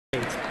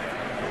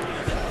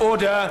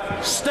Order.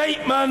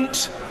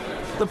 Statement.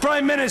 The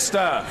Prime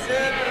Minister.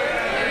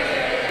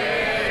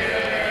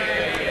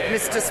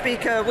 Mr.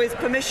 Speaker, with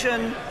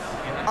permission,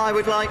 I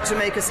would like to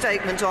make a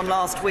statement on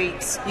last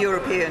week's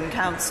European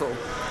Council.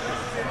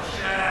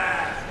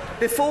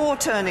 Before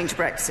turning to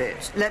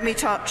Brexit, let me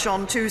touch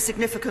on two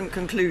significant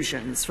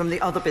conclusions from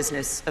the other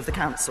business of the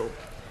Council.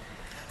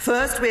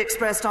 First, we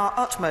expressed our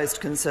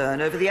utmost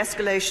concern over the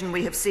escalation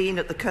we have seen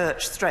at the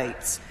Kerch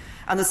Straits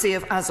and the Sea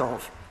of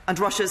Azov, and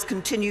Russia's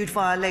continued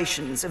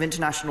violations of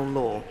international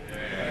law.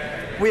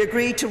 We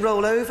agreed to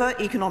roll over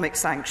economic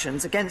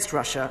sanctions against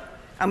Russia,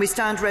 and we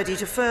stand ready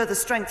to further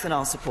strengthen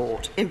our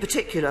support, in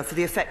particular for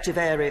the affected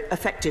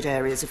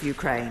areas of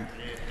Ukraine.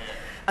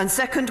 And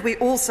second, we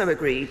also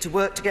agreed to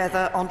work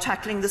together on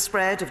tackling the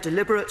spread of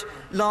deliberate,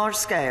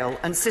 large-scale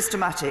and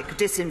systematic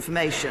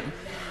disinformation,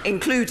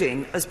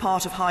 including as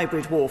part of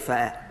hybrid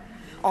warfare.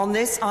 On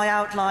this, I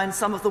outlined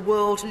some of the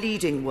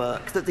world-leading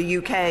work that the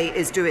UK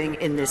is doing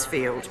in this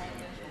field.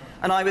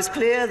 And I was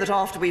clear that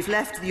after we've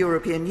left the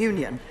European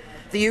Union,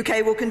 the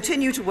UK will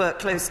continue to work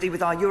closely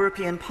with our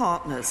European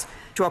partners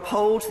to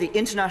uphold the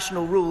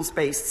international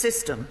rules-based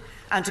system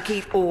and to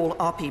keep all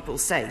our people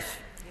safe.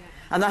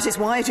 And that is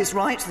why it is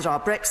right that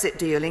our Brexit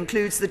deal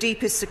includes the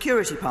deepest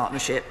security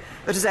partnership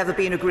that has ever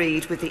been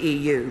agreed with the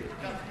EU.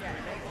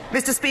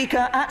 Mr.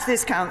 Speaker, at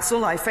this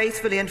Council, I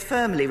faithfully and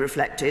firmly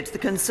reflected the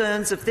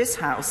concerns of this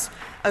House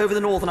over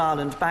the Northern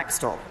Ireland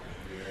backstop.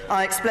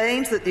 I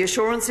explained that the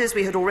assurances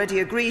we had already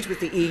agreed with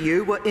the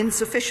EU were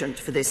insufficient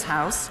for this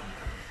House,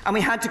 and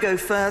we had to go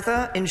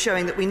further in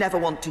showing that we never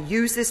want to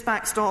use this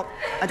backstop,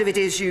 and if it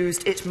is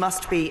used, it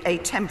must be a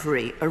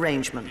temporary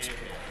arrangement.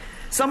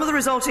 Some of the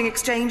resulting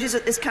exchanges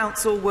at this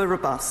Council were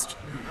robust,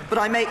 but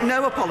I make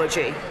no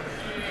apology.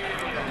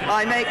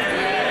 I make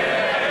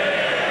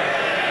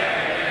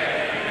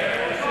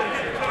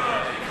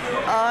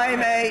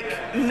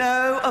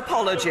no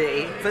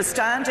apology for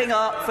standing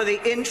up for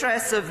the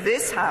interests of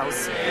this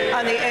House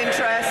and the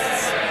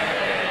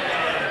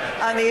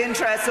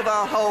interests of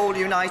our whole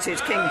United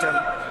Kingdom.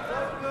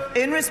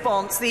 In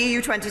response, the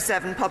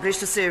EU27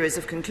 published a series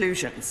of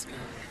conclusions.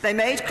 They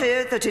made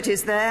clear that it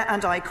is their,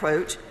 and I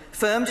quote,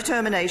 firm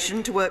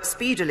determination to work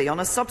speedily on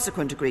a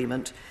subsequent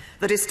agreement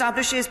that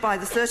establishes by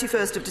the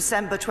 31st of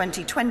December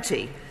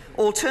 2020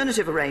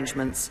 alternative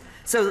arrangements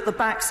so that the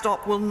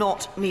backstop will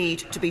not need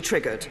to be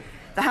triggered.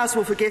 The House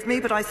will forgive me,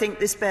 but I think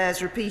this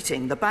bears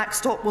repeating. The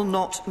backstop will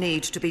not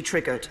need to be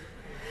triggered.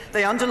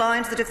 They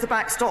underlined that if the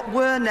backstop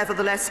were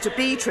nevertheless to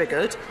be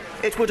triggered,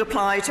 it would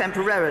apply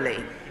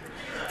temporarily.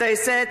 They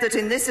said that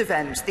in this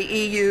event, the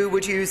EU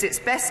would use its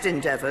best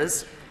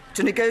endeavours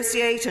to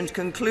negotiate and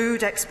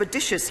conclude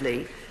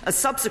expeditiously a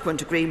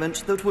subsequent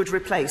agreement that would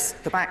replace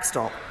the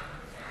backstop.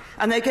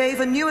 And they gave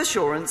a new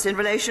assurance in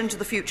relation to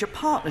the future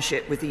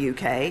partnership with the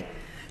UK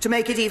to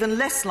make it even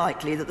less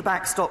likely that the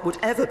backstop would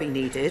ever be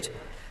needed,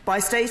 by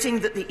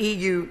stating that the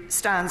EU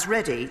stands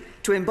ready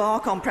to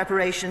embark on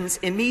preparations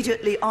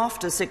immediately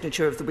after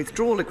signature of the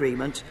withdrawal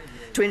agreement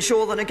to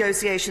ensure that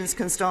negotiations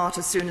can start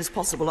as soon as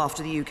possible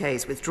after the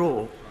UK's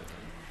withdrawal.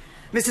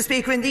 Mr.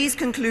 Speaker, in these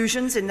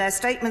conclusions, in their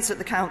statements at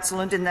the Council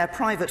and in their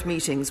private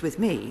meetings with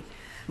me,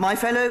 my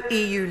fellow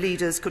EU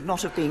leaders could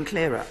not have been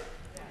clearer.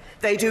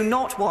 They do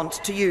not want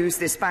to use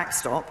this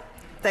backstop.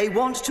 They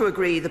want to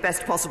agree the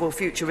best possible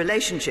future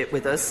relationship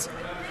with us.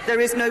 There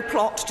is no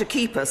plot to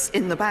keep us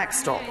in the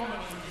backstop.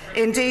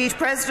 Indeed,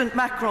 President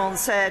Macron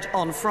said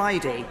on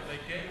Friday,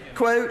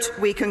 quote,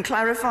 "We can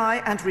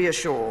clarify and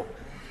reassure.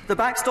 The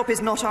backstop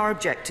is not our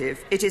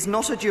objective, it is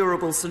not a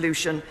durable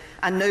solution,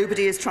 and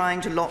nobody is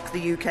trying to lock the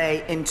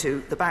UK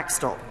into the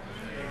backstop."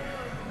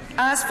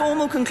 As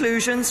formal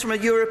conclusions from a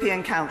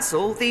European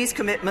Council, these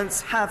commitments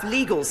have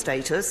legal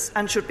status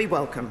and should be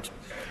welcomed.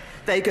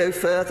 They go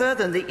further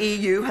than the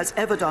EU has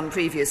ever done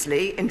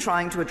previously in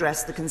trying to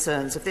address the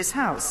concerns of this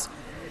House.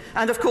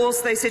 And of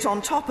course, they sit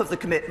on top of the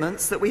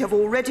commitments that we have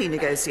already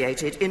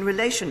negotiated in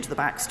relation to the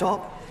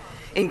backstop,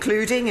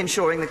 including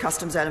ensuring the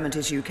customs element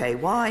is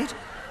UK-wide,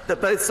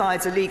 that both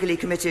sides are legally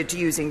committed to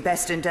using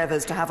best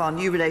endeavours to have our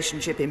new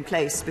relationship in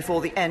place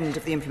before the end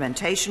of the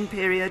implementation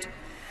period,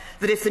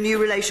 that if the new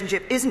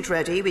relationship isn't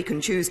ready, we can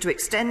choose to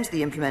extend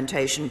the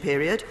implementation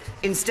period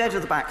instead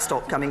of the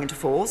backstop coming into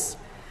force,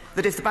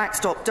 that if the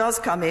backstop does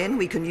come in,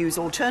 we can use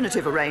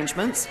alternative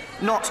arrangements,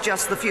 not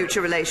just the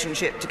future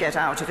relationship to get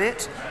out of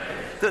it,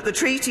 that the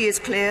treaty is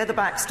clear the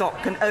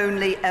backstop can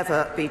only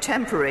ever be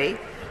temporary,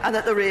 and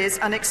that there is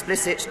an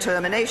explicit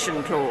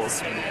termination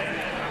clause.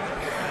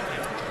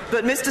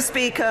 But, Mr.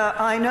 Speaker,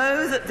 I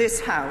know that this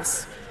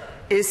House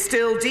is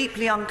still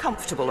deeply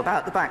uncomfortable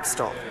about the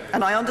backstop,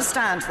 and I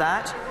understand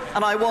that,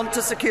 and I want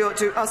us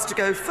to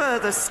go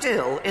further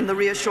still in the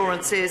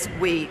reassurances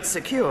we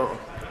secure.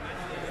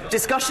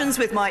 Discussions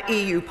with my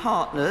EU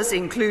partners,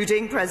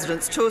 including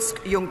Presidents Tusk,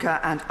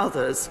 Juncker and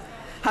others,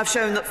 have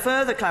shown that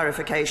further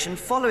clarification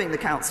following the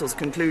Council's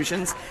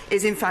conclusions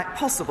is in fact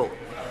possible.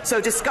 So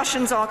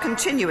discussions are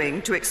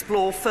continuing to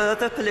explore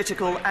further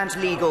political and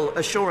legal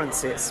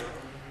assurances.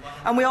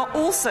 And we are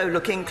also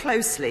looking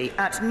closely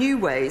at new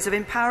ways of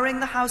empowering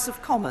the House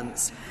of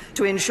Commons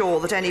to ensure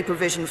that any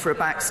provision for a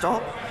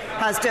backstop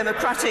has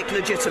democratic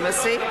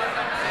legitimacy.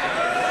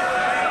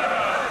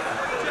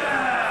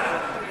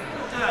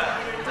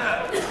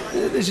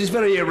 This is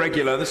very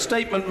irregular. The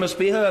statement must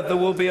be heard. There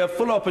will be a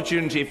full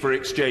opportunity for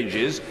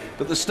exchanges,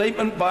 but the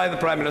statement by the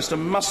Prime Minister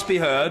must be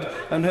heard,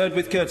 and heard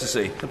with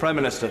courtesy. The Prime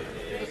Minister.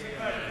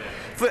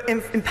 For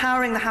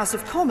empowering the House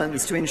of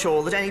Commons to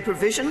ensure that any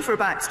provision for a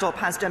backstop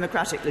has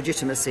democratic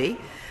legitimacy,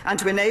 and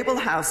to enable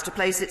the House to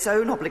place its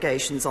own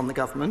obligations on the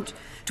Government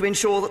to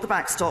ensure that the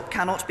backstop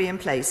cannot be in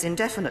place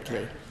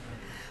indefinitely.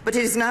 But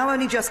it is now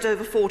only just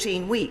over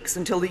 14 weeks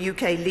until the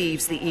UK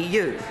leaves the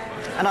EU,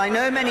 and I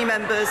know many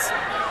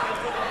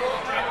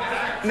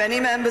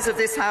members of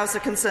this House are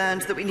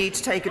concerned that we need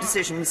to take a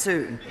decision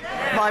soon.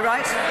 Am I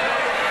right?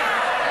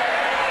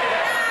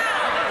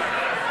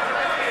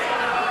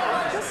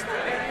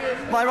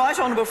 My right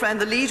honourable friend,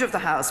 the Leader of the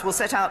House, will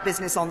set out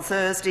business on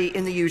Thursday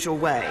in the usual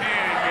way.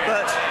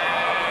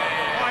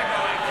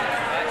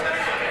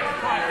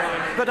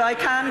 But I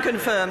can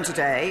confirm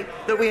today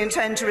that we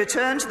intend to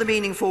return to the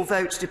meaningful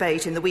vote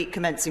debate in the week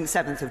commencing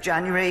 7th of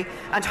January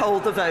and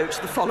hold the vote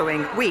the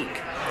following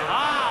week.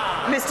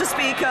 Mr.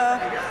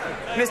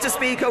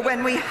 Speaker,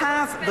 when we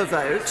have the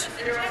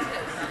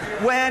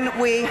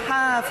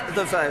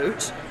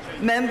vote,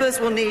 members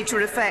will need to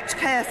reflect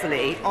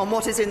carefully on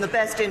what is in the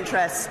best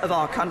interests of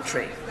our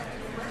country.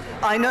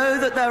 I know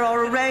that there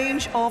are a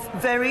range of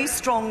very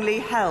strongly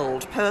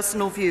held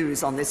personal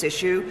views on this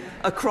issue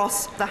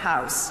across the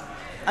House,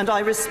 and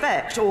I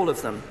respect all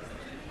of them.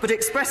 But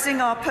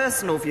expressing our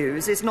personal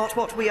views is not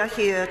what we are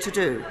here to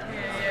do.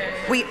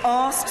 We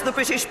asked the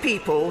British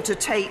people to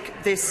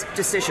take this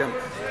decision.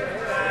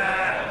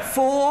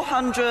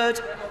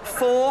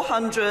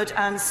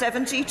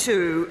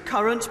 472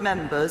 current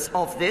members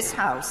of this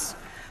House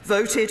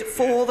voted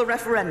for the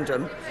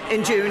referendum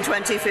in June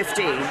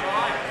 2015,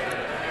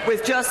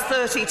 with just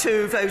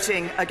 32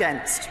 voting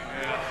against.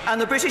 And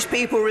the British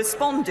people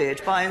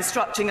responded by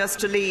instructing us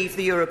to leave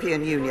the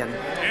European Union.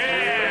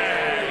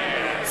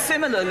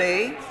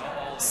 Similarly,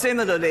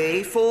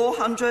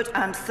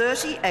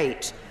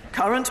 438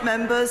 current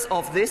members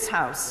of this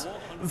House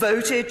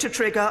voted to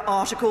trigger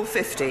Article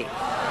 50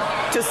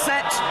 to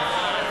set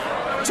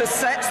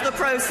the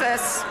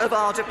process of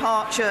our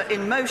departure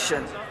in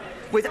motion,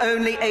 with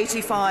only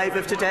 85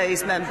 of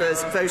today's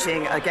members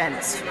voting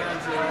against.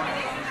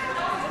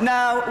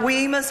 Now,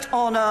 we must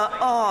honour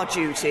our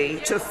duty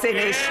to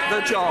finish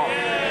the job.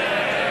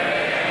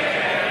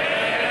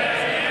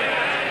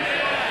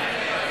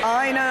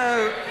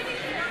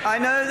 I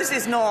know this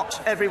is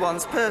not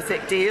everyone's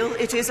perfect deal.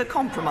 It is a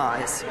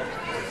compromise.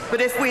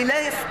 But if we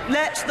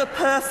let the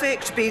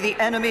perfect be the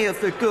enemy of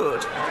the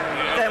good,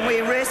 then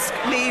we risk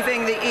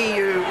leaving the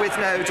EU with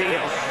no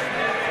deal.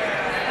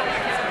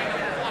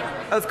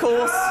 Of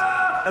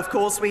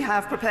course, we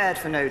have prepared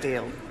for no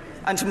deal.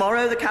 And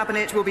tomorrow the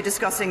Cabinet will be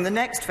discussing the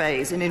next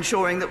phase in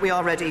ensuring that we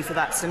are ready for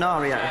that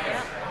scenario.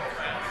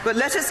 But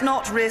let us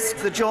not risk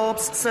the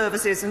jobs,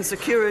 services and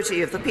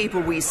security of the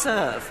people we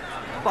serve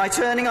by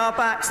turning our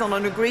backs on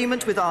an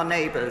agreement with our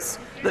neighbours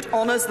that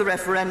honours the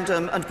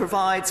referendum and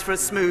provides for a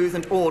smooth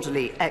and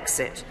orderly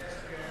exit.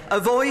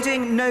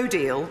 Avoiding no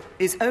deal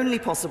is only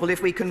possible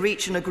if we can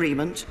reach an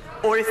agreement,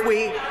 or if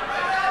we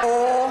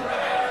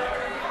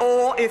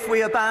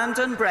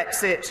abandon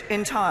Brexit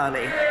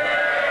entirely.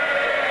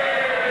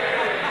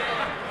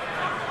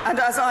 And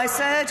as I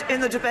said in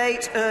the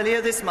debate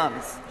earlier this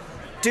month,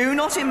 do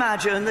not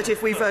imagine that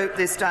if we vote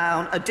this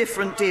down, a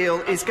different deal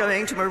is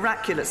going to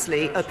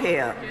miraculously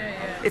appear.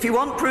 If you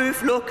want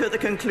proof, look at the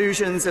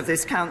conclusions of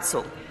this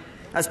Council.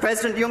 As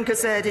President Juncker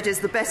said, it is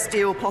the best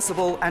deal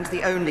possible and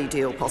the only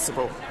deal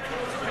possible.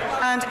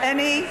 And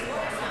any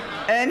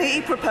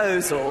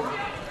proposal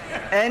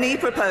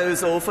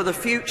for the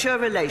future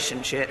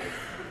relationship,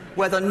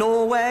 whether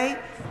Norway,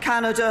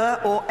 Canada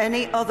or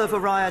any other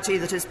variety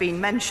that has been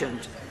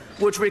mentioned,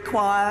 would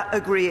require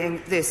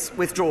agreeing this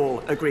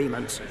withdrawal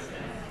agreement.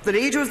 The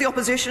Leader of the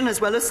Opposition,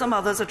 as well as some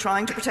others, are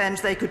trying to pretend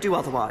they could do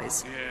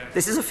otherwise.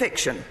 This is a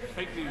fiction.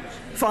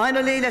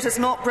 Finally, let us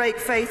not break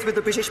faith with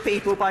the British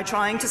people by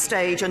trying to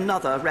stage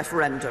another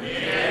referendum.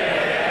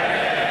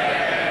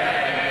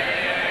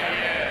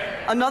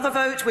 Another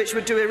vote which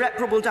would do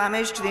irreparable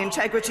damage to the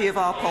integrity of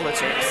our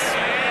politics.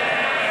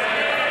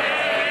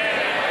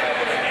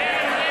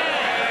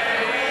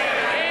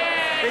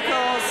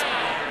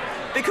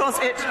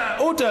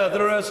 Order.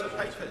 There are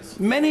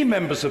many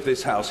members of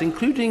this House,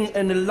 including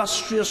an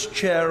illustrious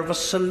chair of a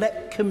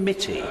select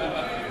committee,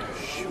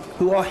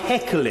 who are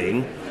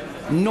heckling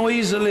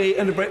noisily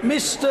and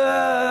Mr.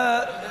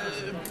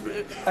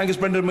 Angus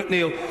Brendan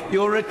McNeill,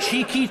 you're a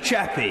cheeky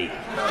chappy,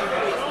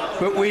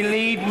 but we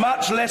need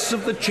much less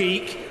of the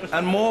cheek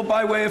and more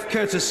by way of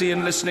courtesy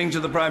in listening to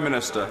the Prime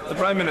Minister. The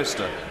Prime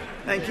Minister.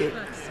 Thank you.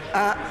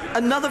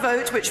 Another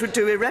vote which would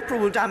do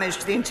irreparable damage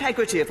to the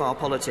integrity of our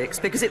politics,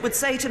 because it would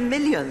say to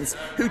millions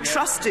who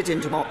trusted in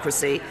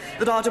democracy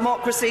that our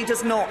democracy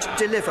does not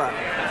deliver.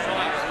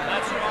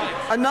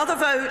 Another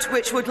vote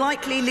which would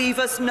likely leave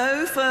us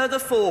no further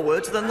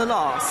forward than the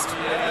last.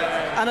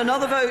 And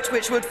another vote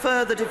which would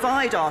further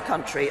divide our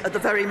country at the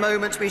very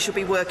moment we should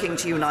be working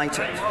to unite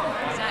it.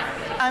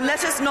 And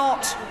let us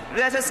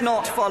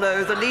not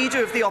follow the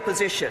leader of the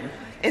opposition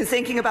in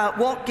thinking about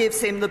what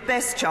gives him the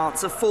best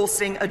chance of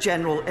forcing a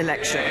general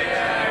election.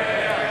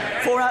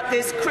 For at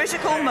this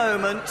critical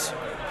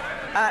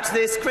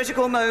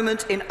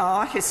moment in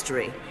our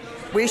history,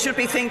 we should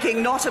be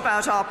thinking not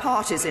about our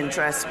party's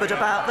interests, but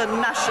about the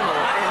national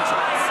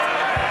interest.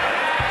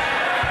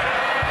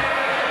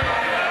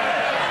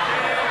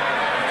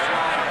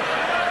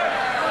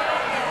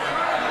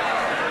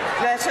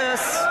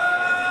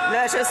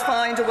 Let us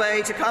find a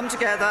way to come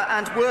together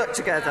and work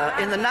together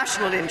in the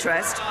national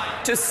interest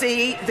to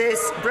see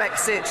this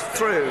Brexit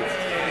through.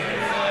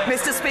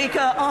 Mr.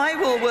 Speaker, I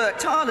will work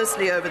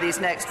tirelessly over these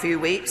next few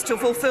weeks to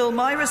fulfil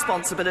my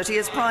responsibility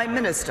as Prime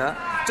Minister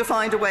to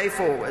find a way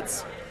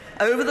forwards.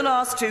 Over the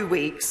last 2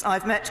 weeks,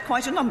 I've met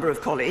quite a number of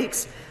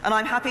colleagues, and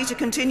I'm happy to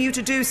continue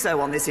to do so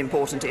on this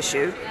important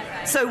issue,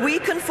 so we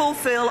can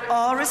fulfil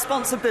our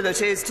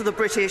responsibilities to the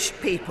British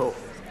people.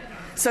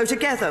 So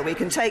together we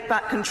can take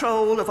back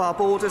control of our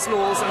borders,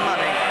 laws and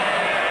money,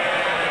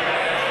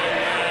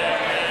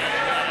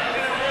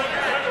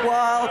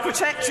 while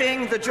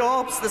protecting the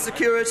jobs, the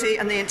security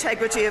and the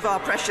integrity of our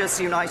precious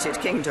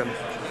United Kingdom.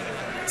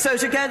 So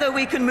together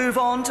we can move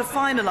on to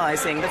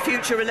finalising the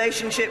future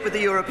relationship with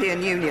the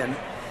European Union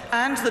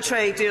and the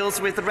trade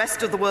deals with the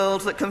rest of the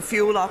world that can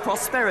fuel our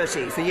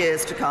prosperity for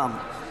years to come.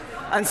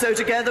 And so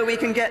together we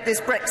can get this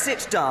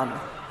Brexit done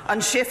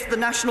and shift the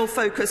national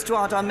focus to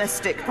our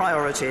domestic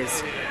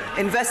priorities,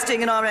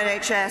 investing in our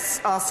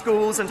NHS, our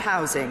schools and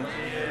housing,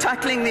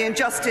 tackling the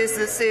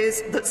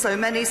injustices that so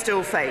many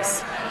still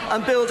face,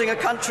 and building a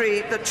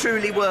country that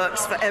truly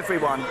works for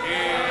everyone.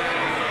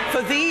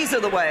 For these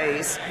are the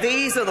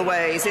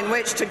ways in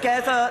which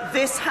together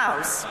this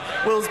House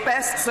will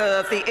best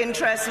serve the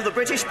interests of the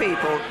British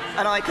people,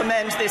 and I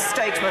commend this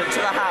statement to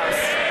the House.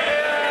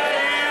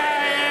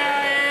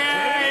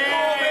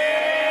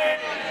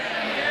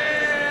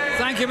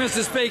 Thank you,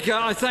 Mr. Speaker.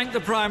 I thank the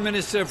Prime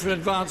Minister for an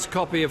advance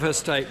copy of her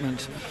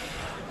statement.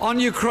 On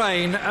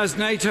Ukraine, as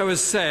NATO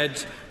has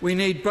said, we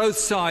need both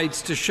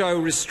sides to show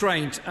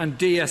restraint and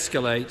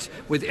de-escalate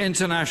with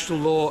international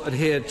law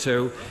adhered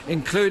to,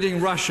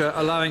 including Russia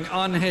allowing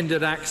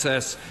unhindered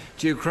access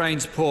to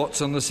Ukraine's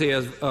ports on the Sea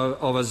of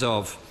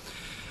Azov.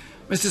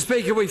 Mr.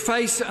 Speaker, we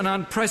face an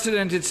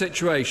unprecedented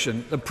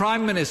situation. The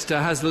Prime Minister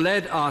has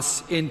led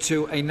us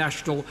into a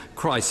national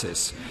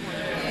crisis.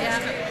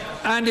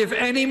 And if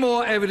any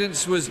more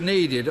evidence was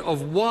needed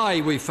of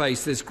why we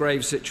face this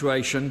grave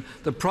situation,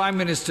 the Prime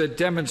Minister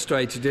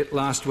demonstrated it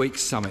last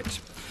week's summit.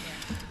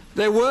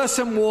 There were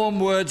some warm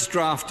words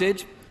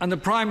drafted, and the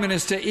Prime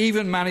Minister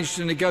even managed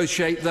to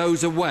negotiate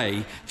those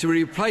away to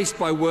be replaced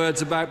by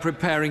words about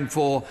preparing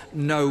for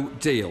no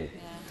deal.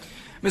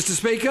 Mr.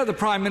 Speaker, the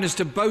Prime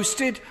Minister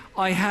boasted,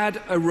 "I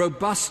had a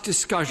robust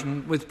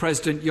discussion with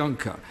President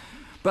Juncker,"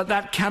 but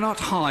that cannot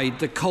hide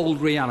the cold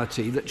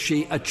reality that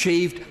she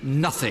achieved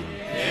nothing.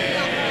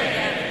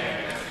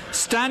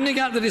 Standing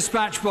at the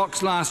dispatch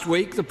box last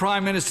week, the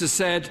Prime Minister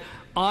said,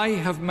 "I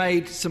have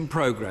made some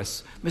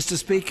progress." Mr.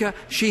 Speaker,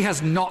 she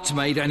has not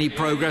made any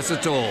progress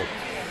at all.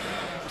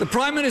 The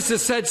Prime Minister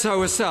said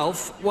so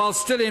herself while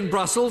still in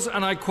Brussels,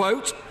 and I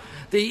quote,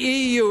 "The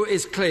EU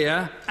is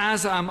clear,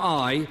 as am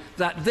I,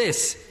 that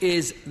this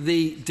is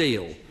the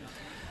deal."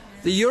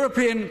 The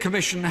European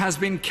Commission has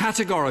been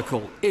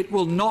categorical. It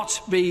will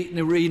not be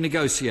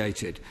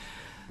renegotiated.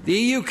 The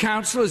EU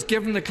Council has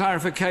given the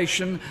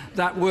clarification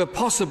that were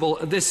possible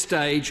at this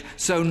stage,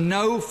 so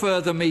no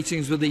further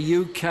meetings with the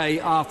UK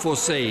are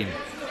foreseen.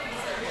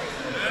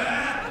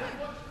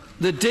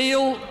 The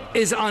deal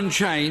is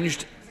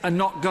unchanged and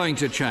not going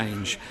to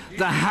change.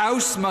 The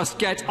House must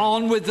get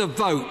on with the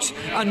vote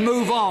and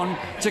move on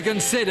to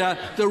consider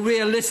the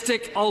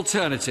realistic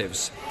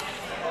alternatives.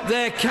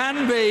 There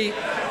can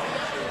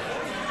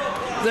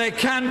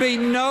be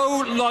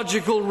no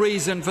logical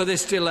reason for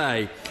this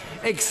delay,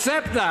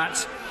 except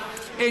that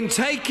in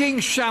taking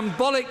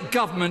shambolic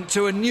government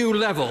to a new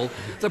level,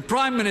 the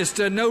Prime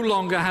Minister no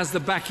longer has the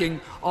backing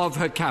of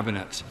her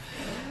cabinet.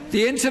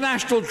 The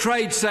International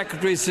Trade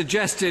Secretary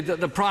suggested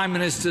that the Prime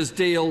Minister's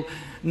deal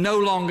no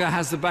longer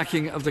has the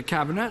backing of the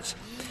cabinet.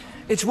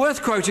 It's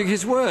worth quoting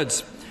his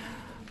words.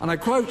 And I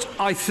quote,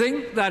 "I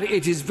think that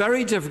it is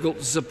very difficult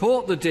to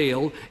support the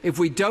deal if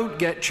we don't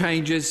get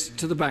changes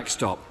to the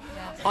backstop.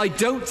 I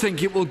don't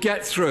think it will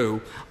get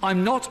through.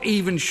 I'm not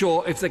even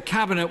sure if the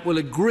Cabinet will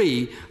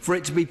agree for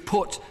it to be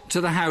put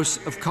to the House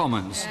of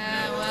Commons."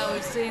 Yeah, well,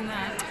 we've seen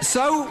that.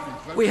 So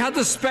we had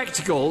the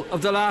spectacle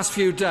of the last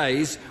few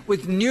days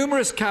with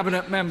numerous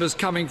Cabinet members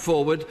coming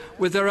forward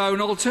with their own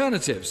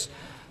alternatives.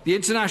 The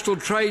International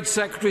Trade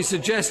Secretary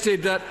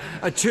suggested that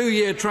a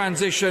 2-year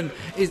transition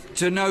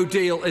to no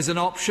deal is an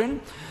option.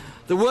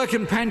 The Work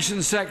and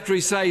Pensions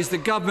Secretary says the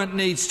government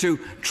needs to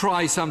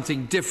try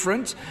something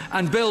different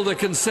and build a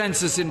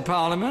consensus in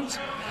Parliament.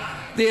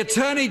 The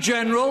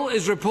Attorney-General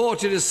is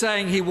reported as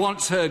saying he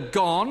wants her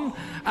gone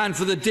and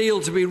for the deal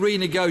to be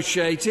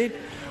renegotiated,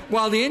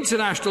 while the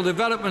International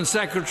Development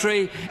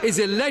Secretary is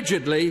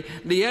allegedly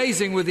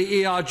liaising with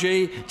the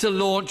ERG to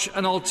launch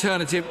an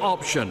alternative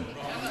option.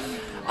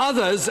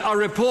 Others are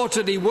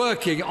reportedly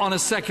working on a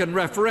second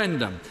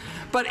referendum.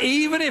 But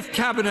even if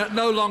Cabinet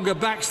no longer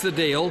backs the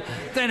deal,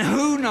 then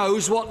who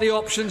knows what the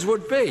options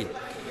would be?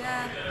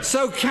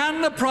 So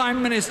can the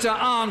Prime Minister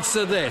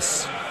answer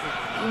this?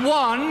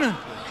 1.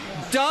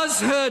 Does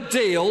her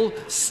deal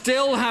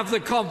still have the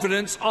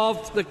confidence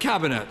of the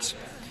Cabinet?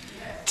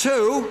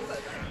 2.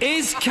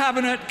 Is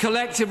Cabinet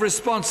collective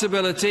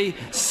responsibility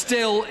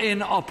still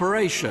in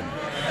operation?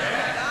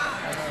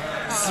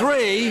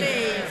 3.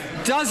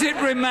 Does it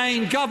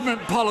remain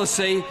government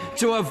policy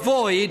to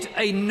avoid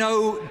a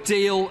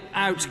no-deal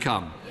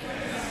outcome?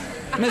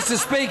 Mr.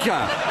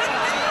 Speaker,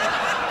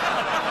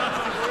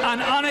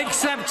 an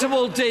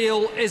unacceptable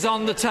deal is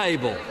on the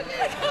table.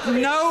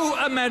 No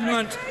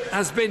amendment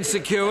has been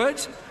secured,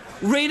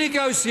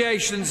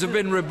 renegotiations have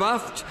been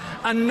rebuffed,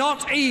 and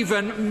not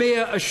even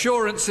mere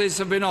assurances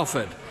have been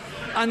offered.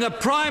 And the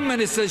Prime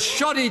Minister's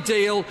shoddy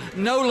deal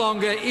no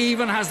longer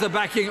even has the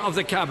backing of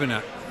the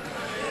Cabinet.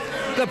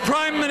 The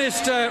Prime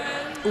Minister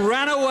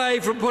ran away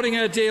from putting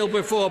her deal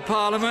before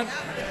Parliament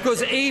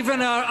because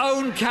even her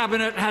own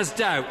Cabinet has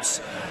doubts,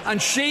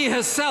 and she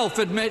herself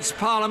admits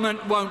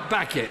Parliament won't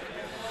back it.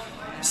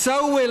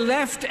 So we're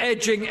left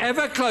edging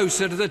ever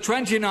closer to the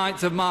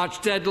 29th of March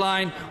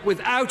deadline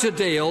without a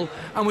deal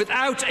and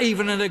without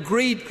even an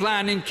agreed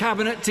plan in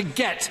Cabinet to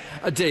get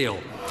a deal.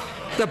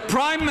 The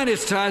Prime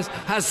Minister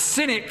has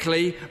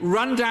cynically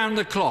run down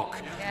the clock,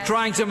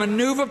 trying to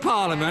manoeuvre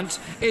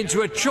Parliament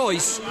into a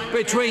choice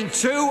between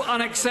two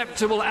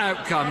unacceptable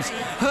outcomes: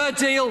 her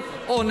deal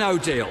or no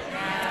deal.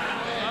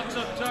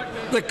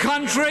 The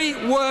country,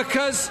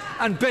 workers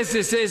and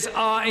businesses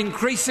are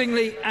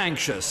increasingly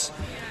anxious.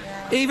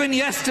 Even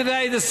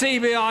yesterday, the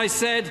CBI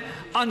said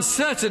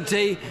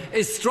uncertainty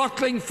is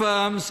throttling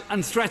firms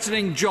and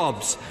threatening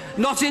jobs,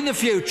 not in the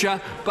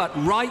future, but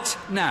right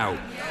now.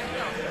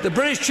 The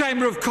British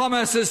Chamber of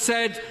Commerce has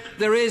said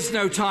there is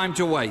no time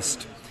to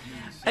waste.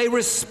 A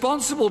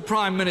responsible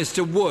Prime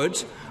Minister would,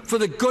 for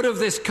the good of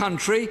this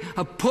country,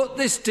 have put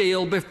this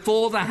deal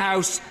before the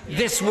House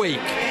this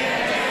week.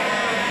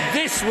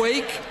 This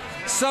week,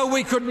 so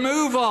we could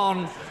move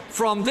on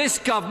from this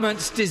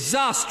government's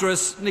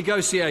disastrous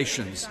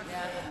negotiations.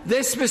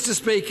 This, Mr.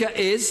 Speaker,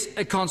 is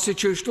a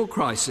constitutional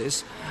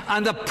crisis,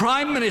 and the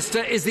Prime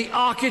Minister is the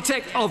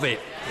architect of it.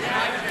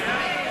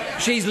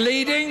 She's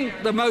leading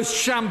the most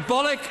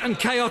shambolic and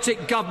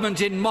chaotic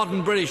government in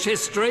modern British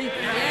history.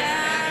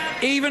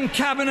 Even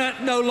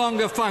Cabinet no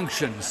longer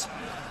functions.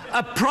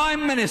 A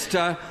Prime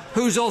Minister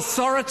whose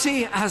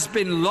authority has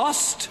been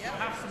lost.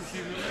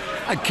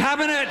 A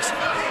Cabinet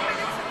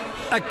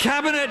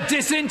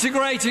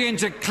disintegrating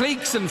into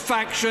cliques and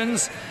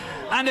factions,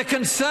 and a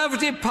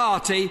Conservative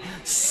Party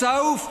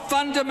so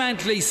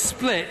fundamentally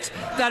split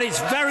that its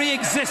very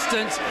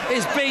existence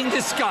is being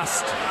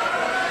discussed.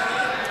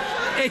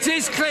 It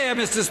is clear,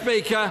 Mr.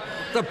 Speaker,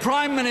 the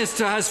Prime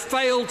Minister has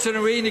failed to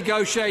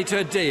renegotiate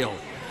her deal,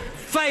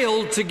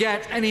 failed to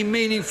get any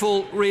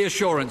meaningful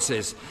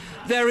reassurances.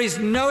 There is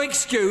no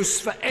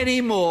excuse for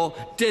any more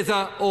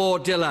dither or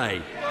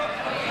delay.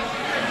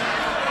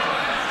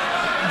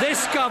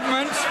 This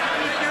government,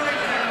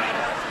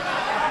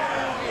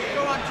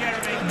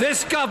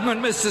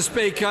 Mr.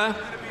 Speaker,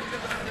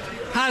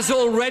 has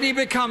already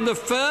become the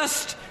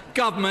first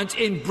government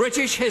in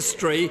British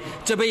history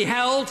to be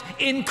held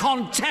in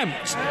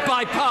contempt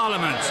by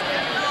Parliament.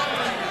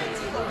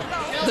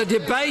 The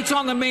debate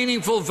on the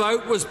meaningful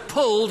vote was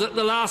pulled at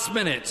the last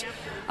minute,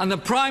 and the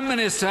Prime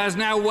Minister has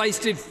now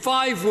wasted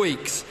 5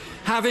 weeks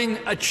having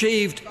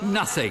achieved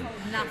nothing.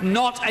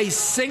 Not a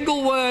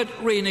single word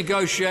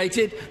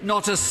renegotiated,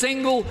 not a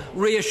single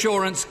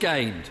reassurance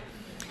gained.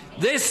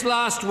 This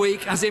last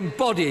week has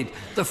embodied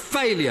the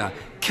failure,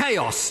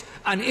 chaos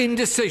and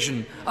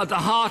indecision at the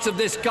heart of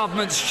this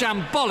government's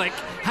shambolic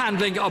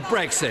handling of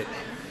Brexit.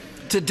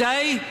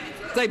 Today,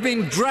 they've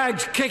been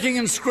dragged kicking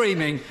and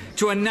screaming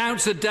to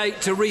announce a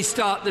date to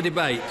restart the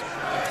debate.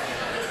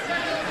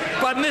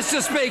 But,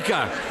 Mr.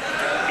 Speaker,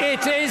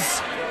 it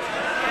is...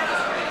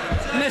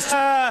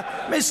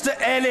 Mr.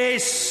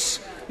 Ellis,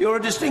 you're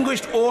a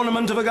distinguished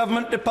ornament of a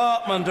government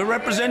department, a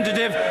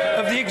representative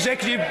of the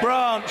executive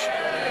branch.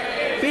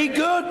 Be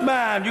good,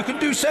 man. You can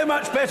do so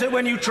much better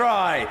when you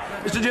try.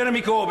 Mr.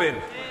 Jeremy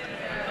Corbyn.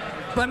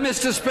 But,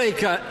 Mr.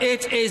 Speaker,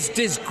 it is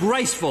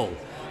disgraceful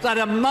that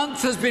a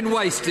month has been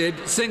wasted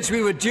since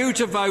we were due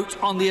to vote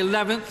on the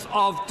 11th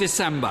of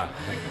December.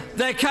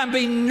 There can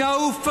be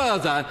no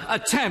further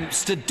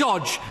attempts to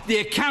dodge the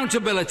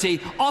accountability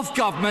of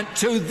government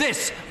to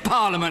this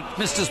Parliament,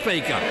 Mr.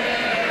 Speaker.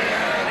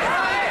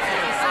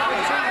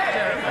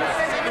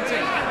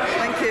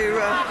 Thank you.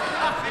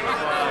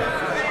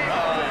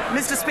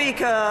 Mr.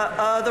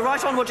 Speaker, the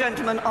right honourable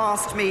gentleman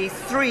asked me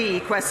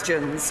 3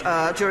 questions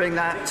during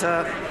that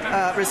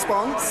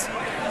response.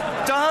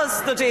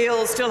 Does the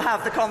deal still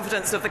have the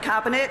confidence of the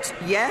Cabinet?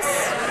 Yes.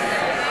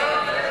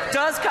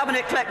 Does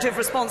Cabinet collective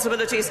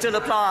responsibility still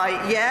apply?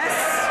 Yes.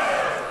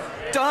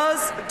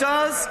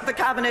 Does the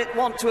Cabinet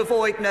want to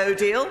avoid no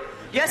deal?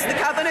 Yes, the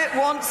Cabinet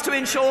wants to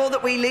ensure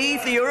that we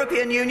leave the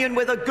European Union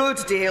with a good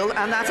deal,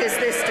 and that is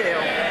this deal.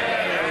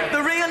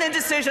 The real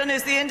indecision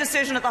is the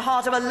indecision at the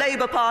heart of a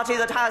Labour Party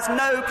that has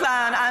no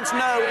plan and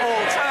no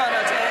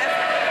alternative.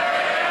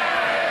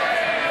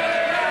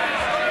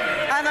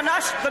 And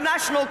the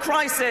national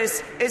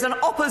crisis is an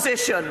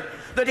opposition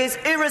that is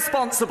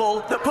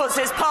irresponsible, that puts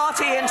its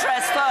party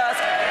interests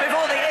first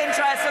before the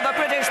interests of the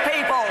British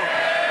people.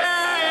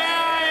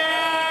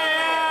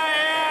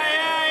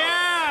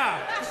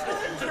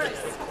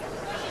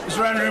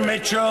 Mr. Andrew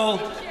Mitchell.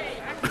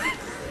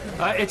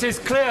 It is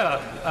clear,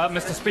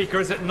 Mr. Speaker,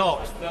 is it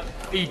not, that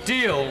the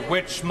deal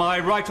which my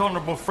right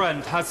honourable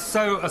friend has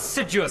so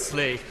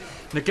assiduously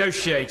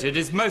negotiated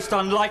is most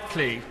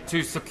unlikely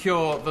to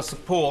secure the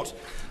support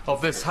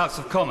of this House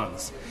of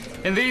Commons.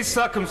 In these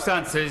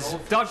circumstances,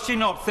 does she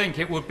not think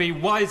it would be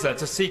wiser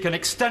to seek an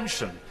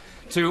extension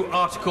to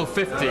Article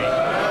 50? Order!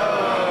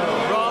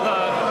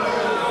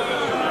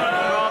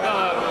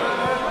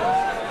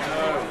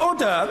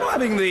 Not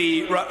having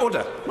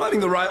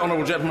the right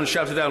honourable gentleman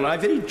shouted down. I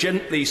very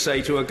gently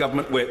say to a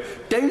government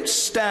whip, don't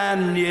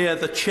stand near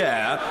the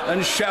chair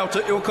and shout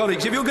at your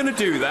colleagues. If you're going to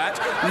do that,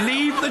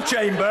 leave the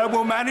chamber.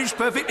 We'll manage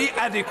perfectly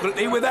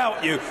adequately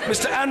without you.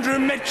 Mr. Andrew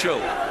Mitchell.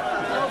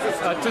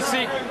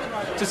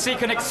 To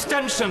seek an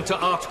extension to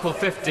Article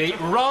 50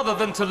 rather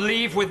than to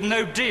leave with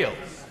no deal.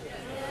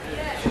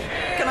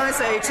 Can I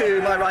say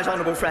to my right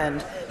honourable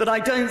friend that I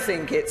don't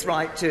think it's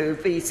right to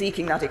be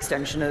seeking that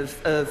extension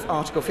of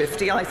Article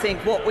 50. I think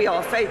what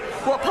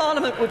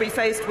Parliament will be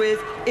faced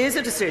with is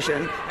a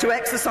decision to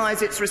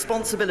exercise its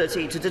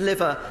responsibility to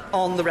deliver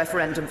on the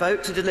referendum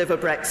vote, to deliver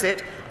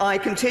Brexit. I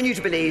continue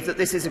to believe that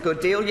this is a good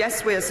deal.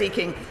 Yes, we are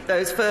seeking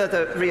those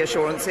further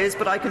reassurances,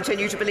 but I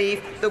continue to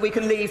believe that we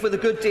can leave with a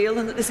good deal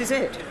and that this is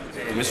it.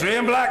 Mr.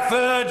 Ian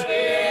Blackford.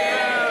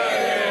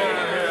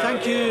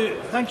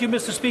 Thank you,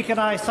 Mr. Speaker.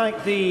 I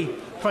thank the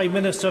Prime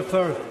Minister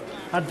for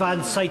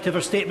advanced sight of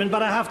her statement,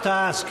 but I have to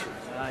ask,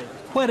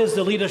 where is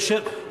the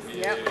leadership?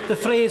 Yep. The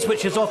phrase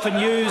which is often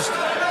used,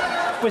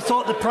 we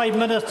thought the Prime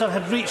Minister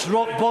had reached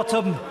rock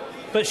bottom,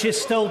 but she's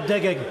still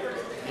digging.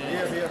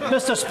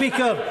 Mr.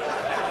 Speaker,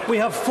 we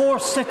have 4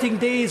 sitting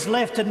days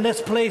left in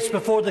this place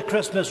before the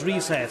Christmas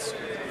recess.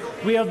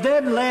 We are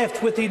then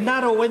left with a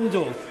narrow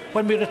window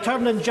when we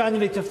return in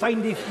January to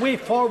find a way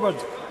forward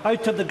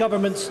out of the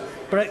government's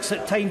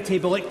Brexit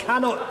timetable. It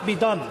cannot be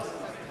done.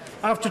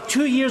 After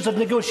 2 years of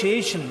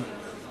negotiation,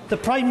 the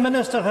Prime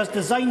Minister has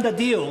designed a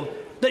deal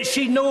that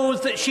she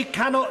knows that she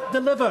cannot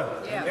deliver.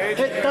 Yeah.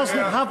 It doesn't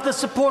have the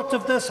support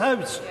of this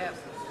House. Yeah.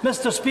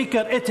 Mr.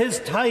 Speaker, it is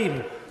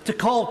time to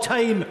call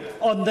time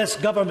on this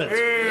government.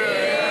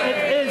 Yeah.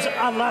 It is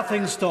a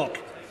laughingstock.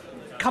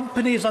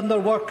 Companies and their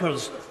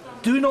workers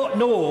do not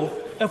know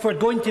if we're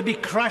going to be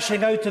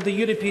crashing out of the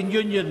European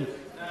Union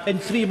in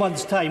 3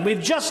 months' time. We've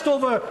just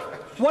over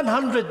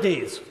 100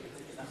 days.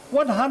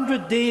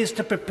 100 days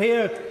to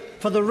prepare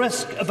for the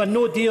risk of a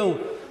no deal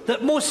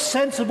that most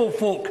sensible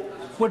folk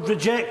would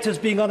reject as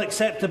being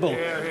unacceptable.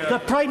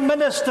 The Prime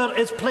Minister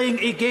is playing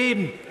a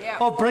game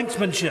of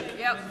brinksmanship.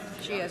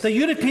 The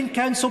European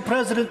Council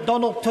President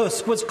Donald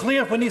Tusk was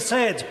clear when he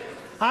said,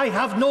 I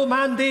have no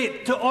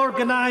mandate to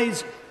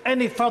organise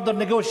any further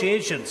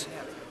negotiations.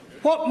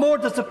 What more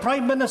does the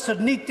Prime Minister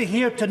need to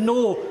hear to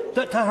know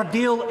that her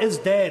deal is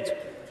dead?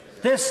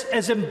 This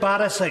is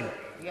embarrassing.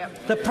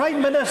 The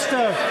Prime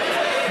Minister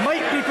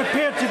might be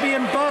prepared to be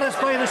embarrassed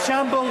by the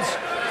shambles,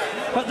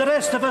 but the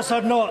rest of us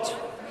are not.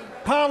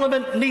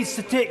 Parliament needs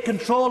to take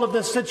control of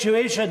this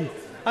situation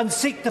and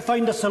seek to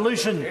find a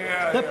solution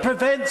that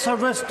prevents a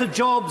risk to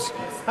jobs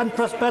and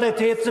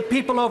prosperity. It's the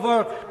people of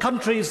our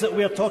countries that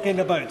we are talking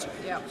about.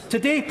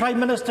 Today, Prime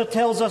Minister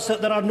tells us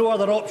that there are no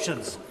other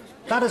options.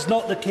 That is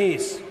not the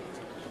case.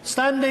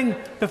 Standing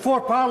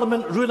before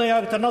Parliament ruling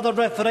out another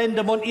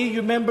referendum on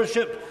EU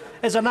membership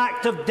is an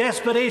act of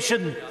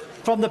desperation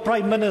from the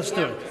Prime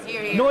Minister.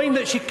 Knowing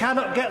that she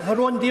cannot get her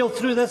own deal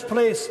through this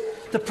place,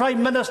 the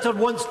Prime Minister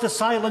wants to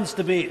silence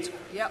debate.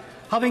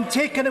 Having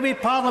taken away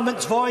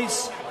Parliament's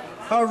voice,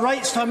 our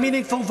rights to a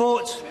meaningful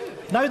vote,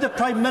 now the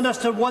Prime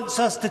Minister wants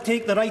us to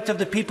take the right of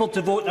the people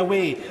to vote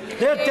away.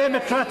 Their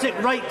democratic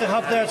right to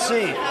have their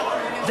say.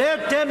 Their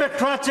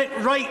democratic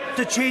right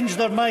to change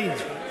their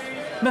mind.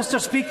 Mr.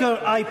 Speaker,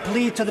 I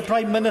plead to the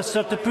Prime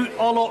Minister to put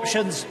all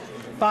options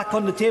back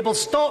on the table.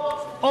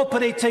 Stop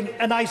operating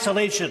in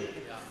isolation.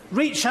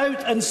 Reach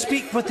out and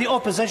speak with the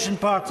opposition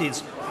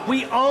parties.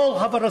 We all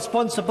have a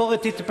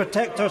responsibility to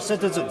protect our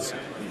citizens.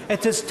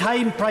 It is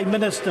time, Prime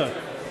Minister,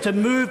 to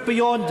move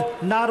beyond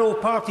narrow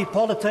party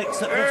politics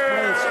that this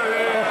place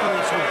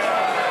operates with.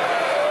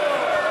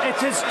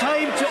 It is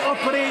time to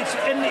operate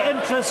in the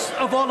interests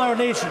of all our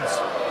nations.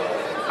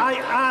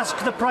 I ask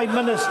the Prime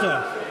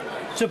Minister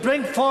to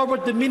bring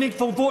forward the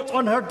meaningful vote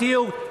on her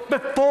deal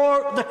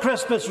before the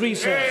Christmas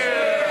recess.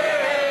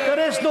 There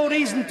is no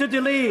reason to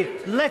delay.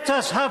 Let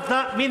us have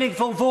that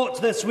meaningful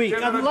vote this week.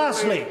 And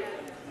lastly,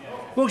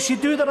 will she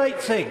do the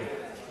right thing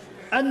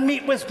and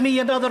meet with me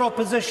and other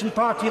opposition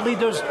party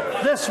leaders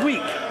this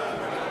week?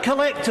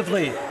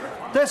 Collectively,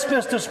 this,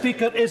 Mr.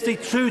 Speaker, is the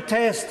true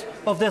test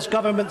of this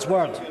government's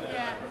word.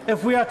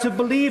 If we are to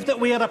believe that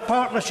we are a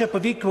partnership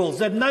of equals,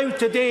 then now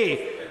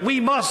today we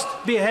must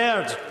be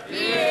heard.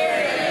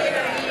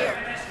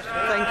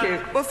 Thank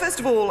you. Well, first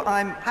of all,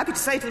 I'm happy to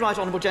say to the right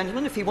honourable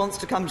gentleman, if he wants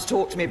to come to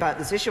talk to me about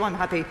this issue, I'm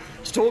happy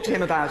to talk to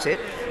him about it.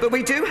 But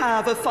we do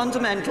have a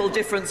fundamental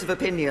difference of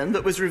opinion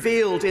that was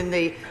revealed in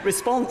the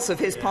response of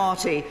his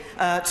party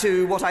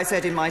to what I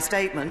said in my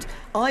statement.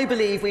 I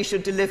believe we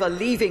should deliver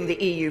leaving the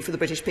EU for the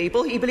British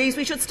people. He believes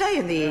we should stay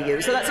in the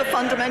EU. So that's a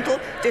fundamental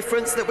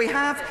difference that we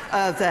have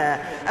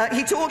there.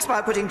 He talks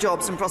about putting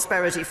jobs and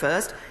prosperity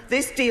first.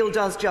 This deal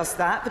does just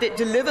that, but it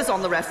delivers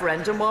on the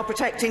referendum while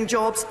protecting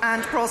jobs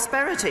and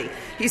prosperity.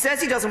 He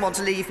says he doesn't want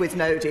to leave with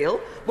no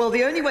deal. Well,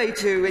 the only way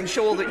to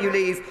ensure that you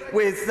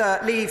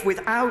leave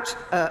without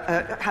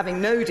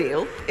having no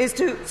deal is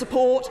to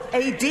support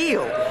a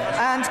deal.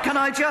 And can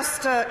I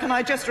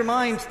just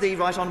remind the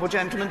right honourable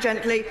gentleman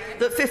gently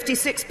that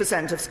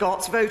 56% of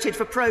Scots voted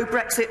for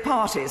pro-Brexit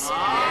parties.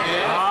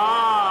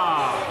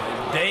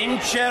 Dame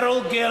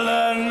Cheryl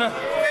Gillan.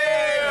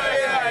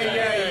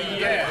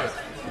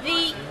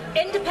 The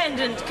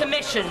Independent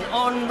Commission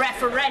on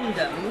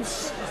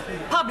Referendums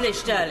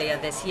published earlier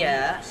this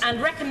year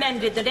and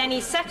recommended that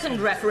any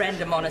second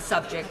referendum on a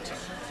subject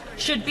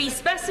should be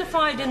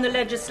specified in the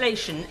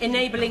legislation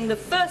enabling the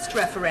first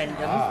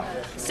referendum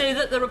so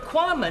that the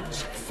requirement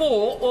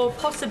for or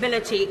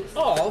possibility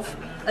of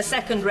a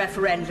second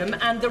referendum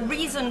and the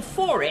reason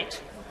for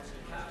it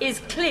is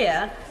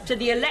clear to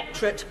the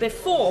electorate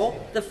before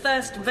the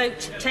first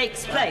vote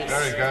takes place.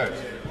 Very good.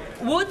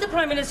 Would the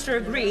Prime Minister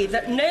agree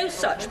that no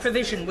such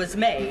provision was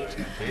made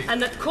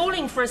and that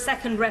calling for a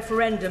second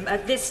referendum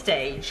at this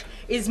stage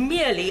is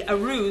merely a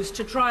ruse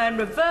to try and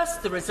reverse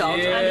the result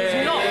and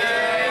is not in the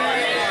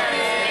nation's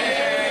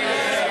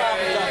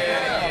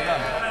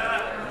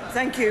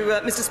Thank you,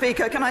 Mr.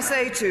 Speaker. Can I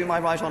say to my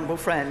right honourable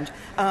friend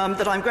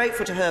that I'm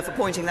grateful to her for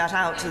pointing that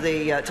out to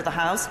the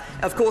House.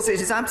 Of course,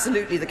 it is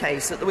absolutely the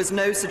case that there was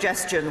no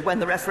suggestion when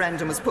the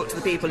referendum was put to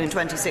the people in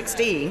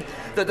 2016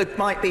 that there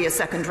might be a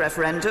second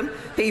referendum.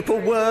 People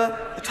were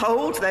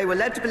told, they were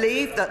led to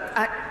believe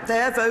that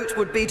their vote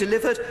would be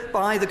delivered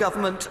by the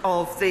government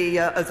of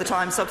the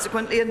time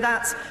subsequently, and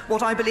that's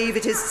what I believe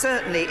it is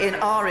certainly in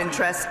our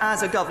interest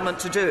as a government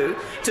to do,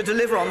 to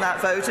deliver on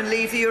that vote and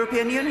leave the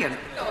European Union.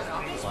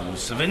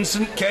 Sir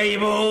Vincent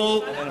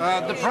Cable.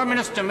 The Prime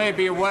Minister may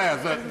be aware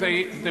that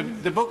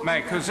the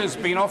bookmakers has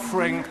been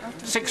offering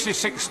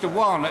 66 to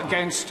 1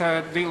 against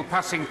a deal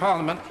passing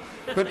Parliament,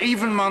 but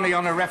even money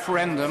on a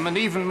referendum and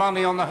even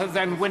money on her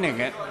then winning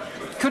it.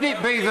 Could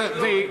it be that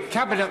the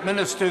Cabinet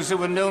Ministers who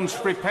were known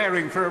for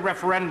preparing for a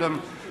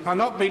referendum are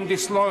not being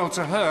disloyal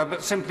to her,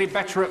 but simply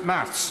better at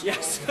maths?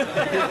 Yes.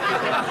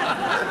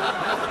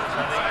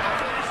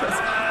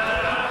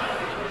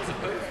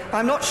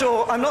 I'm not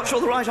sure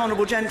the right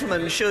honourable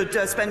gentleman should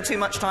spend too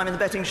much time in the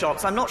betting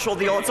shops. I'm not sure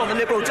the odds on the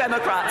Liberal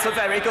Democrats are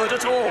very good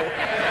at all.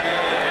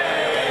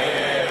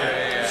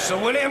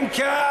 Sir William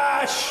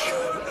Cash.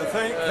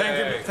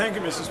 Thank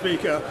you, Mr.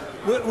 Speaker.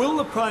 Will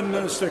the Prime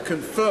Minister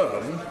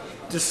confirm,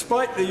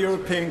 despite the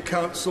European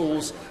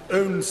Council's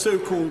own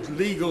so-called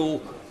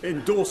legal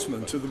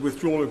endorsement of the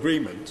withdrawal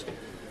agreement,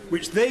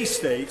 which they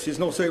state is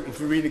not open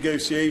for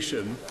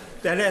renegotiation,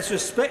 that as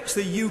respects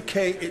the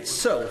UK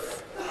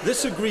itself,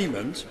 this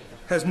agreement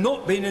has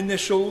not been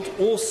initialled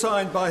or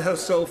signed by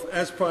herself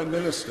as Prime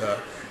Minister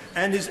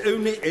and is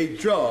only a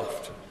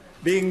draft,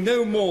 being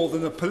no more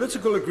than a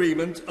political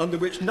agreement under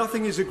which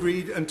nothing is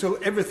agreed until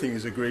everything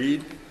is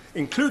agreed,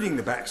 including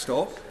the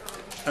backstop,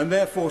 and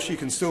therefore she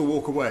can still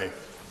walk away?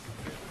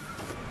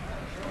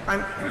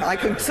 I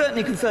can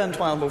certainly confirm to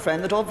my honourable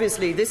friend that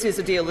obviously this is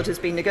a deal that has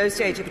been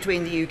negotiated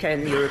between the UK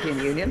and the European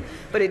Union,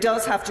 but it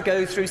does have to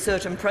go through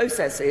certain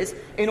processes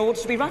in order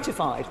to be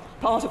ratified.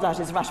 Part of that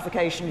is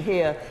ratification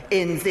here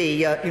in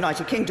the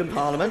United Kingdom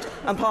Parliament,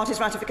 and part is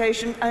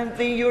ratification in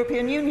the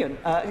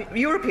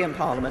European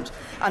Parliament.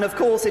 And of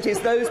course it is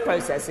those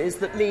processes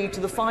that lead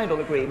to the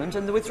final agreement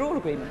and the withdrawal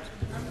agreement.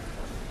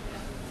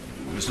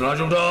 Mr.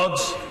 Nigel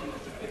Dodds.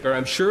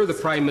 I'm sure the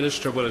Prime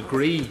Minister will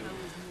agree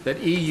that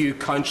EU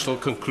Council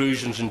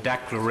conclusions and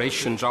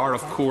declarations are,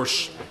 of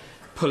course,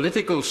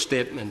 political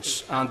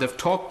statements, and they've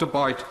talked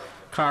about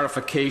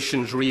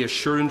clarifications,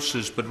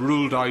 reassurances, but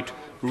ruled out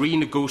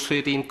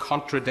renegotiating,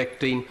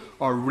 contradicting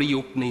or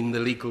reopening the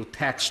legal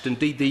text.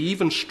 Indeed, they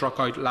even struck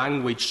out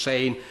language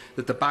saying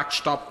that the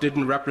backstop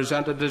didn't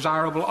represent a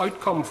desirable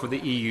outcome for the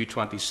EU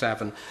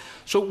 27.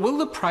 So will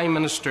the Prime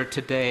Minister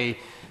today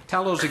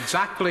tell us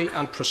exactly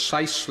and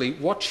precisely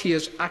what she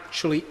is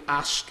actually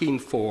asking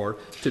for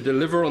to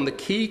deliver on the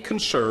key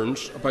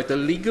concerns about the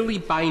legally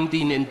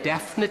binding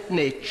indefinite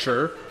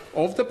nature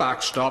of the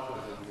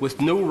backstop, with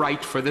no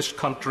right for this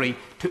country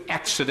to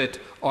exit it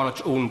on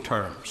its own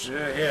terms.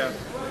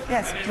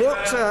 Yes,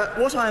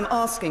 what I'm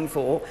asking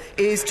for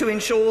is to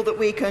ensure that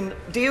we can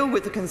deal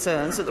with the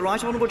concerns that the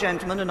Right Honourable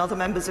Gentleman and other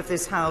members of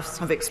this House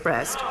have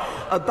expressed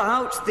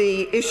about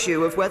the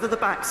issue of whether the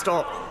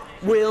backstop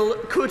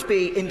could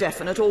be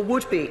indefinite or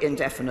would be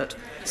indefinite.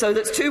 So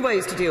there's two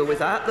ways to deal with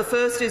that. The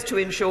first is to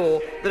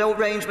ensure that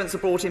arrangements are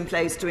brought in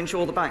place to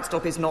ensure the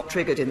backstop is not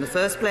triggered in the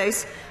first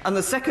place, and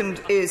the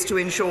second is to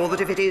ensure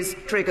that if it is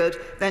triggered,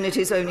 then it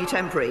is only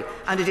temporary.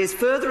 And it is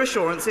further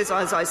assurances,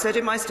 as I said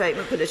in my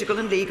statement, political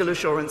and legal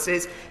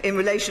assurances in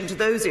relation to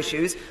those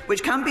issues,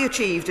 which can be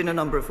achieved in a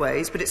number of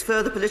ways, but it's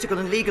further political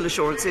and legal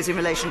assurances in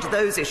relation to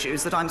those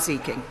issues that I'm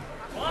seeking.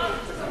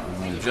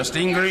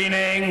 Justine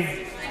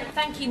Greening.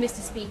 Thank you,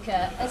 Mr.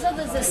 Speaker. As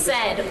others have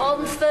said,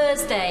 on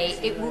Thursday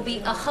it will be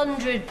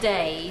 100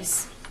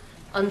 days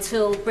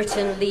until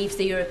Britain leaves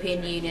the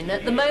European Union.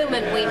 At the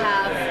moment we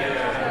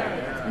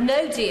have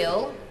no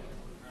deal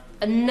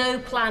and no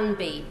plan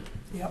B.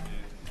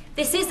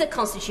 This is a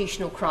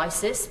constitutional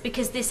crisis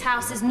because this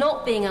House is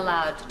not being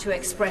allowed to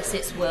express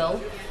its will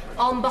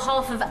on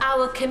behalf of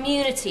our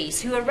communities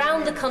who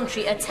around the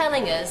country are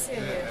telling us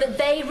that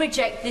they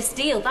reject this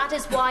deal. That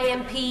is why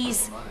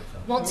MPs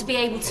want to be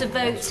able to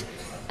vote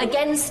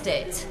against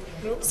it.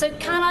 So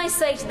can I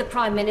say to the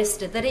Prime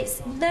Minister that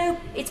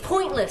it's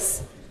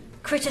pointless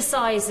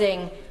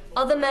criticising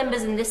other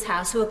members in this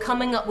House who are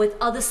coming up with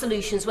other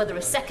solutions, whether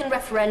a second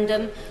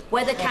referendum,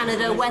 whether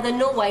Canada, whether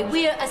Norway.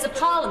 We are, as a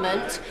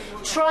Parliament,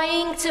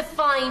 trying to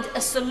find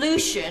a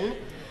solution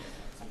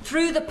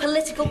through the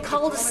political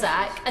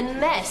cul-de-sac and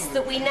mess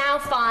that we now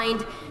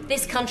find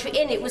this country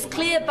in. It was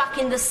clear back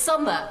in the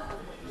summer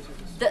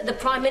that the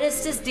Prime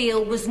Minister's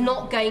deal was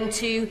not going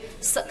to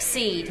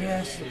succeed.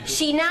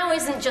 She now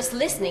isn't just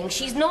listening,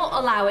 she's not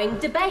allowing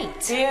debate.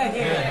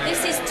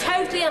 This is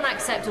totally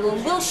unacceptable.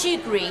 And will she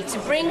agree to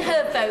bring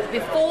her vote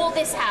before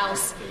this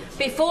House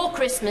before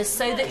Christmas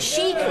so that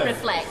she can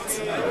reflect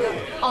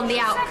on the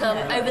outcome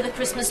over the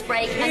Christmas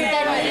break and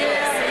then leave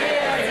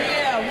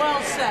us?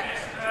 Well said.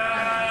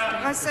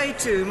 I say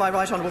to my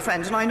right honourable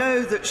friend, and I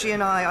know that she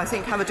and I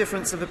think, have a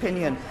difference of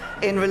opinion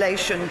in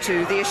relation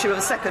to the issue of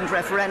a second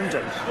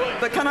referendum,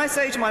 but can I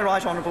say to my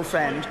right honourable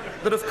friend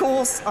that, of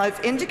course,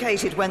 I've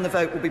indicated when the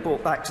vote will be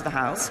brought back to the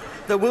House.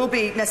 There will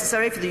be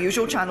necessary for the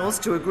usual channels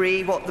to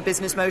agree what the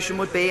business motion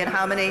would be and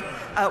how many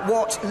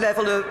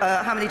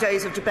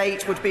days of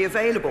debate would be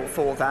available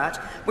for that.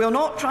 We are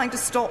not trying to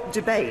stop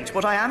debate.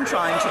 What I am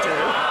trying to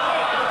do...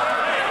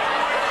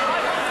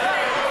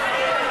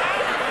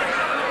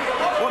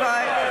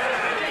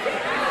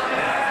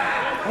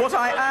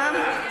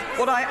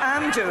 What I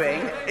am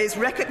doing is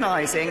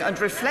recognising and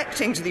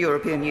reflecting to the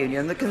European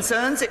Union the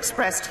concerns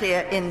expressed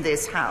here in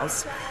this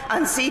House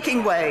and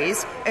seeking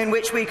ways in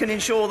which we can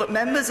ensure that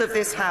members of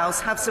this House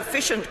have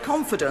sufficient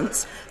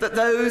confidence that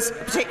those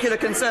particular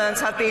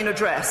concerns have been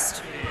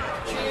addressed.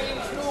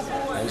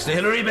 Thanks to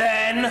Hilary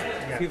Benn.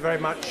 Thank you very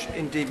much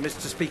indeed,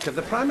 Mr. Speaker.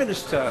 The Prime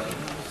Minister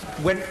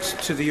went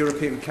to the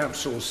European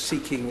Council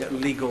seeking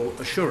legal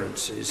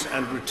assurances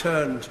and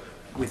returned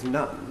with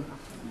none.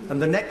 And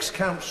the next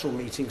Council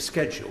meeting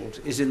scheduled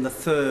is in the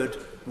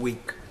 3rd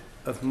week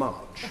of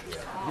March.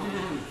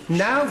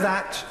 Now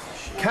that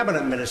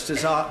Cabinet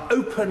Ministers are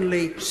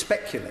openly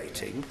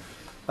speculating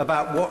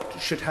about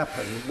what should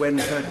happen when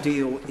her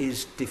deal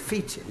is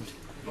defeated,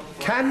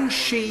 can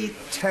she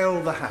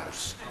tell the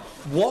House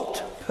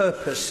what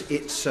purpose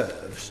it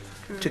serves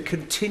to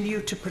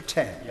continue to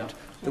pretend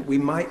that we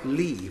might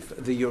leave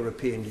the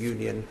European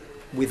Union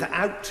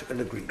without an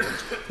agreement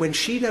when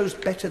she knows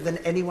better than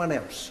anyone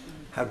else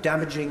how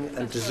damaging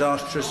and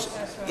disastrous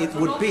it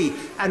would be,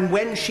 and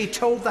when she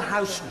told the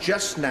House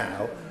just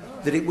now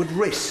that it would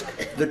risk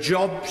the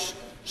jobs,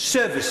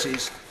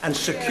 services and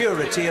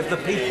security of the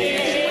people?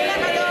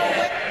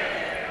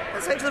 I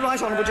say to the right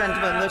honourable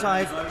gentleman that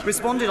I've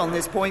responded on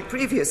this point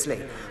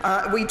previously.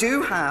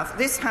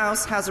 This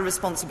House has a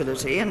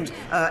responsibility, and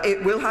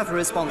it will have a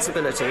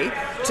responsibility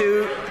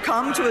to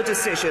come to a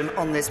decision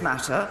on this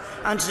matter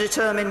and to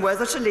determine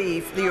whether to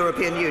leave the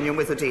European Union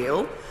with a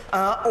deal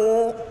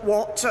or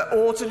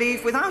to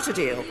leave without a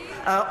deal.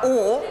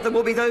 Or there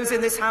will be those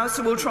in this House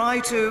who will try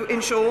to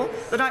ensure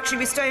that actually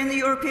we stay in the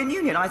European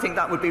Union. I think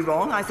that would be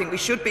wrong. I think we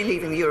should be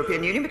leaving the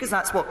European Union because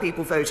that's what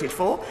people voted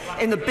for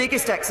in the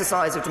biggest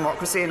exercise of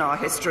democracy in our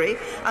history,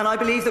 and I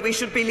believe that we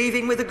should be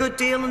leaving with a good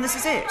deal, and this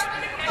is it.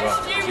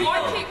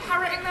 Why keep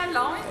parroting their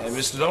lines?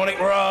 Mr. Dominic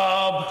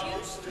Raab.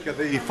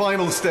 The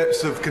final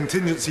steps of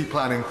contingency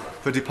planning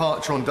for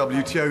departure on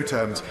WTO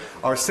terms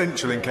are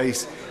essential in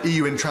case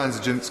EU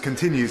intransigence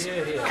continues.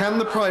 Can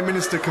the Prime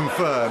Minister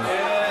confirm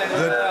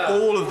that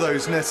all of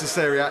those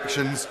necessary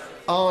actions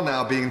are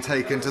now being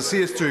taken to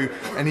see us through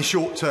any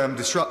short-term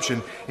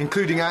disruption,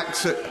 including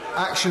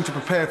action to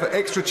prepare for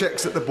extra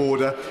checks at the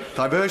border,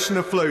 diversion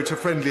of flow to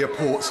friendlier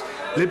ports,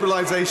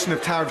 liberalisation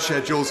of tariff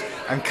schedules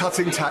and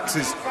cutting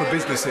taxes for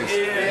businesses?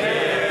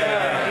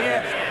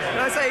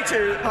 I say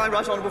to my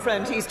right honourable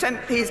friend, he's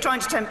trying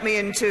to tempt me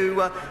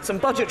into some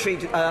budgetary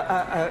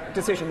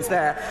decisions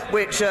there,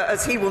 which,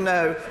 as he will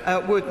know,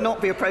 would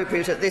not be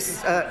appropriate at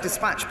this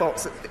dispatch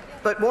box.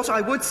 But what I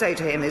would say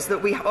to him is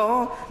that we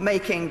are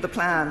making the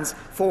plans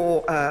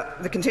for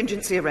the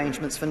contingency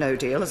arrangements for no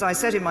deal. As I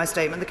said in my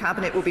statement, the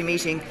Cabinet will be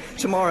meeting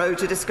tomorrow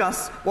to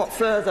discuss what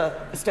further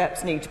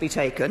steps need to be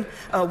taken.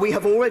 We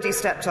have already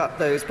stepped up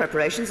those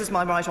preparations, as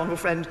my right honourable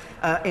friend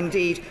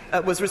indeed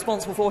was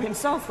responsible for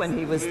himself when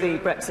he was the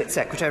Brexit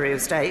Secretary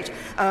of State.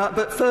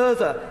 But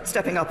further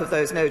stepping up of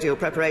those no deal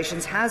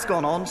preparations has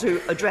gone on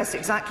to address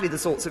exactly the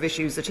sorts of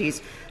issues that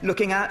he's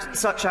looking at,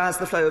 such as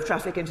the flow of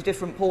traffic into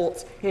different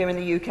ports here in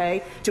the UK,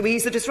 to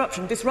ease the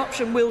disruption.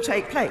 Disruption will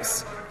take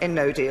place in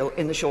no deal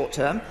in the short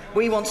term.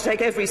 We want to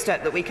take every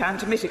step that we can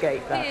to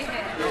mitigate that.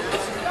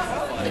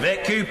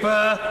 Vic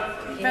Cooper.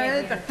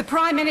 The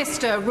Prime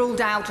Minister ruled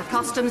out a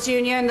customs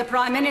union, the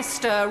Prime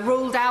Minister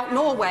ruled out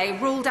Norway,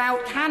 ruled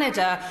out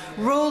Canada,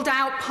 ruled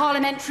out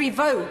parliamentary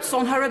votes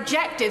on her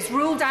objectives,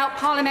 ruled out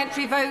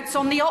parliamentary votes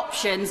on the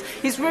options,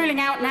 is ruling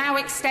out now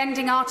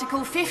extending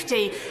Article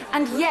 50,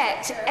 and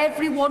yet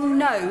everyone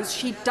knows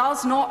she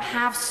does not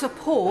have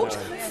support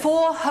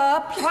for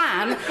her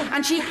plan,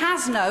 and she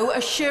has no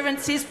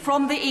assurances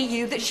from the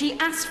EU that she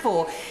asked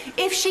for.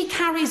 If she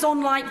carries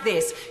on like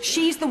this,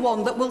 she's the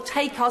one that will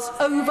take us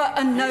over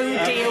a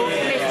no-deal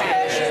cliff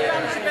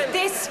edge.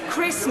 This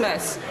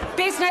Christmas,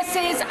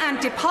 businesses and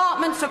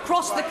departments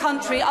across the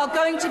country are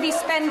going to be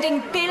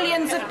spending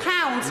billions of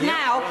pounds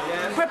now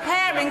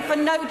preparing for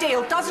no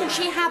deal. Doesn't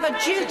she have a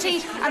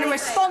duty and a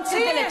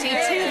responsibility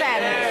to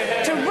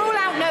them to rule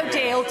out no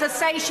deal, to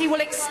say she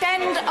will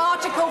extend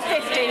Article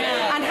 50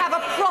 and have a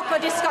proper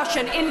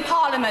discussion in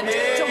Parliament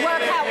to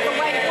work out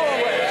the way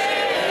forward?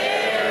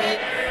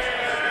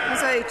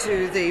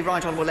 To the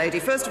right honourable lady,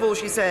 first of all,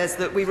 she says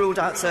that we ruled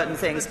out certain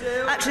things.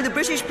 Actually, the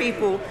British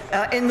people,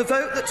 in the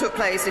vote that took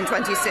place in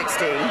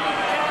 2016,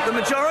 the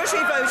majority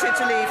voted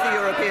to leave the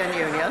European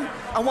Union,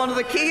 and one of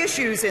the key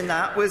issues in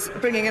that was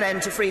bringing an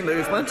end to free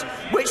movement,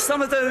 which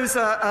some of those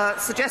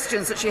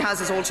suggestions that she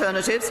has as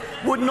alternatives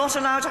would not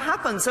allow to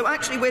happen. So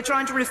actually we're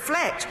trying to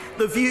reflect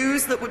the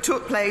views that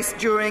took place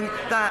during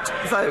that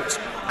vote.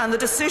 And the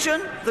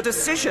decision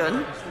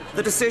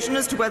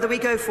as to whether we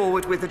go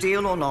forward with the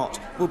deal or not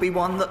will be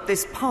one that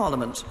this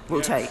Parliament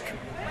will take.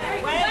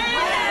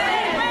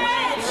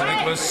 Sir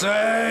Nicholas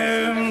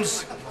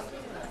Soames.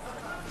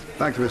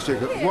 Thank you, Mr.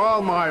 Speaker.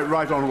 While my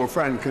right honourable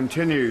friend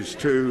continues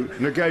to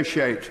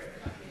negotiate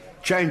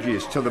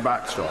changes to the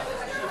backstop,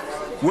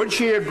 would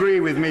she agree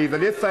with me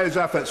that if those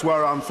efforts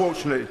were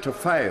unfortunately to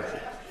fail,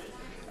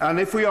 and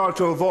if we are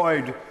to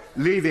avoid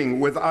leaving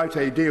without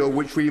a deal,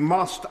 which we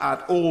must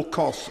at all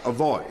costs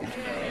avoid,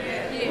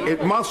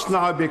 it must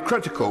now be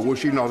critical, will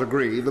she not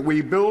agree, that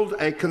we build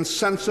a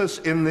consensus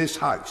in this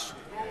House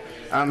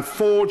and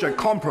forge a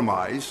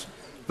compromise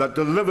that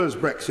delivers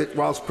Brexit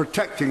whilst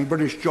protecting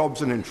British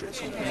jobs and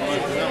interests?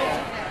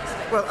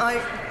 Well,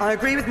 I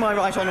agree with my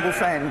right honourable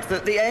friend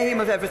that the aim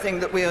of everything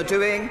that we are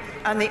doing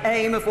and the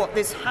aim of what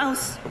this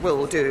House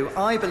will do,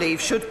 I believe,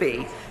 should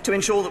be to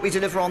ensure that we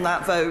deliver on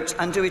that vote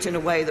and do it in a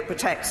way that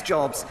protects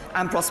jobs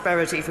and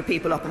prosperity for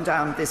people up and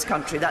down this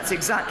country. That's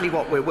exactly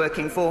what we're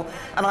working for,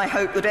 and I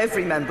hope that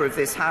every member of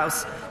this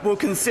House will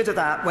consider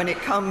that when it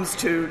comes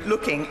to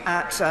looking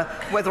at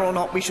whether or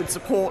not we should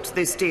support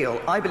this deal.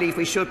 I believe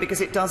we should,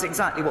 because it does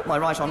exactly what my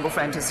right honourable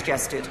friend has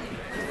suggested.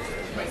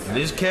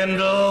 Liz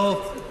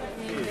Kendall.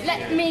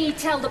 Let me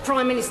tell the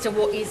Prime Minister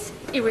what is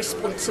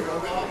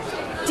irresponsible.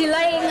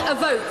 Delaying a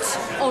vote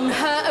on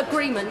her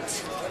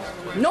agreement,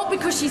 not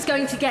because she's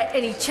going to get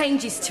any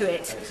changes to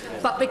it,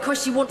 but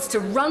because she wants to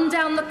run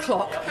down the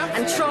clock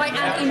and try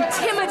and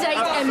intimidate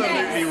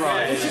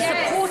MPs into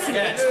supporting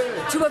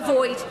it to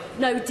avoid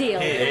no deal.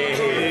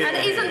 And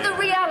isn't the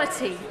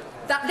reality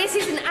that this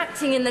isn't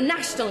acting in the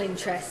national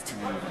interest,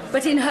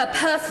 but in her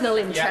personal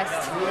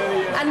interest,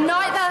 and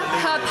neither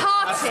her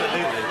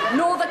party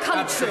nor the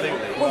country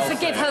will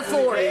forgive her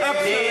for it?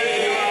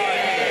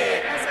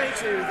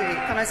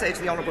 Can I say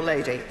to the honourable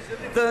lady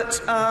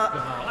that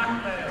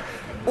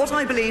what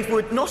I believe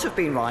would not have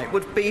been right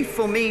would be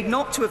for me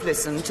not to have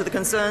listened to the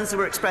concerns that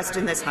were expressed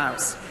in this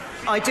House.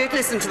 I did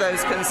listen to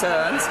those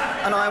concerns,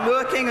 and I am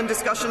working and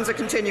discussions are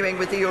continuing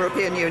with the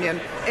European Union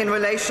in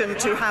relation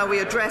to how we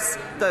address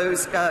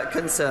those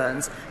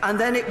concerns, and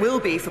then it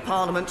will be for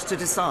Parliament to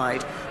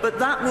decide. But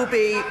that will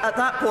be, at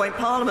that point,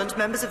 Parliament,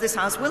 members of this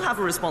House, will have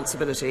a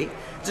responsibility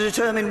to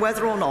determine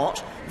whether or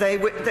not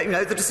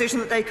the decision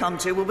that they come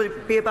to will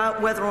be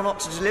about whether or not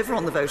to deliver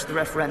on the vote of the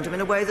referendum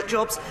in a way that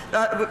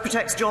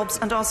protects jobs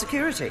and our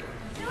security.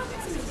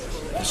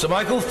 Sir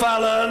Michael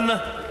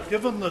Fallon.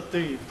 Given that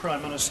the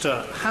Prime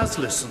Minister has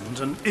listened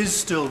and is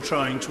still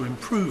trying to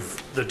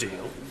improve the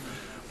deal,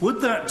 would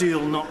that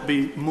deal not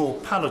be more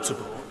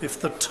palatable if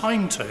the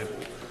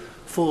timetable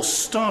for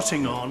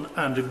starting on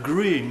and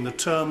agreeing the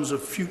terms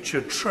of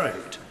future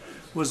trade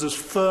was as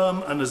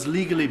firm and as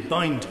legally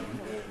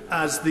binding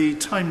as the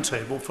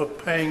timetable for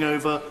paying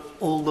over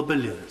all the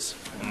billions?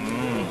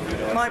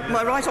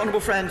 My right honourable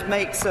friend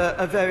makes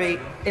a very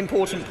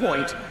important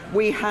point.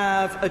 We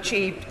have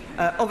achieved,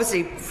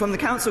 obviously, from the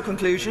Council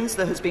conclusions,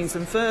 there has been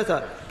some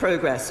further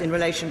progress in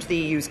relation to the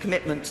EU's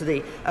commitment to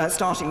the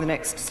starting the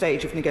next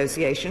stage of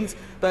negotiations.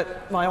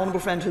 But my honourable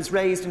friend has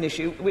raised an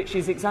issue which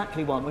is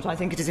exactly one which I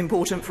think it is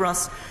important for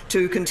us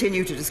to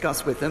continue to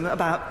discuss with them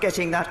about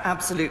getting that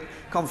absolute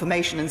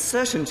confirmation and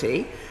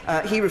certainty.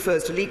 He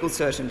refers to legal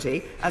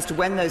certainty as to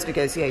when those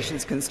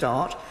negotiations can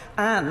start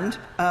and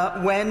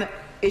when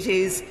it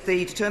is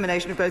the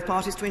determination of both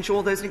parties to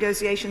ensure those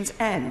negotiations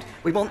end.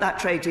 We want that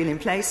trade deal in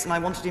place, and I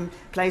want it in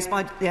place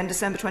by the end of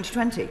December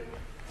 2020.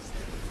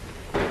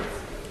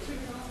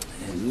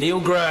 Neil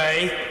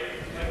Gray.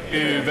 Thank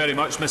you very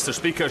much, Mr.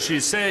 Speaker. She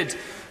said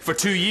for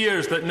 2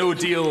 years that no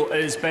deal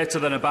is better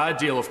than a bad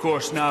deal. Of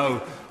course,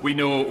 now we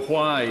know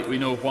why. We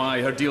know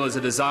why. Her deal is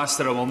a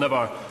disaster and will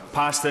never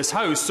pass this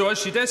House. So as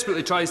she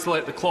desperately tries to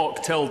let the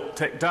clock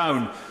tick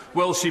down,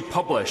 will she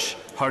publish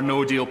her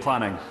no-deal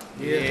planning?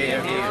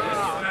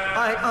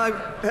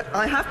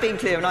 I have been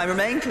clear and I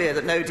remain clear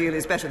that no deal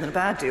is better than a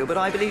bad deal, but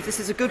I believe this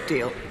is a good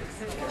deal.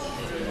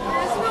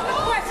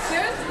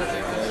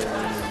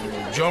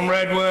 John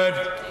Redwood.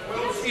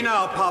 Will she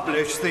now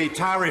publish the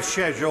tariff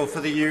schedule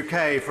for the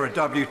UK for a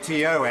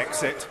WTO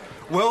exit?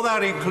 Will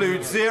that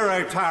include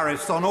zero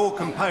tariffs on all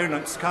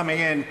components coming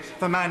in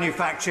for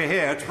manufacture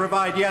here to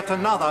provide yet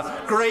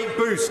another great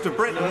boost to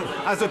Britain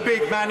as a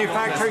big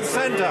manufacturing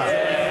centre?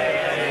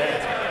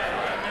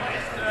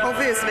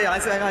 Obviously,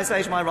 I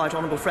say to my right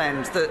honourable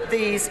friend that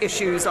these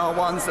issues are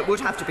ones that would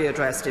have to be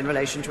addressed in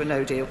relation to a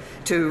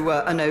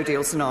no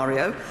deal,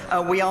 scenario.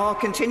 We are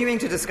continuing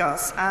to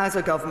discuss, as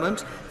a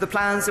government, the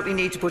plans that we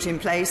need to put in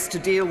place to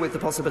deal with the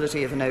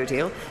possibility of a no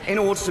deal in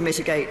order to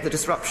mitigate the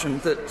disruption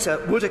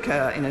that would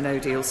occur in a no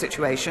deal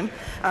situation.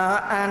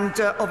 And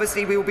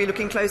obviously, we will be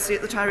looking closely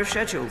at the tariff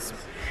schedules.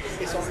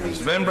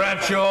 Ben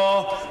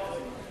Bradshaw.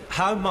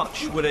 How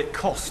much will it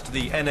cost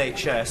the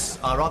NHS,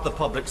 our other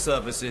public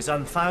services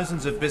and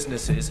thousands of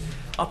businesses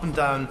up and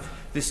down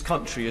this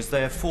country as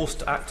they are forced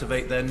to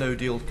activate their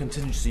no-deal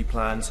contingency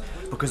plans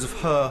because of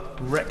her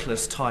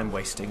reckless time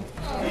wasting?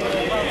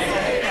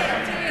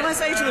 Can I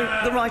say to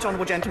the right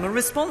honourable gentleman,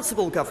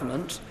 responsible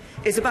government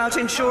is about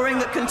ensuring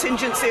that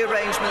contingency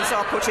arrangements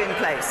are put in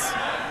place.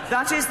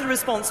 That is the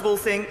responsible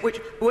thing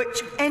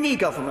which any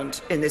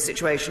government in this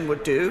situation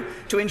would do,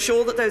 to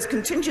ensure that those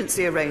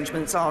contingency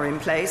arrangements are in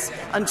place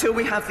until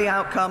we have the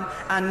outcome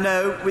and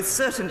know with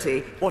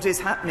certainty what is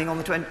happening on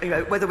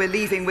the whether we're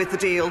leaving with the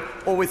deal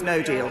or with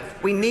no deal.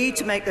 We need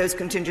to make those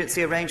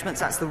contingency arrangements.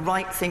 That's the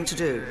right thing to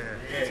do.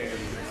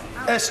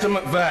 Esther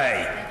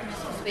McVeigh.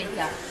 Mr.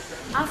 Speaker.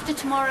 After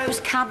tomorrow's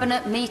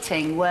Cabinet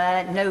meeting,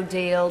 where no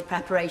deal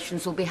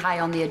preparations will be high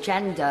on the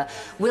agenda,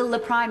 will the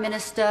Prime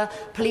Minister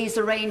please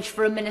arrange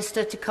for a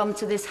minister to come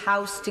to this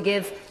House to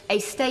give a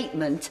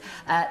statement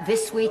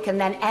this week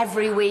and then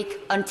every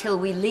week until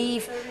we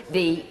leave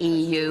the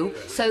EU,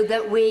 so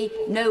that we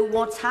know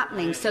what's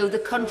happening, so the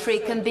country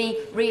can be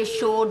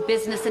reassured,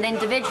 business and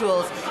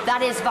individuals?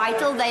 That is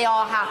vital. They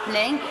are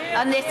happening,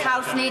 and this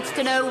House needs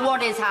to know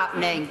what is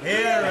happening.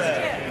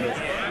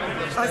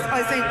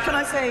 I think, can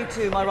I say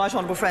to my right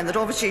honourable friend that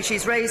obviously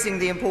she's raising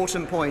the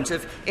important point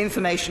of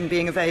information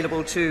being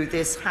available to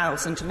this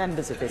House and to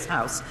members of this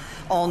House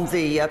on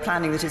the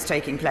planning that is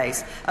taking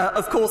place.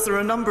 Of course, there are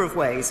a number of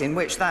ways in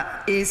which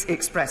that is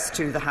expressed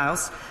to the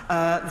House.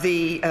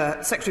 The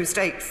Secretary of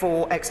State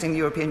for exiting the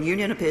European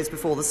Union appears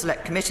before the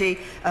Select Committee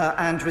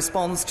and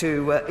responds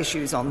to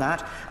issues on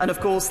that. And of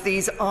course,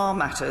 these are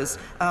matters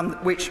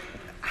which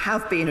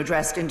have been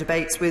addressed in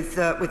debates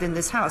within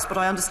this House, but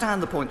I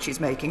understand the point she's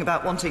making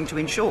about wanting to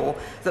ensure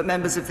that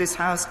members of this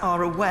House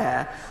are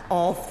aware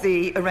of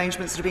the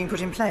arrangements that are being put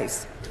in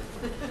place.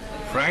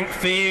 Frank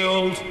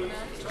Field.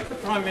 Does the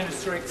Prime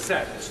Minister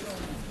accept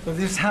that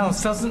this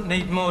House doesn't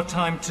need more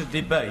time to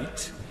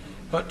debate,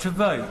 but to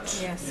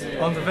vote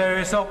on the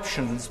various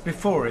options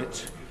before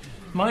it?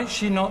 Might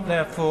she not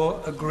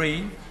therefore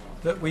agree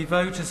that we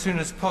vote as soon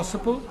as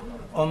possible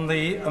on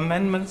the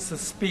amendments the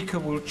Speaker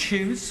will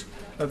choose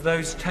of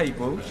those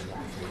tabled?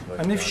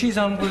 And if she's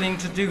unwilling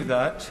to do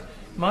that,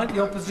 might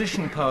the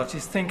opposition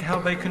parties think how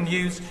they can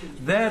use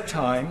their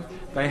time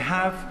they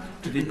have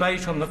to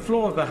debate on the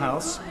floor of the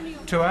House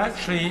to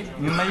actually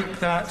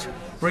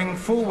bring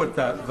forward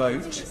that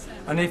vote?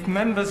 And if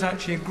members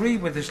actually agree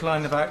with this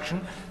line of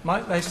action,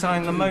 might they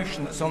sign the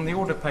motion that's on the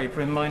order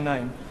paper in my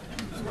name?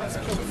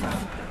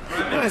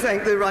 I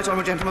thank the right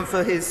honourable gentleman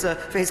for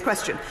his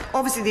question.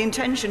 Obviously, the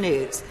intention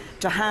is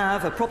to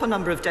have a proper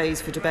number of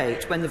days for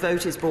debate when the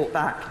vote is brought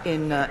back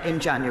in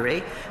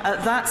January.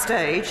 At that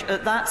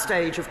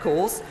stage, of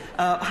course,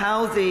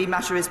 how the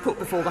matter is put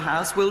before the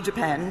House will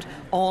depend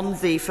on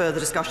the further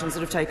discussions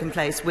that have taken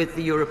place with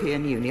the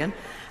European Union.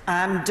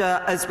 And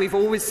as we've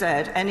always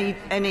said,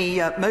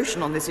 any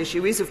motion on this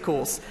issue is, of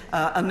course,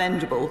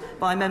 amendable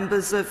by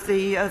members of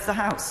the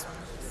House.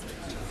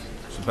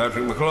 Sir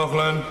Patrick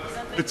McLaughlin.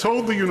 We're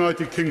told the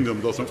United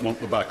Kingdom doesn't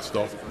want the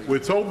backstop. We're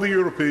told the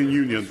European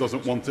Union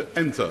doesn't want to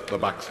enter the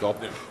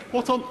backstop.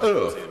 What on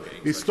earth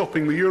is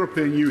stopping the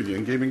European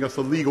Union giving us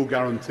a legal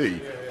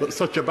guarantee that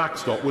such a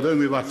backstop would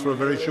only last for a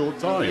very short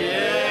time?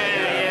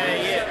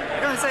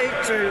 Can I say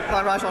to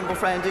my right honourable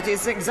friend, it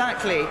is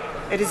exactly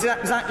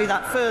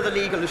that further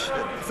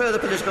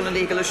political and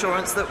legal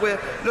assurance that we're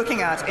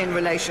looking at in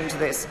relation to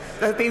this.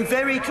 There have been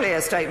very clear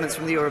statements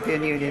from the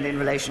European Union in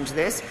relation to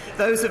this.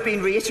 Those have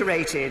been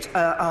reiterated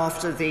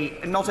after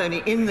not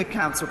only in the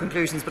Council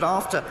conclusions but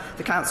after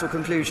the Council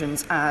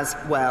conclusions as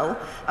well.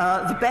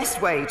 The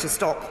best way to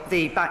stop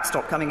the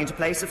backstop coming into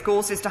place, of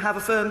course, is to have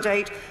a firm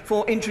date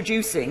for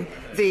introducing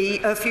the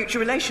future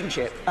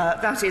relationship.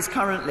 That is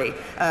currently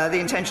the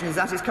intention is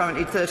that is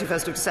currently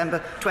 31st of December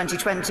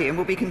 2020, and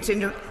we'll be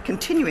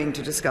continuing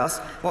to discuss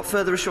what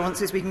further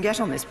assurances we can get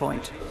on this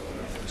point.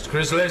 Mr.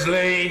 Chris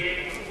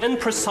Leslie. When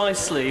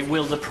precisely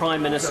will the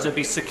Prime Minister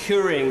be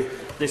securing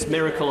this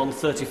miracle on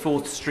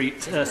 34th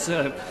Street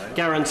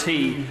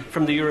guarantee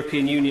from the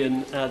European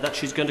Union that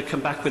she's going to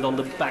come back with on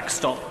the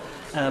backstop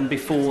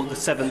before the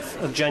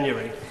 7th of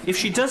January? If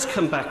she does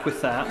come back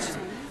with that,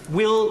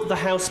 will the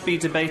House be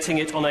debating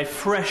it on a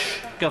fresh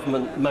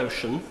government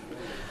motion?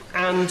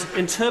 And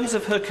in terms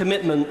of her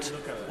commitment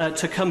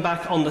to come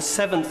back on the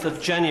 7th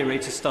of January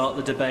to start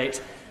the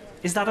debate,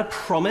 is that a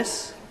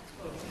promise?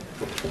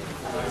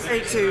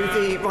 Say to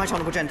the right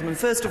honourable gentleman,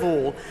 first of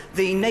all,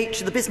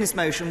 the business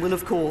motion will,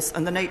 of course,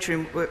 and the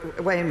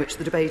way in which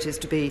the debate is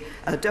to be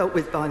dealt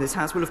with by this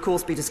House will, of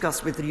course, be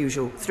discussed with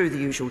through the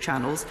usual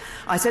channels.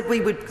 I said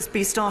we would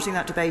be starting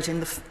that debate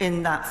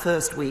in that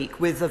first week,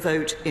 with a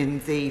vote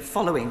in the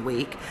following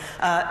week.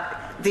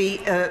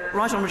 The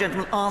right honourable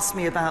gentleman asked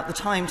me about the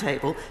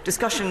timetable.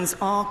 Discussions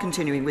are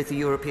continuing with the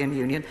European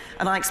Union,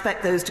 and I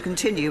expect those to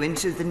continue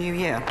into the new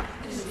year.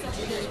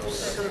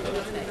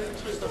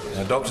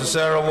 Dr.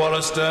 Sarah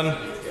Wollaston.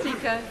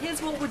 Speaker,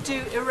 here's what would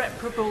do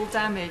irreparable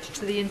damage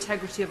to the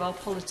integrity of our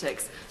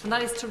politics, and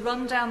that is to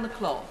run down the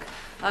clock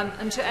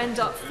and to end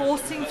up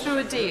forcing through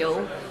a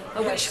deal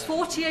which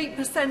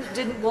 48%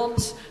 didn't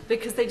want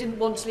because they didn't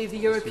want to leave the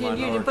European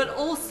Union, but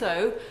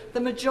also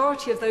the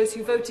majority of those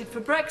who voted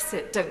for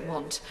Brexit don't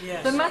want.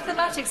 Yes. The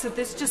mathematics of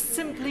this just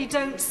simply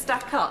don't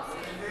stack up.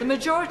 The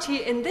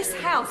majority in this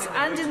House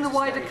and in the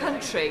wider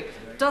country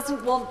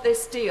doesn't want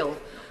this deal.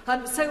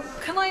 So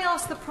can I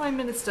ask the Prime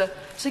Minister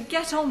to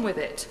get on with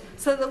it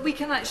so that we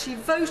can actually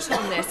vote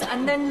on this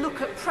and then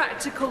look at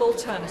practical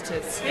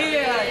alternatives?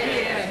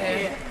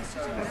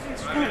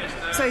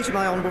 Say to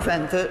my honourable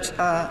friend that,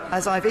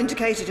 as I've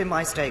indicated in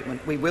my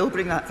statement, we will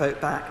bring that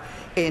vote back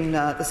in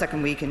the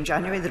second week in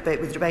January.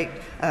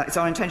 It's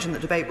our intention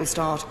that debate will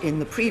start in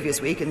the previous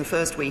week, in the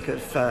first week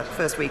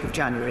of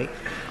January.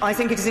 I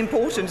think it is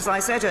important, as I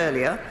said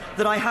earlier,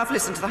 that I have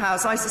listened to the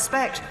House. I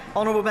suspect,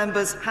 honourable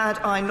members, had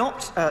I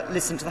not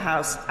listened to the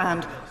House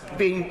and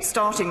been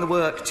starting the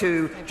work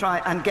to try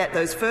and get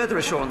those further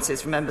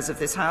assurances from members of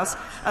this House,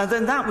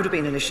 then that would have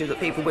been an issue that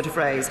people would have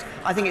raised.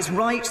 I think it's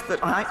right that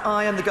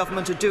I and the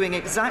government are doing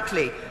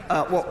exactly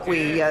what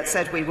we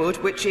said we would,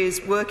 which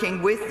is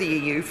working with the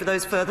EU for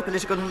those further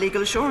political and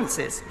legal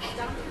assurances.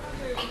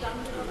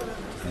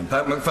 And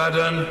Pat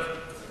McFadden.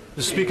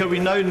 Mr. Speaker, we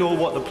now know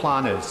what the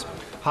plan is.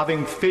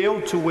 Having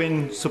failed to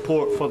win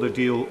support for the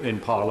deal in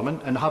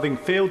Parliament and having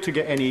failed to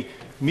get any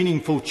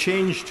meaningful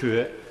change to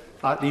it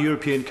at the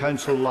European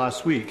Council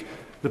last week,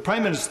 the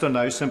Prime Minister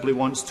now simply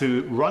wants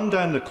to run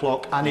down the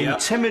clock and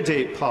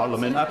intimidate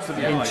Parliament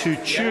into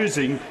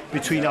choosing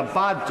between a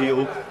bad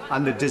deal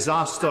and the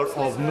disaster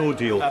of no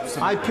deal.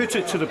 I put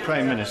it to the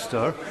Prime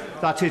Minister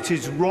that it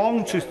is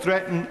wrong to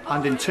threaten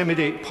and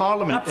intimidate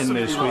Parliament in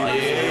this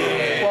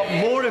way,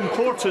 but more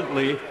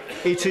importantly,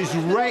 it is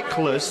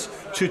reckless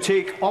to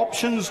take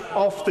options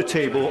off the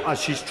table,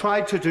 as she's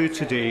tried to do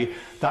today,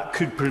 that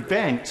could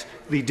prevent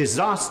the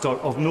disaster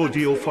of no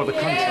deal for the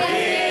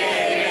country.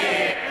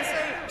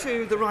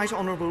 To the right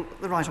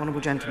honourable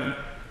gentleman,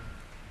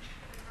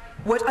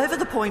 whatever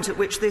the point at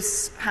which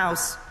this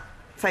House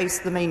face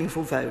the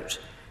meaningful vote,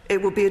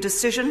 it will be a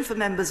decision for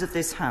members of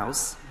this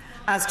House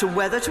as to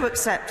whether to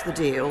accept the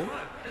deal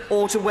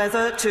or to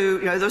whether to,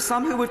 there are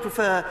some who would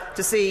prefer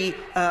to see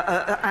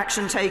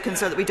action taken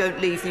so that we don't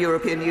leave the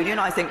European Union.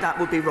 I think that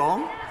would be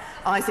wrong.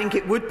 I think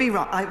it would be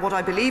right. What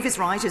I believe is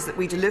right is that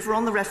we deliver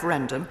on the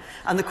referendum,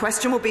 and the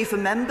question will be for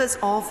members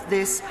of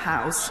this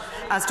House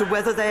as to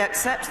whether they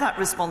accept that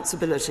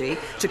responsibility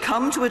to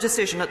come to a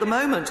decision. At the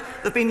moment,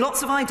 there have been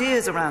lots of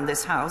ideas around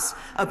this House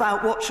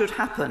about what should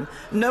happen.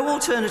 No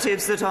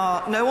alternatives that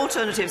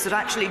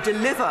actually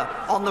deliver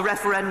on the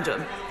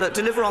referendum,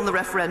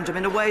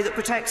 in a way that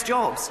protects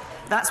jobs.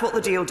 That's what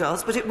the deal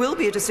does, but it will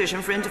be a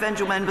decision for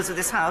individual members of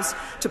this House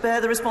to bear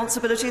the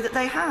responsibility that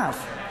they have.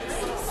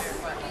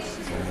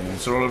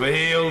 Sir Oliver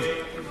Heald.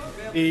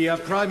 The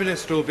Prime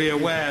Minister will be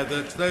aware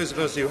that those of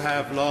us who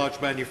have large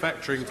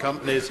manufacturing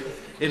companies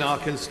in our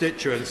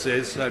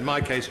constituencies, in my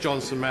case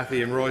Johnson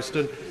Matthey in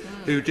Royston,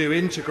 who do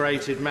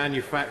integrated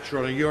manufacture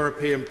on a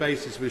European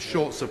basis with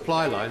short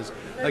supply lines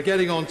are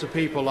getting on to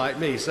people like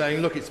me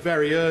saying, look, it's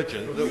very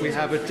urgent that we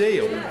have a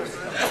deal.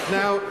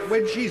 Now,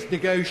 when she's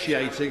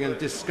negotiating and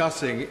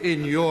discussing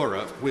in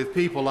Europe with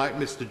people like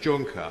Mr.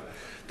 Juncker,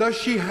 does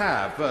she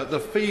have the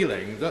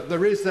feeling that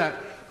there is that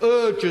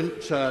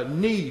urgent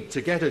need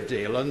to get a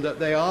deal and that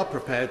they are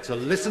prepared to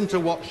listen to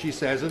what she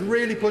says and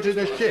really put in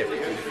a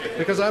shift?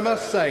 Because I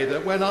must say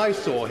that when I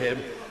saw him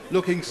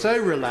looking so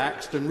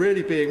relaxed and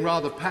really being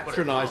rather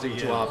patronising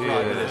to our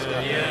Prime Minister,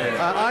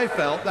 I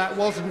felt that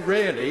wasn't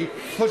really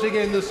putting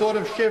in the sort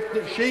of shift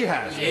that she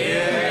has.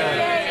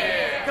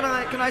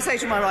 Can I say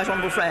to my right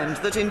honourable friend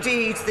that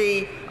indeed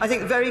I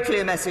think, very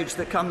clear message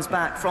that comes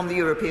back from the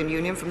European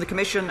Union, from the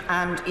Commission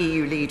and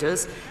EU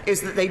leaders,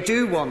 is that they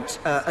do want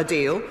a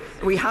deal.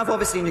 We have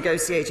obviously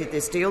negotiated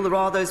this deal. There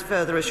are those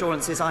further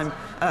assurances I'm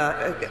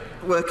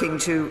working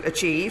to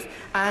achieve,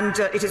 and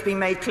it has been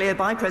made clear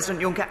by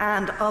President Juncker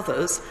and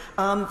others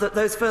that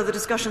those further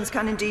discussions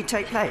can indeed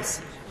take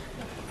place.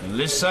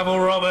 Liz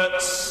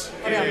Savile-Roberts.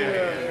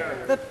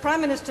 The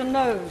Prime Minister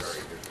knows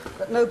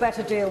that no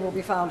better deal will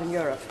be found in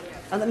Europe,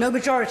 and that no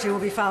majority will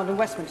be found in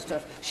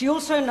Westminster. She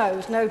also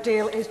knows no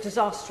deal is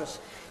disastrous.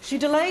 She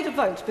delayed a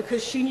vote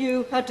because she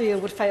knew her deal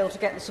would fail to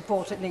get the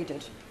support it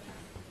needed.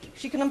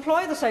 She can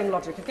employ the same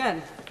logic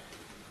again.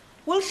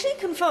 Will she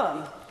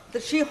confirm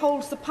that she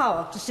holds the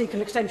power to seek an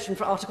extension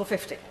for Article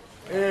 50?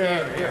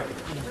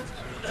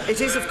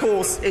 It is, of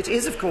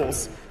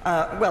course.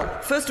 Well,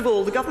 first of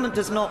all, the government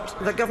does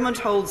not. The government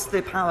holds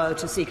the power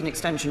to seek an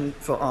extension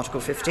for Article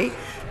 50.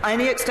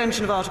 Any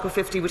extension of Article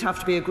 50 would have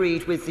to be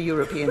agreed with the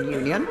European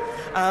Union.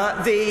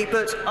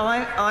 But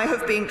I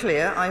have been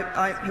clear.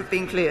 I have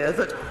been clear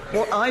that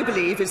what I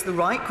believe is the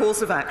right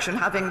course of action,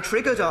 having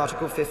triggered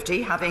Article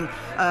 50, having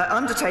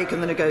undertaken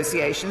the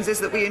negotiations, is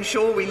that we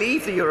ensure we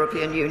leave the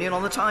European Union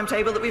on the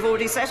timetable that we've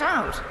already set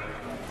out.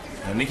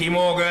 Nicky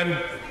Morgan.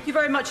 Thank you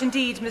very much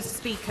indeed, Mr.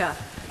 Speaker.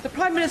 The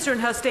Prime Minister in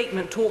her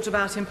statement talked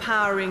about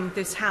empowering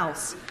this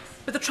House.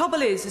 But the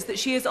trouble is that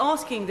she is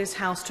asking this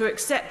House to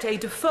accept a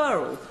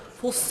deferral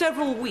for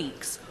several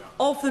weeks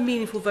of the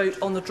meaningful vote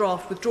on the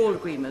draft withdrawal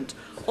agreement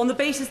on the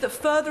basis that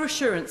further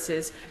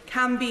assurances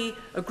can be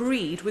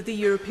agreed with the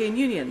European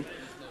Union.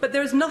 But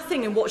there is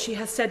nothing in what she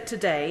has said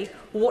today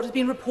or what has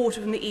been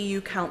reported from the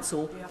EU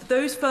Council that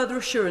those further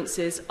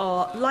assurances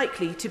are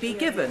likely to be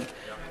given.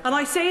 And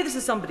I say this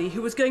as somebody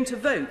who was going to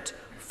vote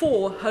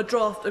for her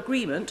draft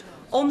agreement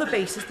on the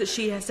basis that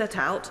she has set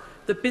out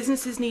that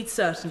businesses need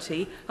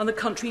certainty and the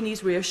country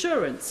needs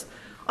reassurance.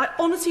 I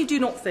honestly do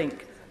not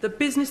think that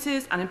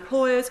businesses and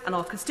employers and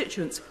our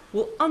constituents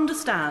will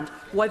understand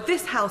why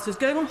this House is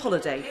going on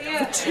holiday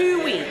for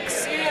 2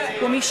 weeks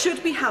when we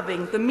should be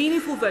having the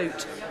meaningful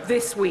vote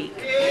this week.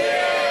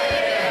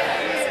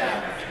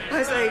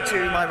 I say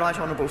to my right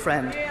honourable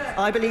friend,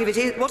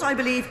 what I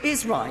believe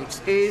is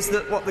right is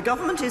that what the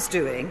government is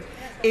doing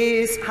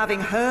is, having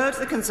heard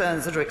the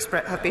concerns that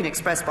have been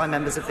expressed by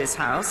members of this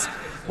House,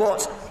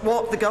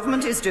 what the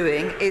government is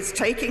doing is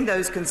taking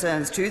those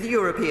concerns to the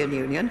European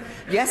Union.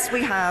 Yes,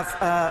 we have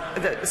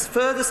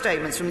further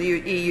statements from the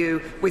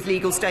EU with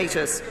legal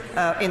status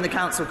in the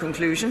Council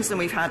conclusions than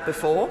we've had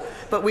before,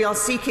 but we are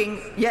seeking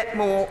yet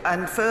more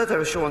and further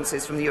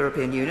assurances from the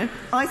European Union.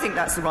 I think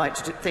that's the right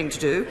thing to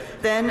do.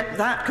 Then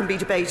that can be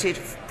debated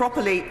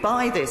properly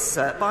by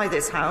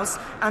this House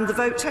and the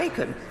vote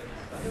taken.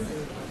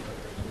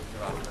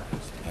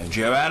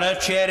 Joanna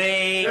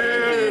Cherry. Thank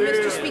you,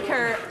 Mr.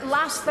 Speaker.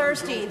 Last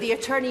Thursday, the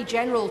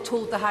Attorney-General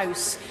told the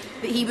House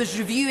that he was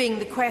reviewing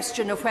the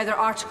question of whether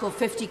Article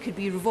 50 could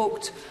be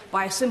revoked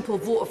by a simple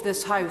vote of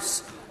this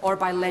House or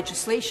by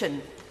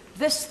legislation.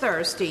 This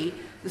Thursday,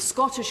 the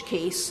Scottish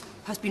case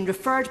has been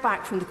referred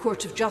back from the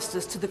Court of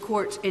Justice to the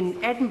court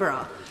in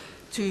Edinburgh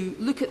to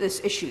look at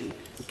this issue.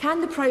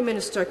 Can the Prime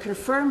Minister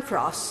confirm for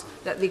us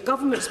that the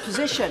Government's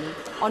position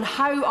on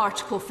how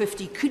Article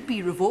 50 could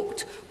be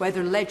revoked,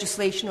 whether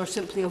legislation or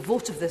simply a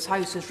vote of this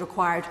House is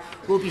required,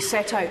 will be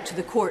set out to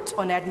the court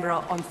on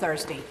Edinburgh on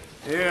Thursday?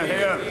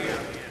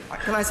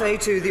 Can I say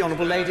to the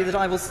Honourable Lady that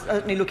I will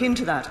certainly look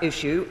into that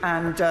issue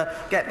and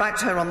get back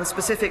to her on the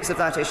specifics of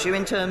that issue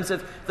in terms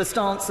of the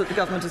stance that the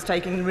Government has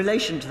taken in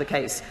relation to the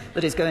case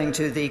that is going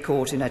to the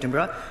court in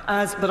Edinburgh.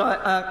 But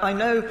I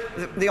know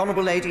that the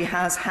Honourable Lady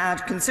has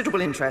had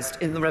considerable interest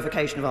in the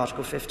revocation of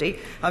Article 50.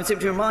 I would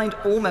simply remind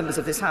all members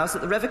of this House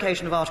that the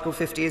revocation of Article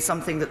 50 is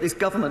something that this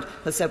Government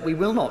has said we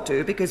will not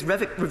do, because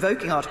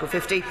revoking Article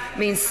 50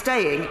 means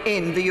staying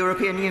in the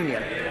European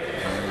Union.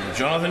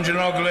 Jonathan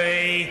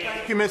Ginogly.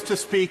 Thank you, Mr.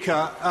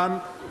 Speaker.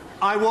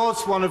 I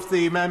was one of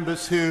the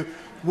members who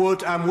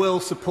would and will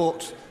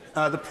support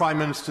the Prime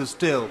Minister's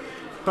deal.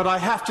 But I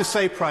have to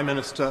say, Prime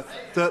Minister,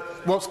 that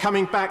what's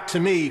coming back to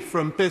me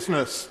from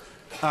business,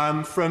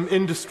 from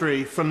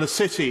industry, from the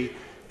city,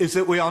 is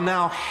that we are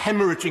now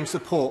hemorrhaging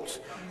support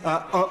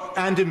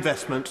and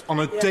investment on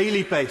a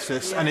daily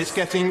basis, and it's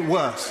getting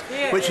worse,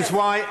 which is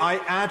why I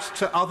add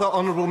to other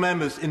honourable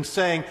members in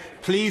saying,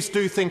 please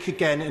do think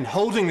again in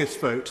holding this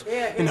vote,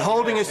 in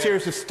holding a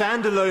series of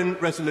standalone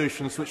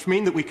resolutions which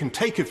mean that we can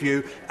take a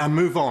view and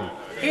move on.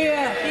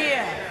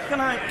 Can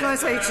I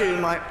say to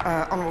my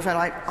honourable friend,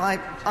 I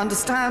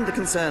understand the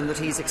concern that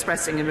he's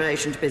expressing in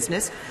relation to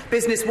business.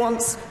 Business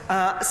wants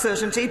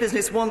certainty.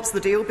 Business wants the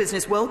deal.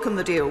 Business welcomed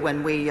the deal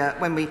when we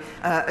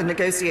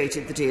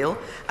negotiated the deal,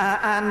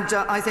 and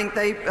I think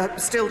they are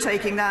still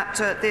taking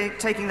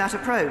that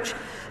approach.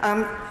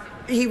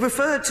 He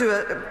referred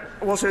to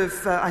what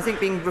have, I think,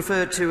 been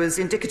referred to as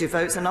indicative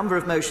votes, a number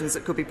of motions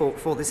that could be brought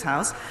before this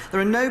House. There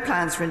are no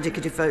plans for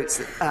indicative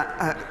votes.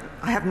 I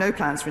have no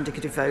plans for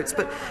indicative votes.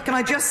 But can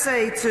I just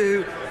say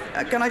to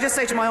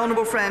my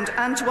honourable friend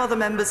and to other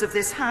members of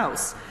this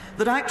House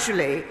that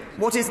actually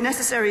what is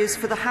necessary is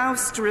for the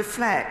House to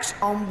reflect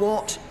on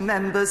what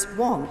members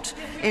want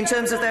in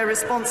terms of their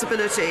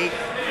responsibility.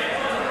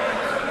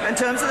 In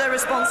terms of their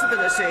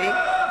responsibility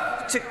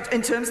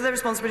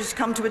to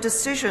come to a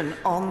decision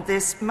on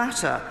this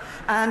matter.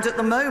 And at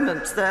the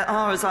moment, there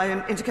are, as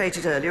I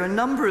indicated earlier, a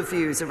number of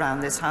views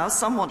around this House.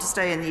 Some want to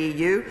stay in the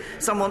EU,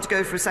 some want to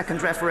go for a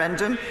second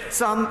referendum,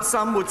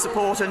 some would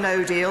support a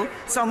no deal,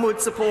 some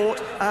would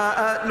support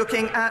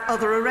looking at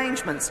other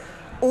arrangements.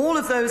 All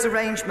of those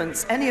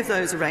arrangements, any of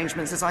those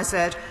arrangements, as I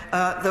said,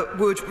 that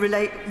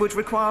would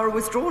require a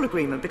withdrawal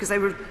agreement, because they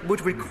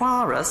would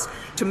require us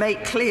to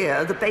make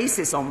clear the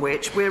basis on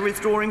which we're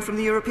withdrawing from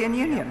the European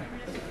Union.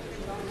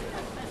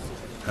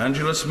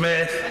 Angela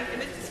Smith.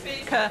 Mr.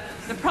 Speaker,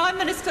 the Prime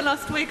Minister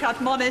last week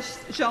admonished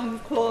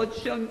Jean-Claude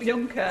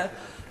Juncker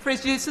for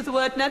his use of the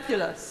word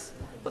nebulous.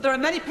 But there are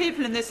many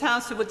people in this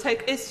House who would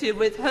take issue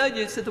with her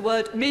use of the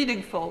word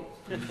meaningful,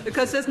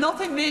 because there's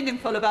nothing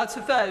meaningful about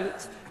a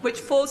vote which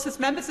forces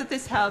members of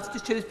this House to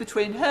choose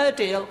between her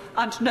deal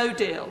and no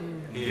deal.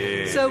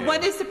 So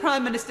when is the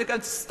Prime Minister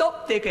going to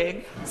stop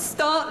digging,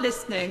 start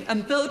listening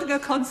and building a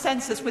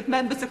consensus with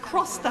members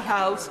across the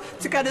House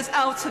to get us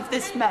out of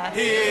this mess?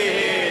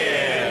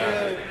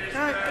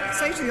 Can I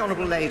say to the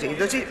honourable lady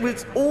that it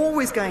was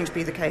always going to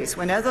be the case,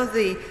 whenever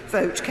the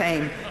vote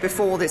came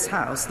before this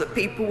House, that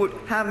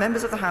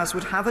members of the House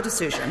would have a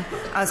decision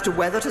as to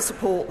whether to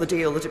support the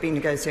deal that had been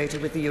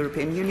negotiated with the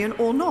European Union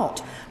or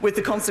not, with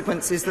the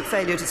consequences that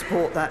failure to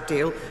support that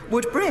deal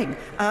would bring.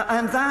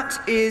 And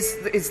that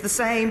is the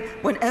same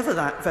whenever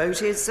that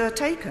vote is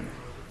taken.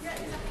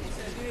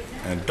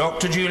 And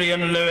Dr.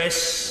 Julian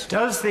Lewis.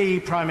 Does the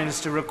Prime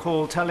Minister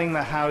recall telling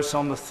the House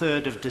on the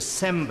 3rd of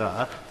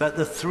December that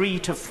the £3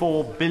 to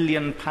 £4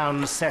 billion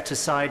set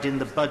aside in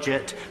the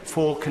budget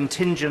for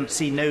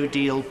contingency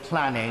no-deal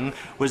planning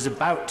was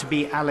about to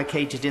be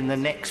allocated in the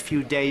next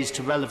few days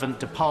to relevant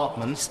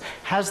departments?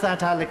 Has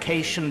that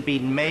allocation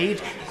been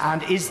made,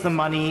 and is the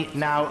money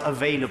now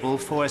available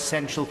for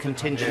essential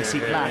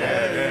contingency planning?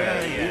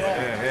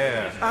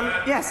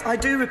 Yes, I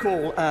do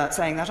recall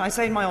saying that. I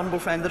say to my honourable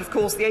friend that, of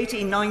course, the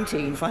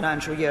 18-19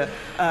 financial year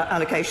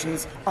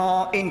allocations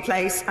are in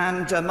place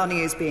and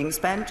money is being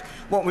spent.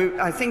 What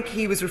I think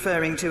he was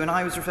referring to and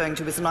I was referring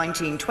to was the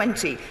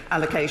 19-20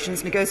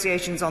 allocations.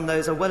 Negotiations on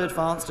those are well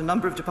advanced. A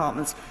number of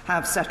departments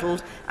have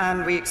settled,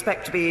 and we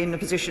expect to be in a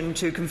position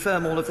to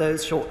confirm all of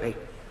those shortly.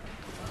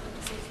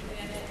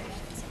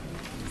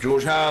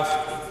 George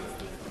House.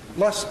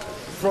 Last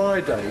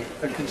Friday,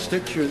 a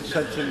constituent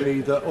said to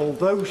me that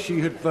although she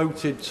had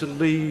voted to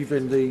leave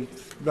in the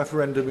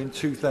referendum in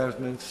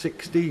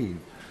 2016,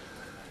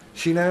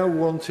 she now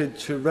wanted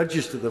to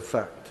register the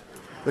fact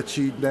that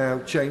she'd now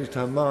changed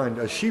her mind,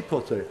 as she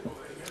put it,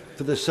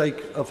 for the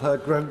sake of her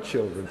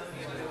grandchildren.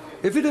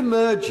 If it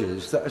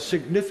emerges that a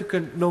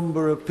significant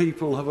number of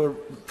people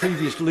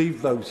previous Leave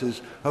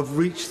voters have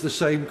reached the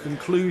same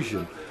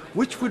conclusion,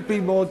 which would be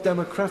more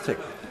democratic?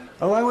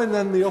 Allowing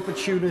them the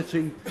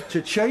opportunity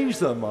to change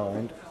their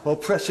mind or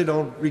pressing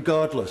on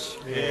regardless?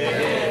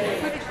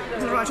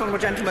 The right honourable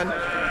gentleman.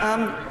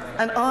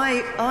 And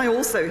I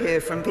also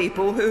hear from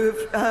people who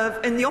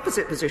have in the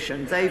opposite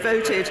position. They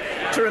voted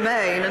to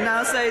remain and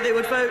now say they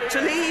would vote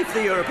to leave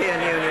the European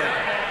Union.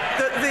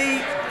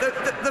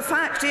 The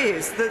fact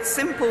is, the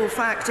simple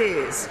fact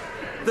is,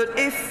 that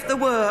if there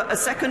were a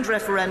second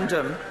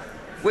referendum,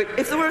 which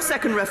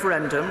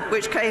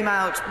came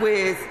out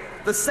with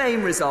the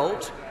same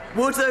result,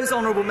 would those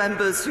honourable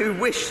members who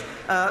wish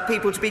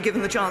people to be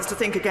given the chance to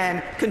think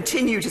again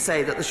continue to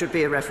say that there should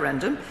be a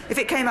referendum? If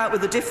it came out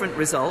with a different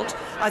result,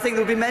 I think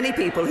there would be many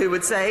people who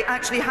would say,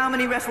 actually, how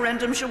many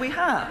referendums shall we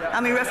have? How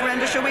many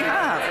referenda shall we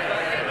have?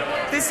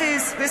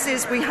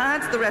 We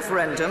had the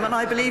referendum, and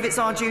I believe it's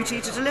our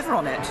duty to deliver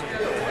on it.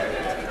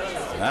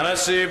 Anna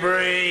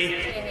Seabury.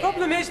 The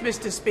problem is,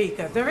 Mr.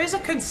 Speaker, there is a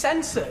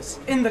consensus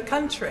in the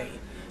country.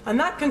 And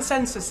that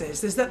consensus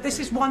is that this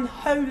is one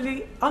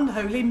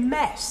unholy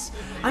mess,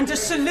 and a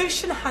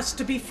solution has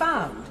to be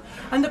found.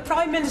 And the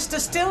Prime Minister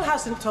still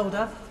hasn't told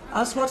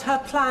us what her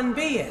plan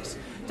B is.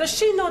 Does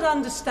she not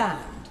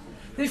understand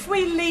that if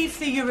we leave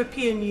the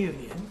European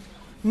Union,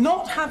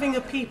 not having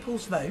a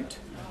people's vote,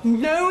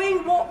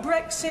 knowing what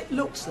Brexit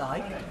looks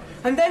like,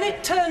 and then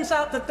it turns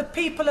out that the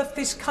people of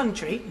this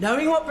country,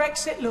 knowing what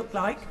Brexit looked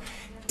like,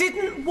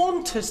 didn't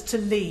want us to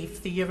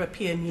leave the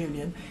European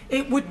Union,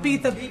 it would be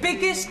the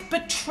biggest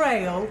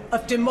betrayal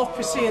of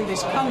democracy in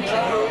this country.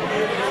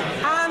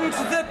 And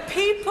the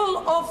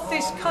people of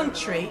this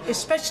country,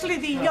 especially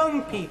the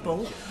young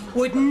people,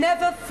 would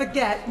never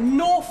forget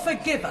nor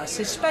forgive us,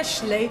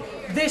 especially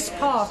this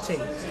party.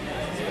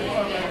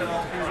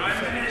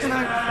 Can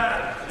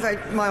I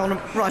thank my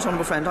right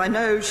honourable friend? I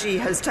know she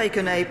has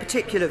taken a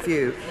particular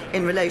view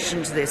in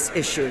relation to this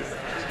issue,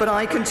 but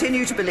I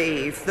continue to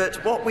believe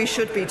that what we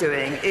should be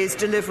doing is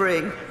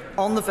delivering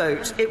on the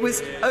vote. It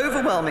was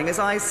overwhelming, as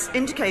I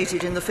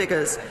indicated in the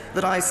figures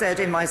that I said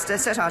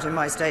set out in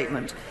my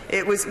statement.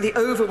 It was the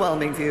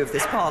overwhelming view of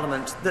this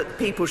Parliament that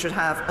people should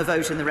have a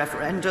vote in the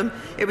referendum.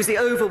 It was the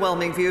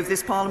overwhelming view of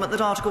this Parliament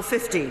that Article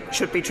 50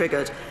 should be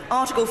triggered.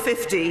 Article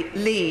 50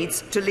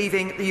 leads to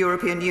leaving the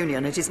European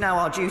Union. It is now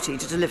our duty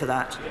to deliver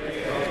that.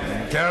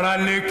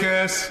 Caroline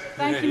Lucas.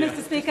 Thank you,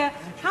 Mr. Speaker.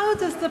 How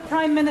does the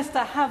Prime Minister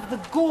have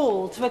the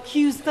gall to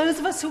accuse those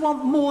of us who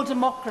want more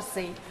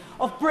democracy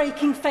of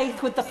breaking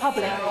faith with the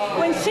public,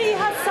 when she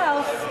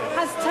herself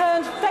has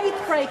turned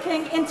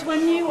faith-breaking into a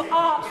new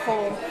art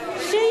form?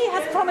 She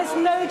has promised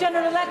no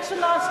general election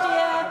last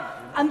year,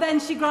 and then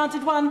she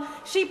granted one.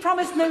 She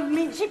promised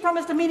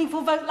a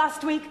meaningful vote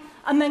last week,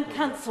 and then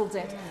cancelled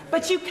it.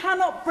 But you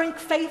cannot break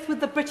faith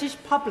with the British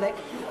public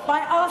by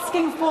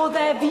asking for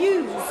their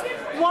views.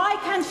 Why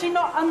can she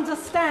not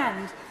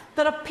understand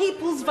that a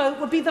people's vote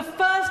would be the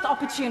first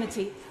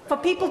opportunity for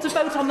people to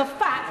vote on the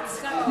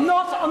facts,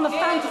 not on the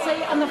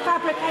fantasy and the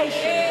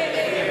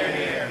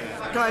fabrication?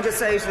 Can I just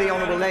say to the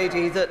honourable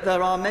lady that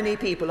there are many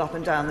people up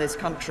and down this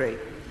country,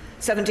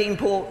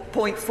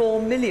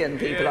 17.4 million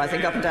people, I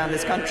think, up and down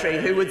this country,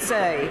 who would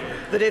say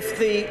that if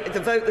the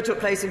vote that took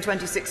place in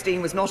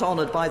 2016 was not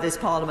honoured by this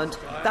Parliament,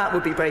 that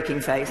would be breaking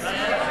faith.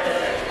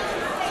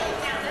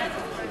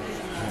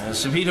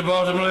 Sir Peter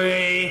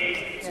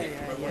Bottomley.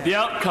 The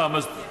outcome,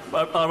 as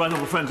our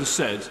honourable friend has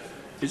said,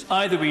 is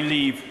either we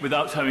leave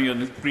without having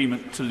an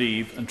agreement to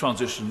leave and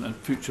transition and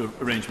future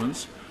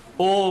arrangements,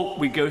 or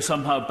we go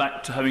somehow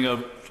back to having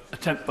an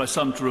attempt by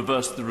some to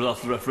reverse the result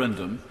of the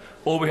referendum,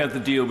 or we have to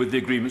deal with the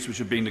agreements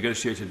which are being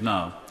negotiated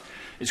now.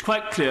 It's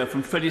quite clear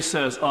from Freddie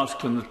Sayre's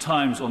article in the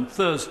Times on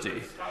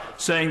Thursday,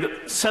 saying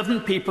that 7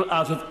 people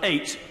out of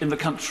 8 in the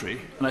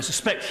country, and I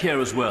suspect here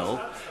as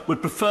well,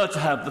 would prefer to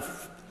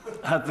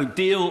have the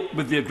deal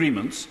with the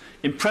agreements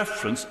in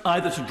preference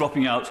either to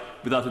dropping out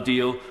without a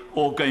deal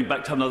or going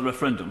back to have another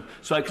referendum.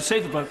 So I could say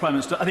to the Prime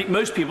Minister, I think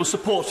most people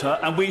support her,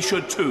 and we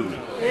should too.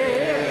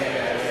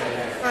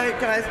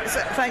 Can I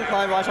thank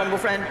my right honourable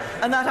friend?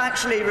 And that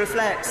actually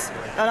reflects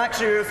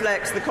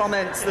the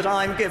comments that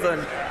I'm given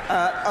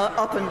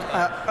up and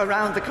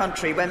around the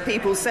country when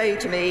people say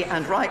to me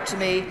and write to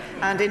me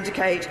and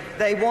indicate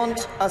they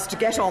want us to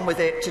get on with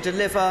it, to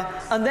deliver,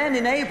 and then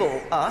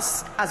enable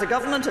us, as a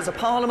government, as a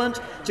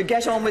parliament, to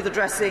get on with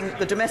addressing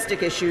the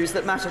domestic issues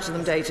that matter to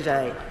them day to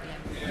day.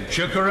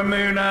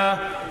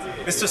 Chukaramuna.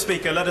 Mr.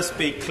 Speaker, let us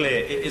be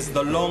clear. It is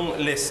the long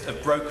list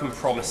of broken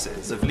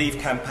promises of Leave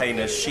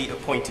campaigners she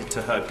appointed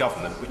to her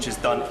government which has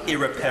done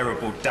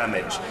irreparable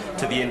damage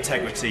to the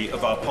integrity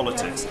of our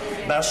politics.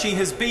 Now, she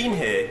has been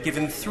here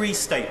given 3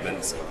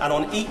 statements, and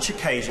on each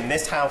occasion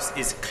this House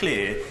is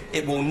clear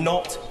it will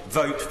not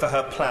vote for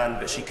her plan,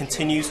 but she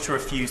continues to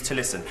refuse to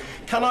listen.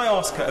 Can I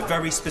ask her a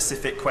very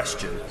specific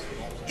question?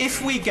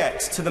 If we get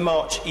to the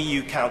March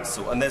EU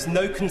Council and there's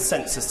no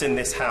consensus in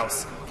this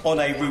House on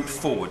a route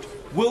forward,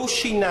 will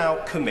she now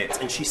commit,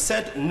 and she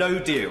said no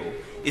deal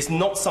is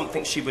not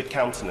something she would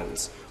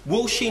countenance,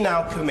 will she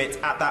now commit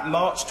at that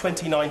March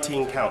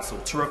 2019 Council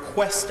to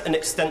request an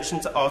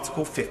extension to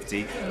Article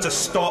 50 to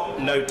stop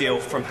no deal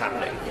from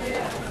happening?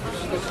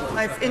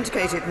 I've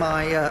indicated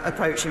my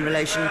approach in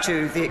relation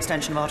to the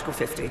extension of Article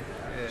 50.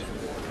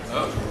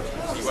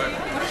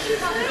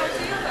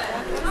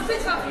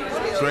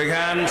 Three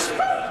hands.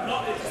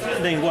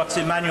 What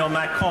Emmanuel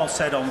Macron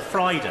said on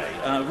Friday.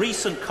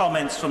 Recent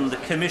comments from the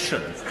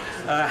Commission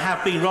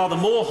have been rather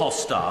more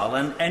hostile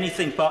and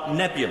anything but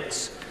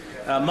nebulous.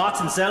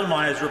 Martin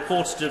Zellmeyer is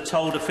reported to have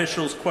told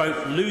officials,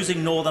 quote,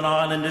 losing Northern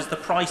Ireland is the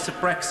price of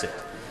Brexit.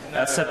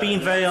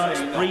 Sabine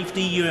Veillant briefed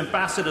EU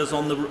ambassadors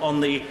on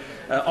the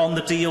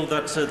deal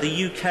that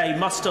the UK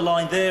must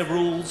align their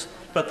rules,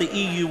 but the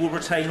EU will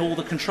retain all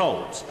the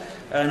controls.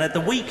 And at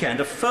the weekend,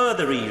 a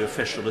further EU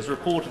official has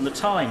reported in the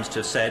Times to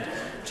have said,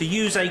 to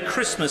use a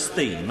Christmas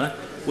theme,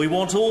 we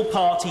want all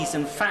parties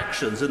and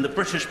factions in the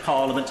British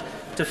Parliament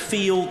to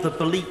feel the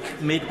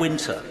bleak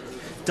midwinter.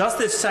 Does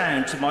this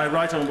sound, to my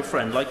right honourable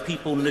friend, like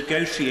people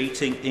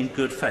negotiating in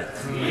good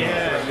faith?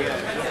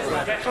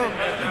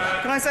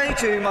 Can I say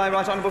to my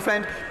right honourable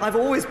friend, I've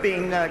always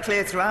been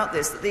clear throughout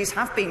this that these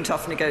have been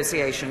tough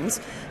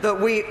negotiations,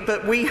 but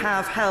we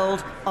have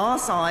held our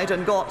side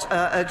and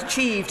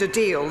achieved a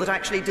deal that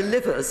actually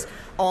delivers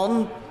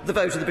on the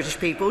vote of the British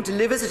people,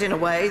 delivers it in a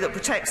way that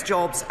protects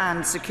jobs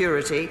and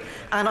security,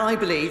 and I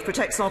believe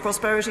protects our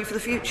prosperity for the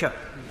future.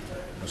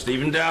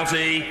 Stephen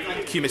Doughty.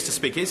 Thank you, Mr.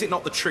 Speaker. Is it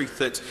not the truth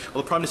that,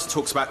 well, the Prime Minister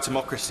talks about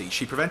democracy?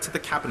 She prevented the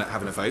Cabinet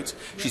having a vote,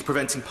 she's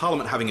preventing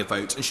Parliament having a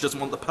vote, and she doesn't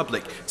want the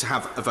public to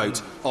have a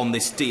vote on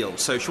this deal.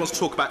 So if she wants to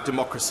talk about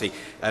democracy,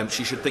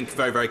 she should think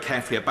very, very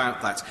carefully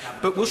about that.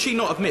 But will she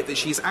not admit that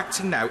she is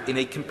acting now in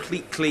a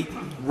completely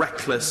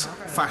reckless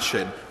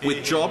fashion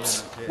with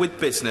jobs, with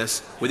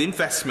business, with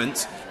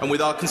investment, and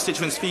with our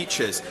constituents'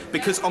 futures?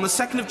 Because on the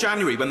 2nd of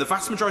January, when the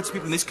vast majority of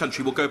people in this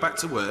country will go back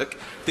to work,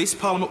 this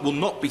Parliament will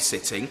not be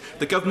sitting,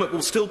 the government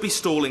will still be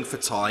stalling for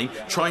time,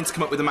 trying to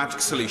come up with a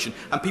magic solution,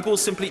 and people will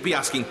simply be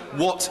asking,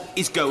 what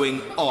is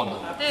going on?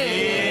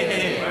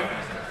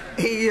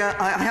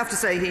 I have to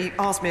say, he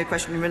asked me a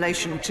question in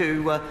relation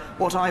to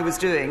what I was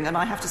doing, and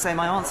I have to say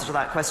my answer to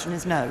that question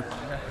is no.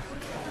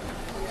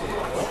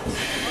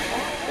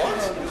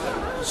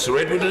 Sir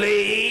Edward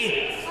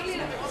Lee.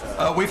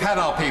 We've had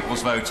our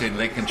people's vote in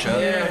Lincolnshire,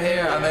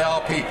 and they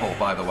are people,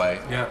 by the way.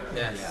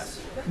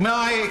 May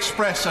I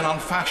express an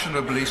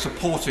unfashionably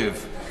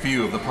supportive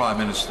view of the Prime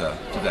Minister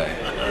today?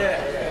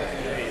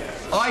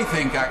 I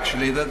think,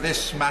 actually, that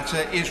this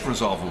matter is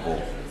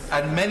resolvable,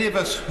 and many of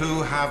us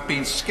who have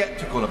been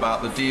sceptical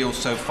about the deal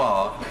so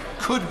far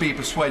could be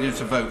persuaded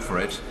to vote for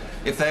it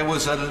if there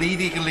was a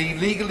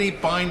legally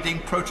binding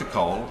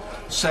protocol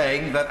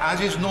saying that,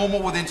 as is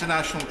normal with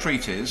international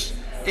treaties,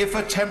 if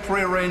a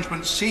temporary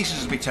arrangement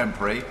ceases to be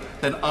temporary,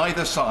 then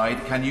either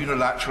side can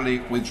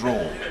unilaterally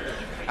withdraw.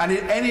 And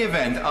in any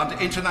event, under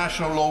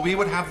international law, we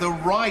would have the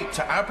right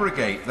to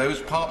abrogate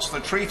those parts of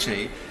the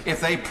treaty if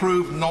they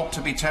prove not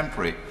to be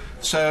temporary.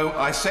 So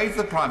I say to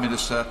the Prime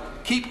Minister,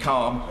 keep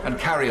calm and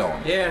carry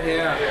on.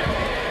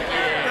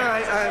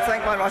 I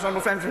thank my right honourable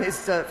friend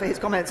for his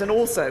comments, and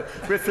also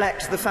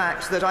reflect the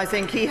fact that I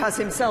think he has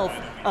himself,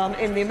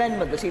 in the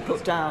amendment that he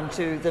put down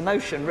to the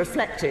motion,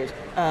 reflected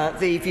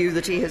the view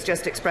that he has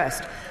just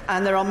expressed.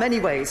 And there are many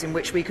ways in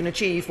which we can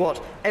achieve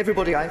what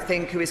everybody, I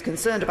think, who is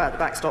concerned about the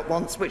backstop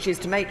wants, which is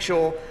to make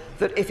sure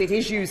that if it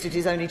is used, it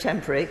is only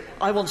temporary.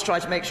 I want to try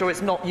to make sure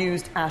it's not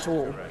used at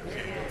all.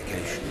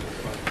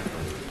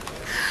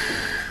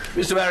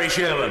 Mr. Barry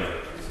Sherman.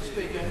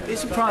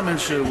 Is the Prime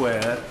Minister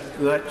aware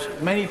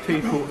that many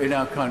people in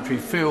our country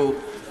feel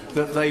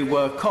that they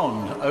were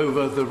conned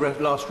over the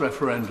last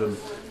referendum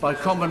by a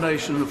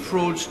combination of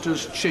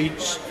fraudsters,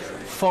 cheats,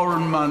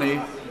 foreign money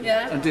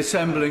and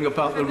dissembling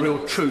about the real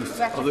truth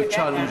of the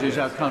challenges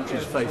our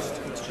country's faced?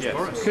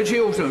 Could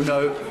you also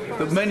know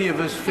that many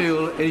of us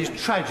feel it is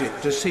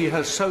tragic to see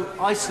her so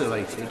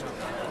isolated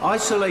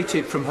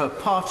from her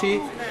party,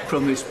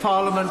 from this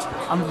Parliament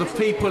and the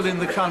people in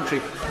the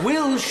country?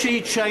 Will she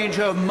change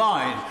her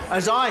mind,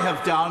 as I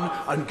have done,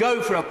 and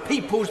go for a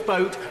people's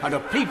vote and a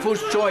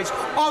people's choice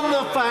on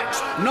the facts,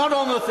 not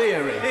on the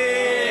theory?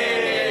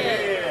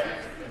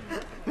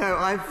 No,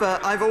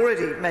 I've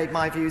already made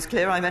my views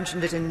clear. I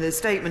mentioned it in the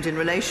statement in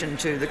relation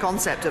to the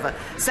concept of a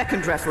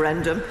second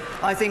referendum.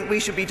 I think we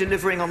should be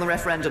delivering on the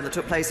referendum that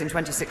took place in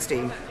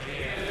 2016.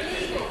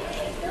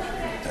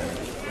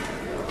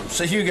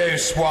 Sir Hugo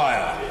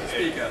Swire.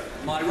 Speaker,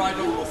 my right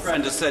honourable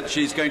friend has said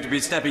she's going to be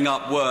stepping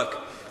up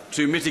work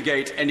to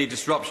mitigate any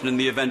disruption in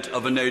the event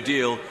of a no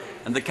deal,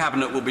 and the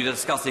Cabinet will be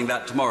discussing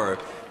that tomorrow.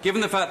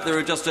 Given the fact there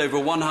are just over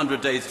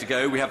 100 days to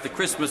go, we have the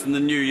Christmas and the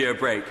New Year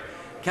break.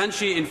 Can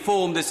she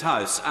inform this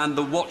House and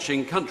the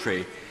watching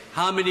country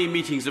how many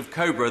meetings of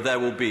COBRA there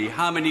will be,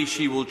 how many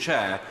she will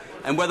chair,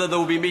 and whether there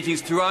will be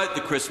meetings throughout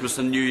the Christmas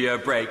and New Year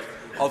break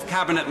of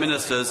Cabinet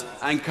Ministers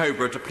and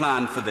COBRA to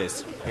plan for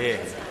this?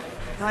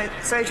 I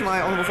say to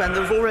my honourable friend,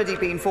 there have already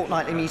been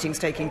fortnightly meetings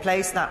taking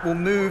place. That will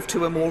move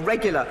to a more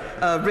regular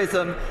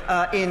rhythm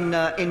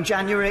in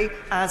January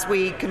as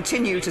we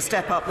continue to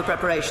step up the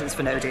preparations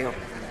for no deal.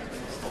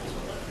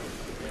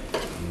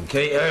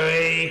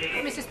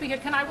 Mr. Speaker,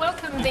 can I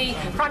welcome the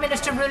Prime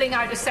Minister ruling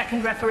out a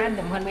second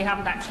referendum when we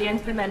haven't actually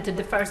implemented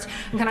the first?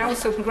 And can I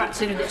also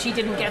congratulate her that she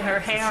didn't get her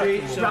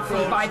hair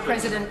ruffled by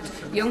President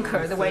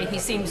Juncker the way he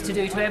seems to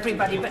do to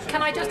everybody? But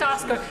can I just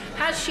ask her,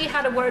 has she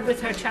had a word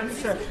with her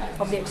Chancellor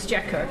of the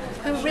Exchequer,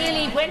 who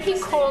really, when he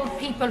called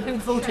people who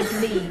voted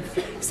leave,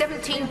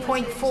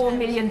 17.4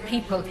 million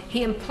people,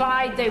 he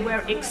implied they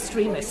were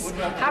extremists?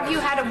 Have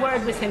you had a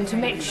word with him to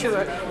make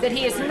sure that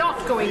he is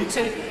not going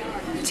to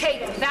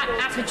take that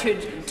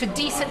attitude to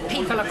decent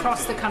people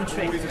across the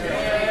country?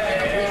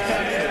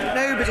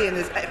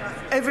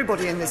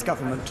 Everybody in this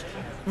government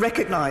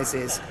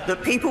recognises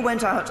that people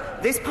went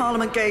out. This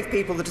Parliament gave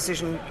people the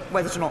decision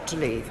whether or not to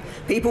leave.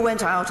 People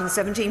went out, and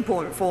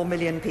 17.4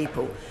 million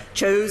people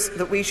chose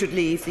that we should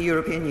leave the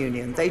European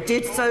Union. They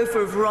did so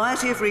for a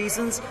variety of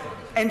reasons.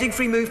 Ending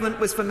free movement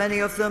was for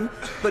many of them,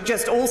 but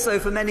just also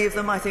for many of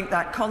them, I think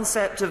that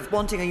concept of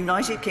wanting a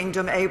United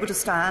Kingdom able to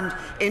stand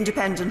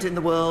independent in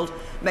the world,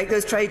 make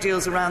those trade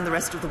deals around the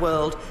rest of the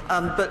world,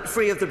 but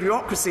free of the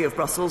bureaucracy of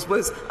Brussels,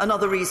 was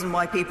another reason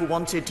why people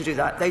wanted to do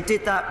that. They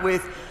did that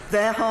with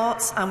their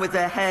hearts and with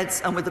their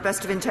heads and with the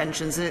best of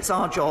intentions, and it's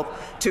our job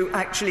to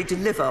actually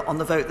deliver on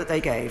the vote that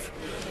they gave.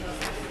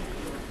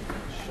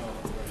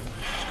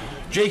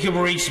 Jacob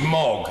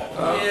Rees-Mogg.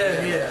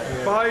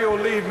 By your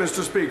leave,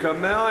 Mr. Speaker,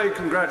 may I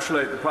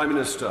congratulate the Prime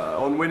Minister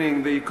on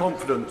winning the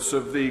confidence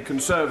of the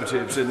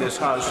Conservatives in this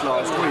House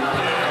last week,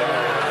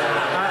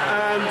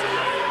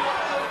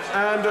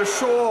 and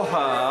assure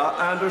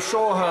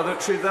her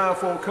that she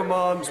therefore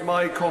commands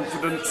my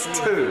confidence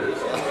too.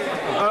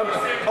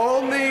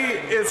 On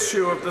the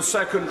issue of the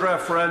second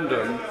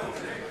referendum,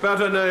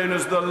 better known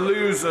as the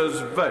loser's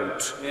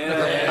vote,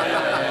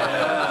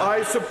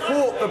 I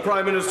support the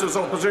Prime Minister's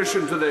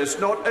opposition to this,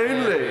 not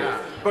only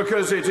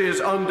because it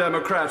is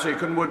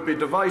undemocratic and would be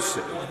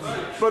divisive,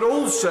 but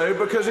also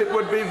because it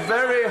would be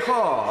very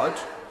hard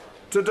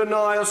to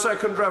deny a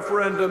second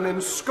referendum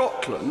in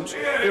Scotland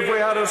if we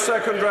had a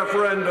second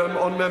referendum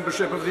on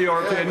membership of the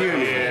European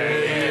Union.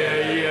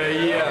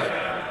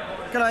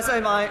 Can I say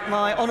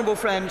my honourable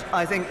friend,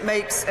 I think,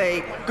 makes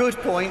a good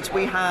point.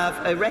 We have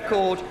a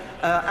record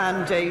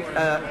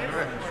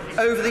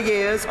over the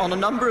years on a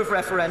number of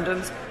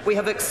referendums. We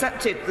have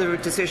accepted the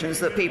decisions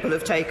that people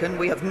have taken.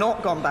 We have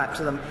not gone back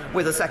to them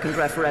with a second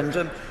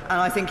referendum,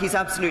 and I think he's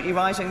absolutely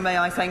right, and may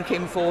I thank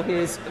him for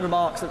his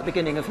remarks at the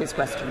beginning of his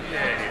question.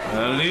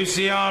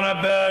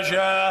 Luciana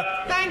Berger.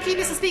 Thank you,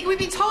 Mr. Speaker. We've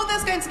been told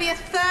there's going to be a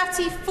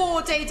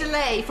 34-day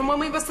delay from when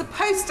we were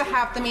supposed to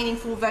have the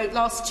meaningful vote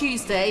last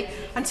Tuesday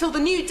until the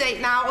new date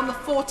now on the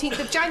 14th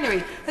of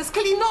January. There's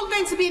clearly not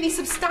going to be any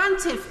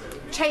substantive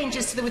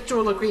changes to the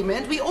withdrawal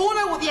agreement. We all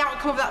know what the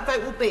outcome of that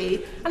vote will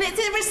be, and it's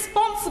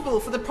irresponsible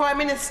for the Prime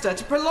Minister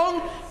to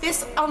prolong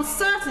this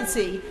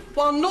uncertainty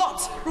while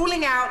not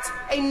ruling out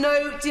a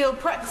no-deal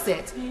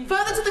Brexit.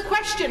 Further to the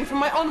question from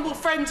my honourable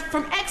friend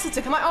from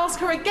Exeter, can I ask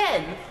her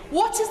again,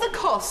 what is the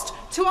cost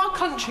to our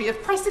country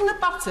of pressing the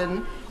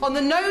button on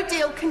the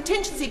no-deal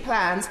contingency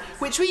plans,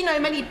 which we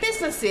know many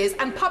businesses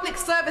and public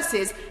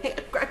services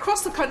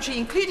across the country,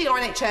 including our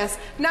NHS,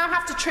 now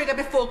have to trigger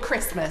before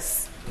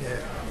Christmas?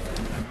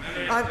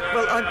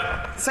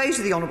 I say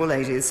to the honourable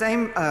lady the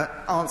same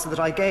answer that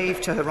I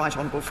gave to her right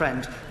honourable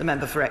friend, the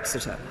member for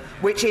Exeter,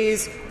 which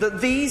is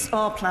that these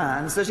are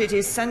plans that it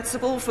is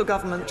sensible for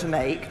government to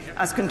make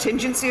as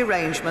contingency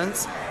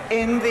arrangements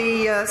in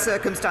the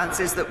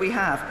circumstances that we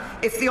have.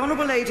 If the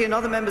honourable lady and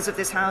other members of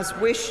this House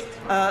wish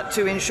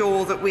to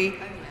ensure that we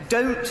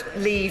don't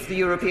leave the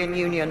European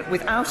Union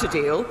without a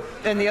deal,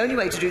 then the only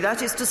way to do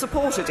that is to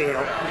support a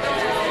deal.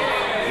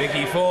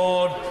 Vicky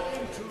Ford.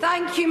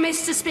 Thank you,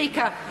 Mr.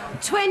 Speaker.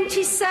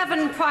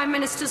 27 Prime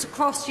Ministers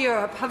across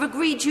Europe have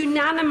agreed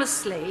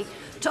unanimously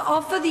to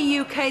offer the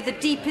UK the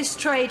deepest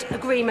trade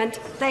agreement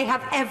they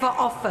have ever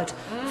offered.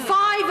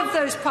 5 of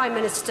those Prime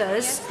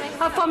Ministers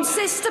are from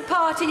sister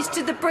parties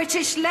to the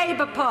British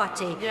Labour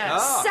Party.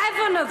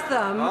 7 of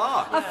them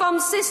are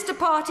from sister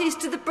parties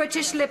to the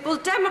British Liberal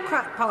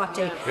Democrat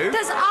Party.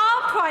 Does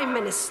our Prime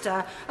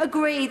Minister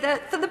agree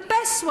that for the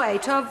best way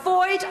to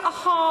avoid a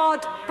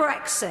hard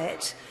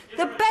Brexit,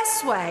 the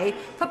best way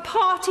for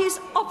parties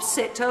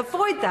opposite to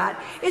avoid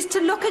that is to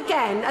look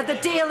again at the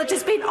deal that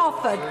has been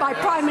offered by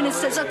Prime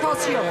Ministers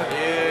across Europe?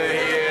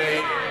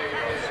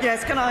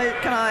 Yes, can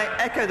I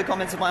echo the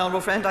comments of my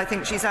honourable friend? I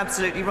think she's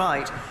absolutely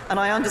right. And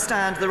I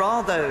understand there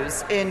are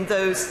those in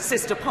those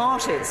sister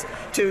parties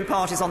to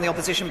parties on the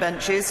opposition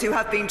benches who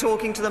have been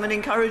talking to them and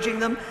encouraging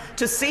them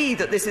to see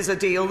that this is a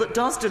deal that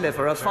does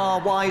deliver a far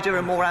wider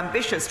and more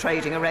ambitious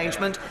trading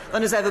arrangement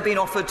than has ever been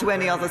offered to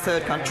any other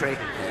third country.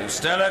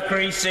 Stella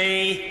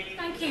Creasy.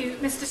 Thank you,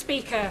 Mr.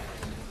 Speaker.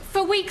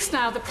 For weeks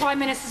now, the Prime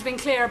Minister has been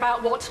clear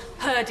about what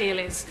her deal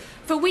is.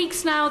 For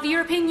weeks now, the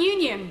European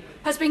Union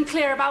has been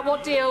clear about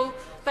what deal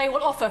they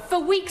will offer. For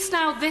weeks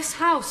now, this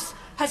House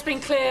has been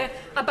clear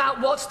about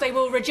what they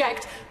will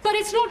reject. But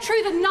it's not true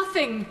that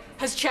nothing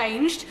has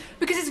changed,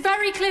 because it's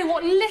very clear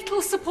what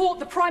little support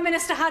the Prime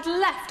Minister had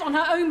left on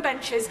her own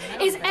benches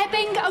is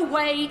ebbing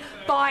away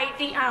by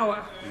the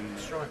hour.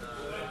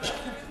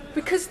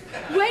 Because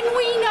when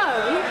we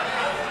know,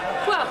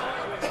 well,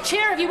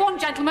 cheer if you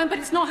want, gentlemen, but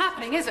it's not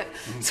happening, is it?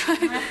 So,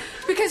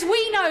 because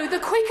we know the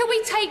quicker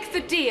we take the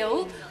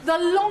deal, the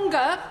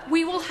longer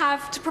we will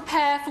have to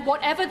prepare for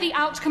whatever the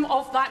outcome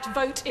of that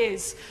vote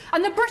is.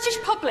 And the British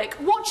public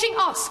watching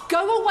us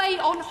go away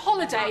on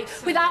holiday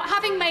without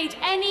having made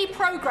any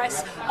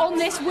progress on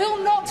this will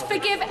not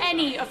forgive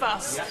any of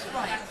us.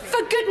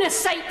 For goodness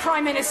sake,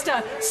 Prime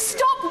Minister,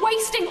 stop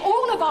wasting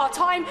all of our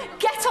time,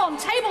 get on,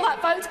 table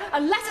that vote,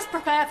 and let us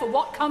prepare for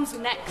what comes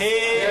next.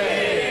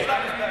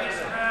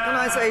 Can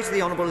I say to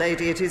the honourable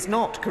lady, it is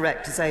not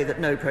correct to say that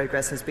no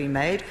progress has been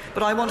made,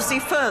 but I want to see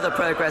further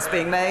progress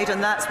being made,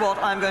 and that's what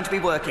I'm going to be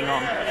working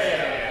on.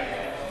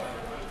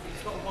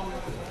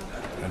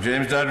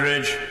 James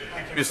Duddridge.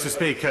 Mr.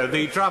 Speaker,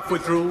 the draft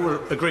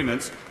withdrawal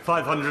agreement's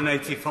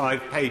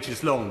 585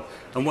 pages long,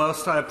 and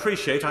whilst I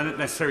appreciate, I don't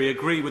necessarily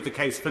agree with the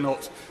case for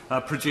not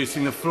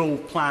producing the full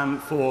plan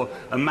for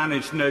a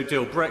managed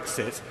no-deal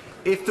Brexit,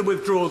 if the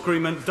withdrawal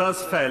agreement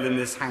does fail in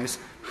this House,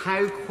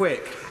 how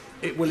quick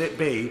will it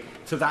be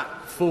to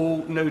that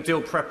full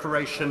no-deal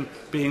preparation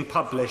being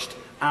published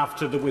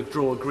after the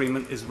withdrawal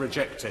agreement is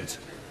rejected?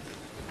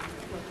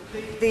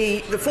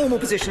 The formal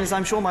position, as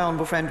I'm sure my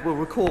honourable friend will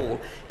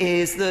recall,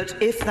 is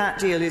that if that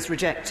deal is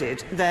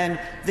rejected, then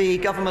the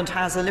government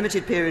has a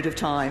limited period of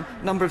time,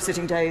 number of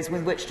sitting days,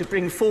 with which to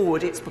bring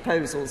forward its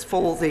proposals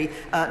for the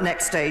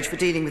next stage for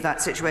dealing with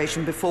that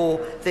situation before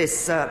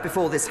this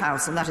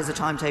House, and that is a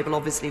timetable,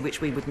 obviously, which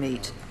we would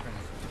meet.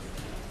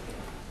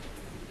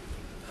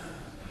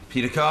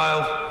 Peter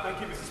Kyle.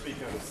 Thank you, Mr.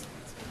 Speaker.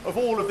 Of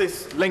all of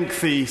this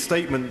lengthy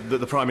statement that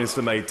the Prime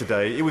Minister made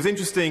today, it was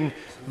interesting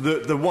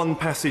that the one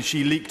passage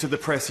she leaked to the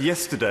press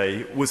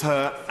yesterday was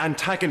her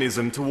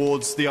antagonism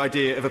towards the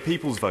idea of a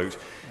people's vote.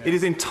 It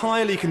is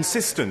entirely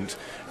consistent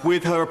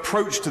with her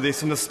approach to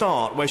this from the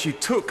start, where she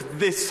took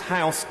this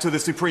House to the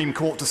Supreme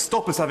Court to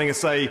stop us having a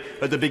say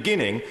at the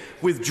beginning,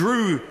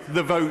 withdrew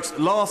the vote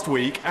last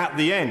week at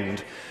the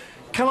end.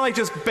 Can I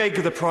just beg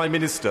the Prime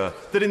Minister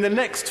that in the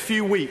next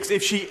few weeks,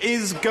 if she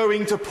is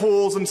going to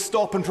pause and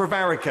stop and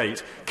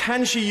prevaricate,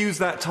 can she use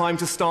that time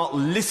to start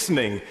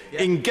listening,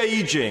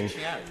 engaging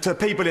to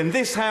people in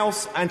this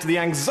House and to the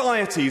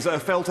anxieties that are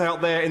felt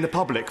out there in the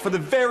public? For the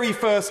very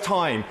first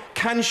time,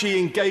 can she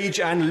engage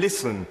and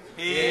listen?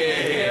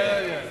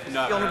 The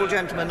honourable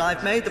gentleman,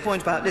 I've made the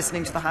point about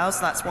listening to the House.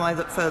 That's why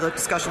that further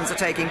discussions are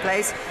taking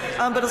place.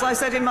 But as I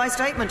said in my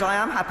statement, I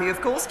am happy, of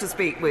course, to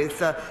speak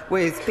with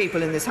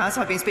people in this House.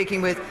 I've been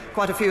speaking with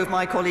quite a few of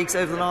my colleagues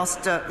over the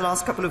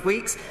last couple of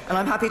weeks, and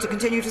I'm happy to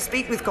continue to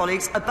speak with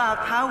colleagues about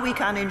how we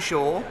can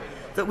ensure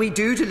that we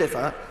do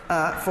deliver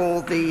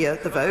for the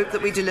vote,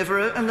 that we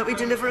deliver and that we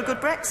deliver a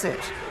good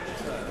Brexit.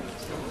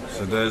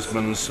 Sir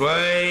Desmond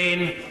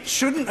Swain.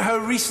 Shouldn't her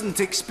recent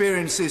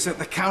experiences at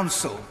the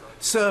Council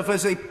serve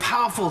as a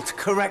powerful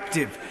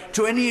corrective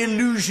to any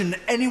illusion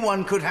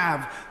anyone could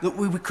have that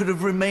we could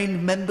have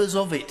remained members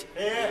of it?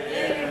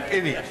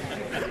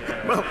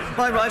 Well,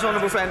 my right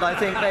honourable friend, I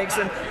think, makes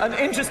an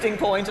interesting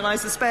point, and I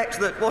suspect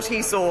that what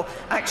he saw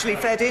actually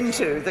fed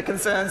into the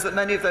concerns that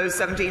many of those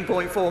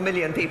 17.4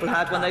 million people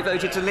had when they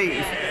voted to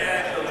leave.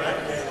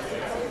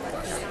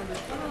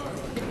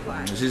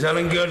 Mrs.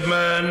 Helen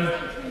Goodman.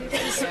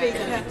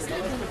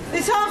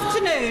 This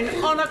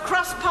afternoon, on a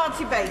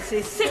cross-party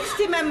basis,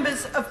 60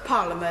 members of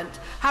Parliament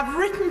have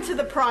written to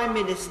the Prime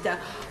Minister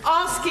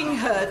asking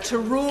her to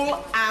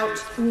rule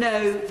out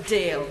no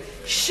deal.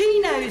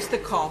 She knows the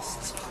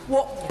costs.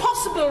 What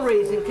possible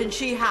reason can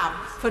she have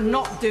for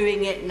not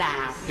doing it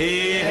now?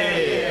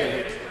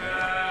 The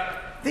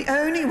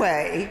only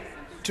way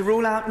to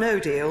rule out no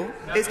deal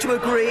is to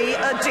agree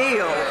a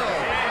deal.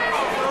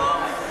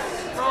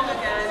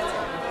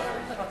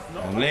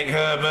 Nick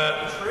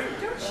Herbert.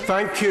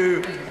 Thank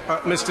you,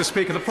 Mr.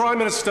 Speaker. The Prime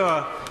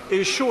Minister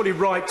is surely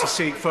right to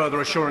seek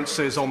further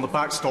assurances on the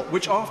backstop,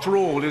 which, after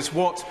all, is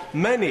what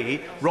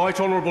many right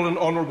honourable and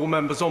honourable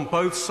members on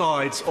both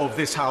sides of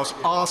this House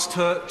asked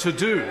her to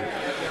do.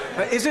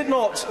 Is it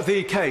not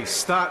the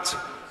case that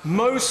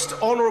most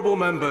honourable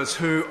members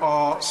who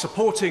are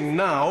supporting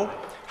now,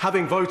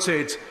 having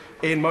voted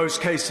in most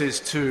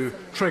cases to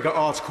trigger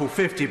Article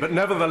 50, but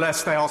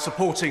nevertheless they are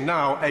supporting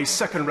now a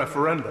second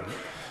referendum,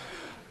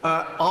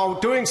 are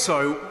doing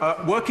so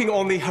working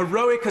on the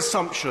heroic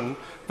assumption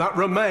that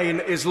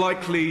Remain is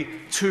likely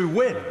to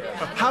win?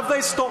 Have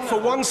they stopped for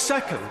 1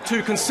 second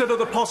to consider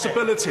the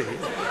possibility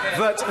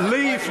that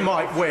Leave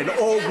might win,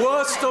 or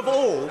worst of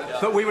all,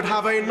 that we would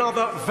have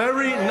another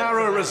very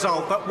narrow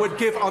result that would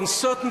give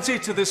uncertainty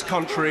to this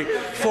country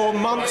for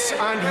months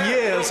and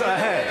years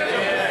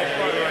ahead?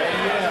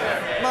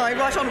 My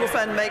right honourable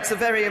friend makes a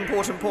very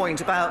important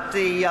point about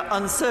the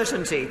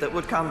uncertainty that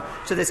would come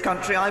to this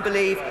country. I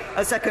believe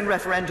a second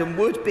referendum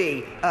would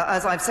be,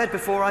 as I've said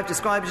before, I've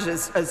described it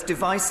as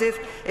divisive.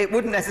 It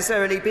wouldn't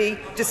necessarily be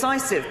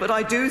decisive, but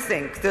I do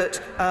think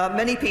that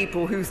many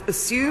people who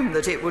assume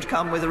that it would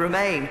come with a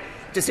Remain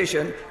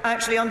decision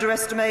actually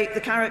underestimate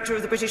the character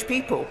of the British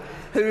people,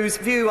 whose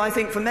view, I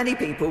think, for many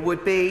people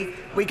would be,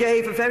 we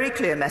gave a very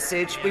clear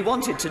message, we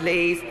wanted to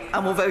leave,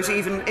 and will vote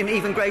in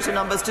even greater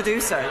numbers to do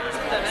so.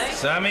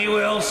 Sammy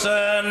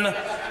Wilson.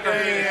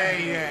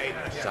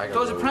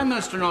 Does the Prime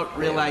Minister not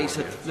realise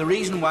that the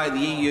reason why the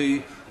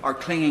EU are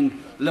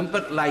clinging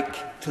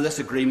limpet-like to this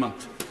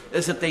agreement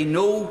is that they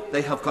know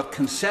they have got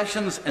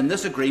concessions in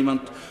this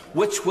agreement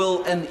which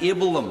will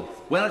enable them,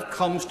 when it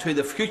comes to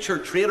the future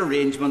trade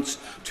arrangements,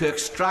 to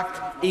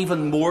extract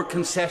even more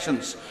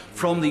concessions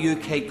from the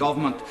UK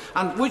government?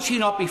 And would she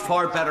not be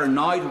far better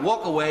now to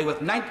walk away with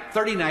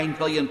 £39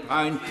 billion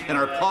in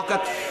her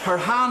pocket, her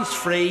hands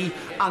free,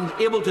 and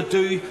able to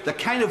do the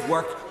kind of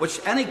work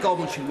which any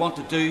government should want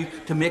to do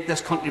to make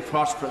this country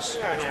prosperous?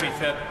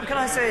 Can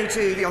I say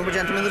to the honourable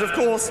gentleman that, of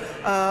course,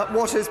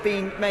 what has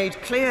been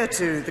made clear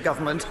to the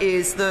government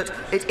is that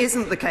it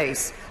isn't the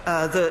case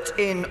that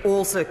in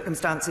all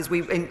circumstances,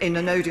 in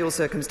a no-deal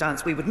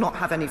circumstance, we would not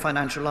have any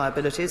financial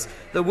liabilities.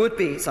 There would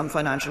be some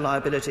financial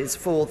liabilities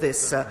for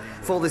this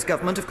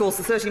government. Of course,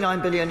 the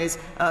 £39 billion is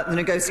the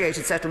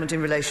negotiated settlement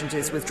in relation to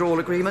its withdrawal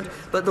agreement,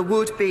 but there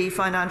would be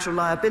financial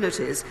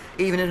liabilities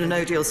even in a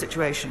no-deal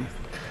situation.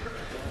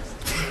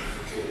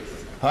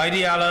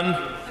 Heidi Allen.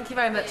 Thank you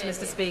very much,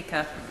 Mr.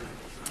 Speaker.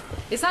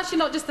 It's actually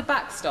not just the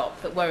backstop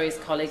that worries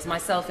colleagues,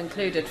 myself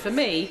included. For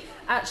me,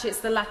 actually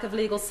it's the lack of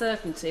legal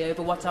certainty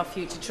over what our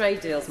future trade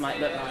deals might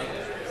look like.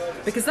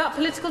 Because that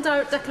political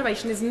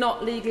declaration is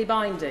not legally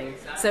binding.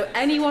 So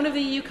any one of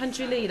the EU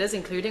country leaders,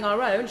 including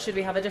our own, should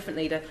we have a different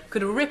leader,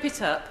 could rip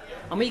it up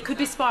and we could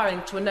be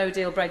spiralling to a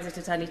no-deal Brexit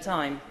at any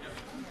time.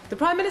 The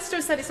Prime Minister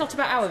has said it's not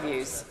about our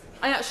views.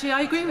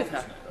 I agree with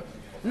her.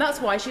 And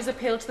that's why she's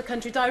appealed to the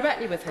country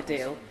directly with her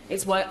deal.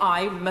 It's why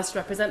I must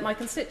represent my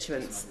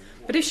constituents.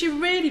 But if she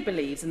really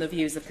believes in the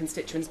views of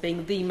constituents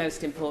being the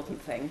most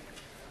important thing,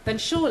 then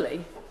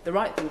surely the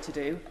right thing to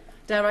do,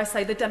 dare I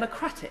say the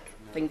democratic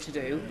thing to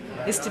do,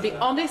 is to be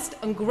honest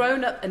and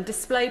grown up and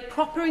display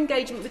proper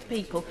engagement with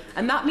people,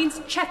 and that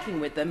means checking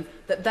with them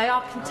that they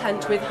are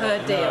content with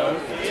her deal.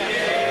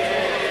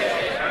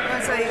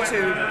 I say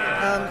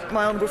to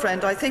my honourable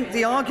friend, I think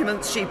the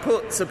arguments she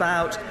puts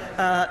about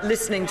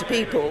listening to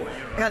people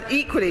can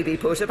equally be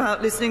put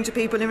about listening to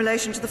people in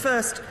relation to the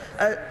first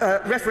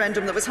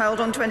referendum that was held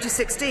on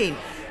 2016.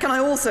 Can I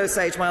also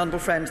say to my honourable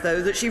friend,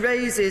 though, that she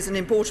raises an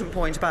important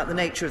point about the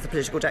nature of the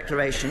political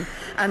declaration,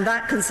 and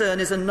that concern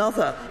is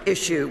another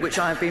issue which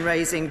I have been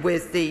raising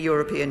with the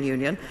European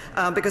Union,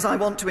 because I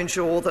want to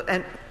ensure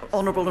that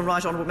honourable and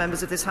right honourable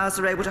members of this House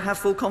are able to have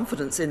full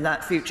confidence in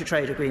that future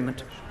trade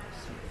agreement.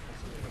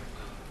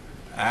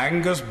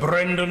 Angus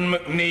Brendan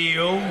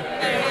McNeill.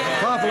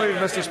 Tharpleave,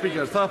 Mr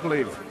Speaker,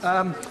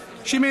 Tharpleave.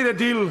 She made a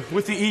deal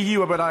with the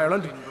EU about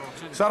Ireland.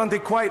 So aren't they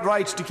quite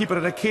right to keep her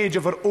in a cage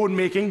of her own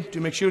making to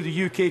make sure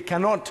the UK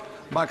cannot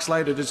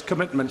backslide at its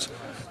commitments?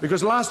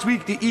 Because last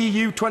week the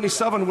EU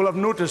 27 will have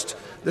noticed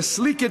the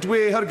sleeked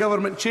way her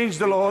government changed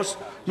the laws,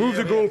 moved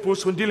the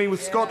goalposts when dealing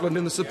with Scotland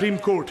in the Supreme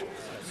Court.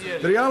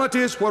 The reality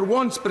is, where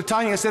once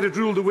Britannia said it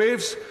ruled the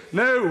waves,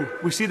 now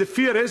we see the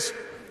fear is,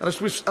 as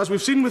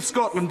we've seen with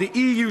Scotland, the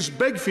EU's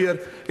big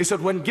fear is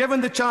that when given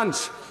the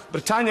chance,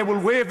 Britannia will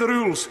waive the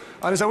rules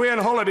and is away on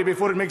holiday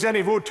before it makes any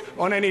vote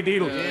on any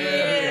deal.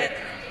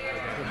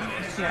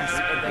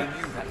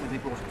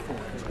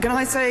 Can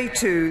I say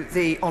to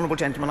the honourable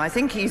gentleman, I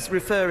think he's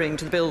referring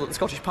to the bill that the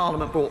Scottish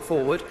Parliament brought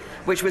forward,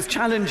 which was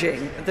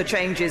challenging the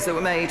changes that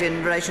were made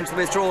in relation to the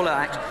Withdrawal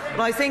Act.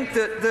 But I think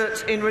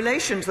that in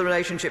relation to the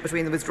relationship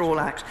between the Withdrawal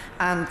Act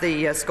and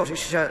the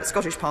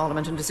Scottish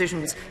Parliament and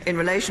decisions in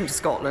relation to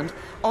Scotland,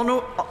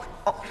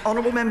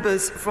 honourable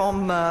members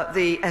from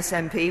the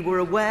SNP were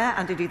aware,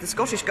 and indeed the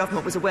Scottish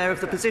Government was aware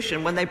of the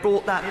position when they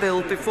brought that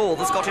bill before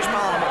the Scottish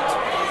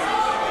Parliament.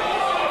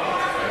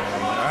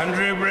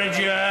 Andrew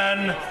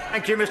Bridgen.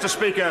 Thank you, Mr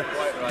Speaker.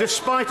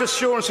 Despite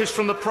assurances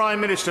from the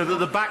Prime Minister that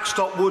the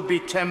backstop would be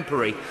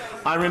temporary,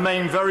 I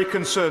remain very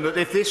concerned that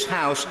if this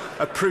House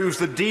approves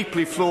the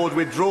deeply flawed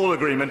withdrawal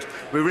agreement,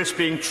 we risk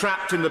being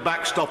trapped in the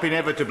backstop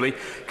inevitably.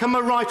 Can my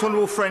right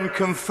honourable friend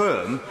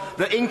confirm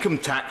that income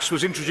tax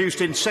was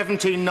introduced in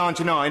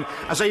 1799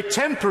 as a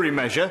temporary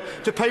measure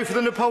to pay for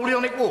the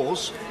Napoleonic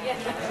Wars?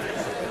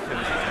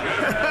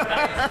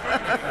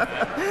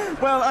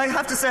 Well, I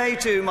have to say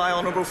to my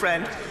honourable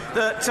friend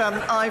that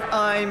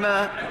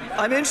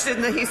I'm interested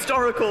in the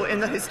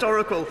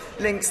historical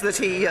links that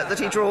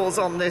he draws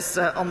on this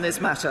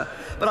matter.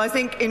 But I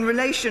think in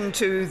relation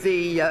to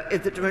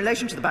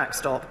the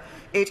backstop,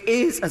 it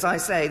is, as I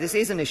say, this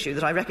is an issue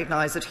that I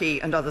recognise that he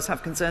and others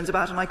have concerns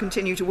about, and I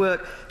continue to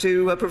work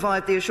to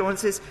provide the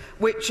assurances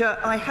which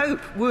I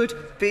hope would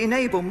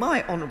enable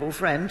my honourable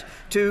friend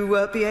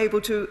to be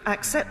able to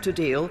accept a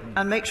deal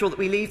and make sure that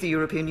we leave the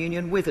European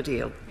Union with a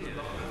deal.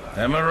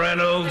 Emma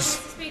Reynolds.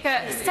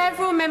 Speaker,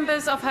 several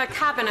members of her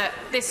cabinet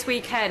this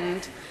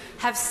weekend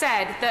have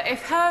said that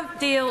if her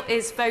deal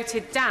is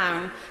voted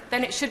down,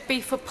 then it should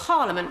be for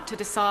Parliament to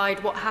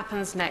decide what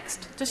happens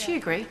next. Does she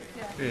agree?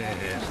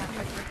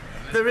 Yes.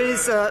 There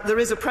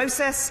is a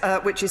process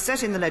which is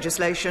set in the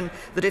legislation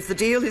that if the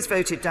deal is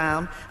voted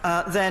down,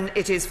 then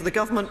it is for the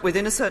government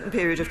within a certain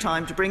period of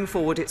time to bring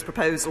forward its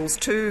proposals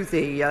to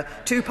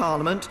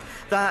Parliament.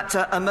 That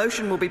a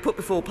motion will be put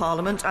before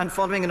Parliament, and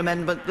following an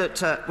amendment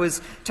that was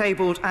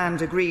tabled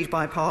and agreed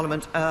by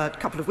Parliament a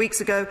couple of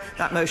weeks ago,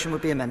 that motion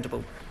would be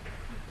amendable.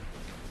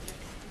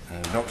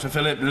 Dr.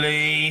 Philip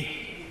Lee.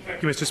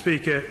 Thank you, Mr.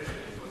 Speaker.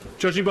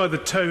 Judging by the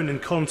tone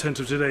and content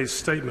of today's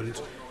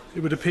statement, it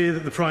would appear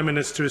that the Prime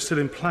Minister is still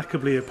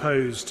implacably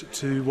opposed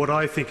to what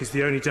I think is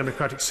the only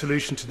democratic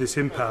solution to this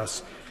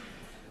impasse.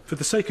 For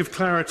the sake of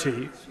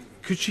clarity,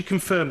 could she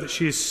confirm that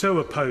she is so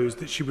opposed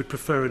that she would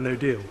prefer a no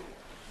deal?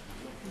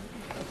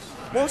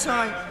 What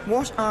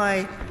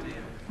I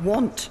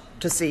want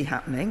to see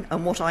happening,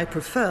 and what I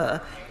prefer,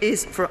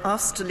 is for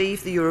us to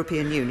leave the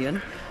European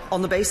Union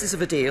on the basis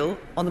of a deal,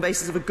 on the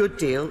basis of a good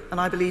deal, and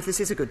I believe this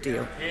is a good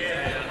deal.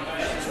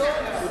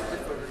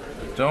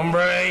 Tom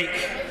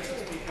Brake.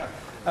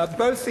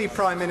 Both the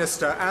Prime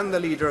Minister and the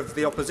Leader of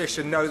the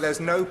Opposition know there's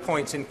no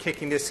point in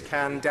kicking this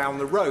can down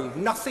the road.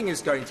 Nothing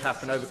is going to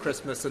happen over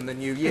Christmas and the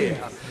New Year.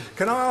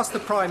 Can I ask the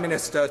Prime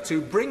Minister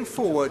to bring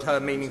forward her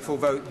meaningful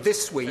vote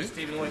this week?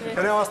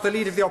 Can I ask the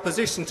Leader of the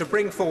Opposition to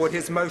bring forward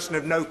his motion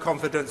of no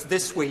confidence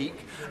this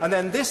week? And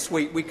then this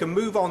week we can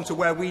move on to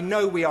where we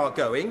know we are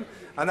going,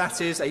 and that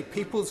is a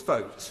people's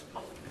vote.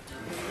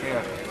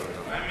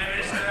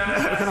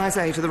 Can I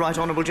say to the right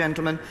honourable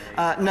gentleman,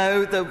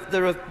 no,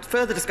 there are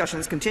further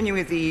discussions continuing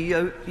with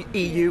the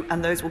EU,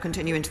 and those will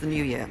continue into the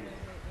new year.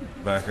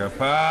 Becca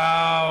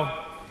Powell.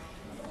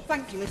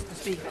 Thank you, Mr.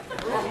 Speaker.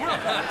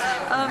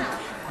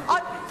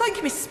 Thank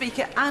you, Mr.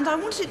 Speaker, and I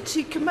wanted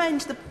to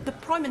commend the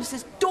Prime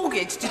Minister's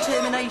dogged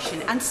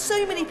determination, and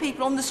so many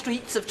people on the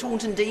streets of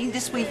Taunton Deane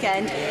this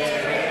weekend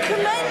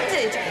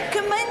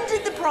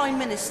commended the Prime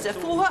Minister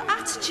for her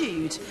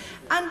attitude.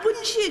 And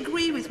wouldn't she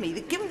agree with me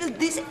that given that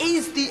this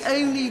is the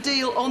only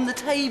deal on the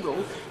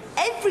table,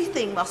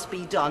 everything must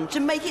be done to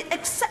make it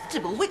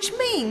acceptable, which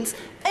means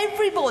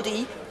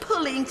everybody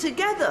pulling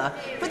together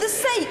for the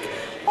sake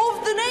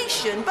of the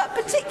nation, but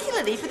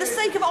particularly for the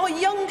sake of our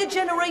younger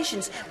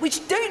generations,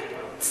 which don't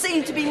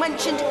seem to be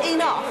mentioned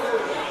enough.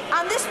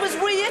 And this was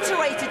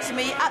reiterated to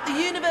me at the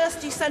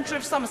University Centre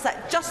of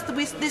Somerset just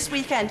this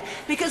weekend,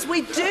 because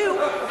we do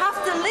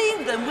have to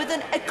leave them with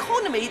an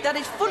economy that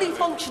is fully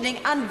functioning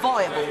and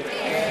viable.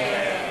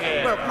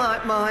 Well,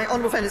 my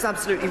honourable friend is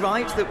absolutely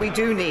right that we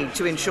do need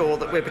to ensure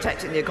that we're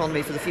protecting the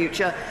economy for the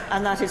future,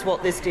 and that is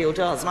what this deal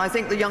does. And I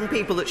think the young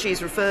people that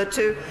she's referred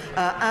to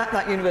at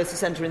that University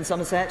Centre in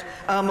Somerset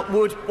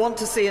would want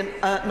to see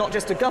not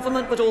just a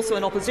government but also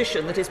an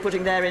opposition that is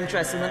putting their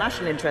interests and the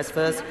national interest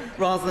first,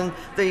 rather than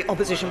the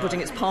opposition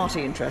putting its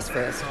party interest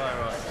first.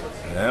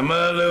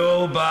 Emma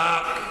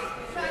Lewell-Back.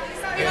 Thank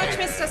you very much,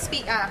 Mr.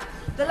 Speaker.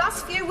 The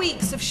last few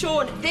weeks have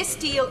shown this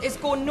deal is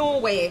going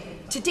nowhere.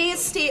 Today's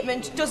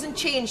statement doesn't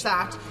change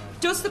that.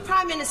 Does the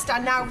Prime Minister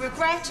now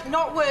regret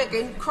not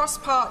working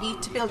cross-party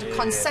to build a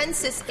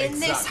consensus in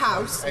this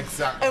House?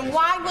 Exactly. And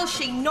why will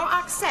she not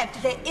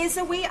accept there is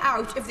a way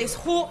out of this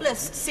hopeless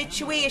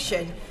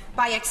situation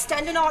by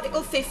extending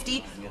Article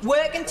 50,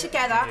 working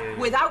together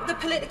without the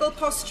political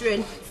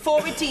posturing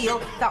for a deal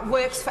that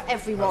works for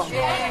everyone?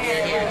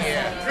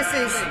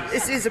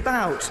 This is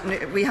about,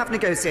 we have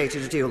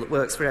negotiated a deal that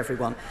works for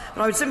everyone.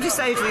 But I would simply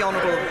say to the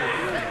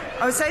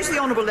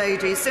honourable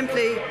lady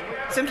simply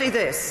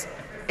this.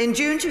 In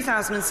June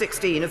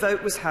 2016, a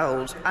vote was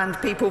held and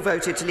people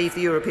voted to leave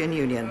the European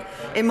Union.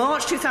 In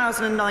March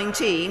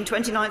 2019,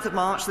 29th of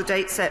March, the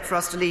date set for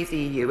us to leave the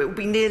EU, it will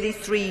be nearly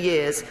 3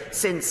 years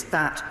since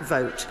that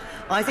vote.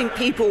 I think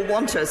people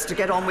want us to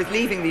get on with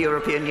leaving the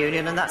European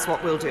Union, and that's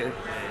what we'll do.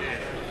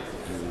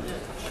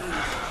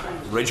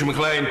 Rachel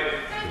McLean.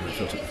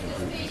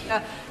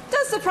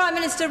 Does the Prime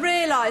Minister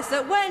realise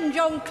that when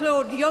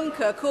Jean-Claude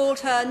Juncker called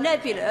her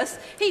nebulous,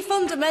 he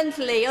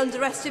fundamentally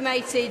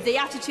underestimated the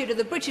attitude of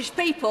the British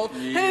people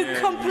who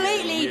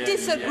completely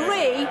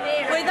disagree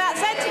with that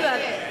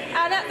sentiment?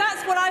 And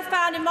that's what I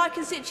found in my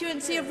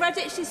constituency of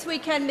Redditch this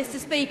weekend, Mr.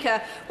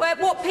 Speaker, where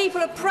what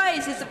people have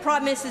praised is the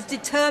Prime Minister's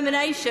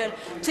determination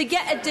to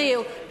get a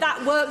deal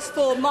that works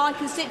for my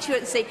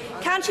constituency.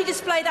 Can she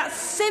display that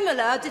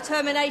similar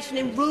determination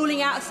in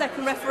ruling out a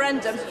second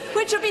referendum,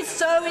 which would be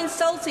so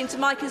insulting to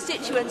my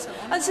constituents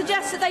and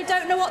suggest that they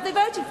don't know what they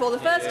voted for the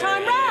first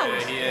time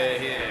round?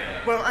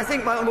 Well, I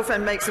think my honourable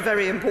friend makes a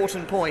very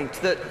important point,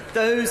 that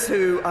those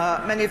who,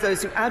 many of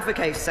those who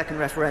advocate a second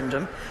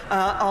referendum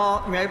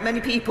are,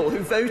 many people who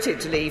voted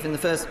to leave in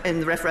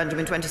the referendum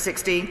in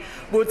 2016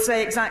 would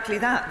say exactly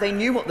that. They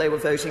knew what they were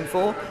voting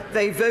for.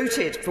 They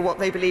voted for what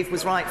they believed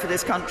was right for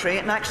this country,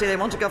 and actually they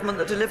want a government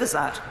that delivers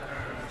that.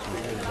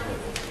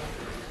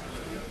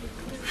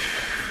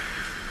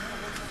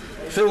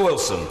 Phil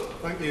Wilson.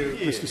 Thank you,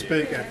 Mr.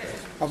 Speaker.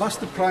 I've asked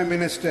the Prime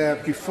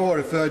Minister before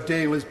if her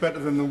deal is better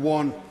than the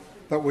one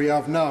that we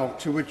have now,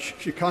 to which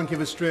she can't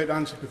give a straight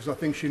answer because I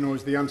think she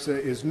knows the answer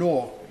is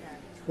no.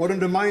 What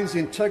undermines the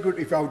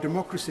integrity of our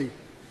democracy,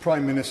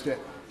 Prime Minister,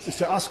 is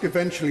to ask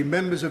eventually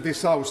members of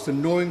this House to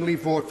knowingly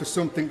vote for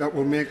something that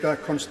will make their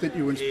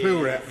constituents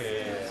poorer.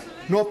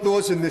 Not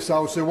those in this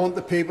House who want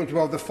the people to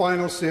have the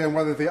final say on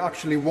whether they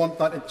actually want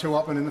that to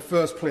happen in the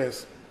first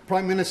place.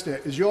 Prime Minister,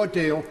 is your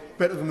deal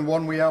better than the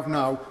one we have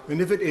now?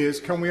 And if it is,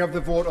 can we have the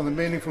vote on the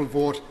meaningful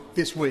vote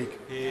this week?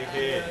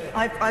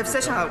 I've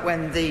set out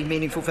when the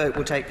meaningful vote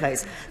will take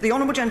place. The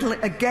honourable gentleman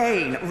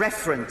again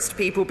referenced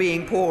people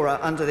being poorer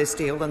under this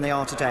deal than they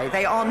are today.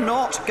 They are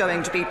not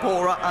going to be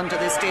poorer under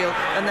this deal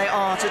than they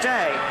are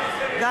today.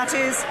 That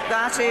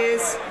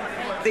is.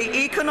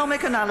 The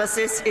economic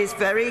analysis is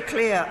very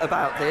clear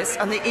about this,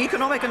 and the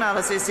economic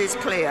analysis is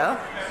clear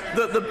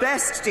that the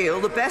best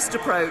deal, the best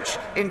approach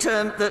in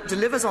terms that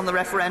delivers on the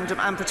referendum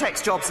and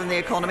protects jobs and the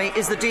economy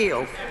is the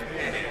deal.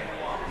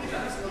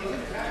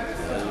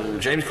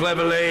 James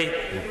Cleverly.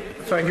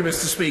 Thank you,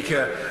 Mr.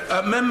 Speaker.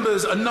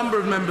 A number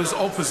of members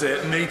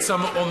opposite, indeed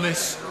some on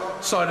this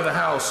side of the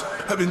House,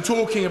 have been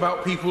talking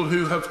about people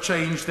who have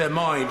changed their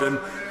mind and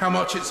how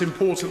much it's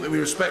important that we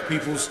respect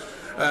people's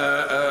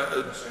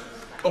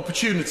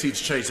opportunity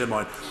to change their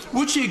mind.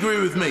 Would she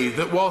agree with me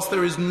that whilst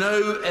there is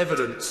no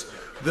evidence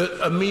that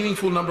a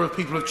meaningful number of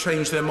people have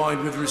changed their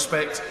mind with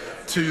respect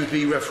to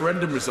the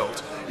referendum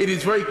result, it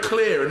is very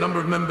clear a number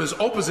of members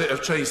opposite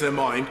have changed their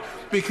mind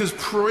because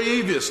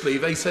previously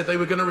they said they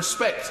were going to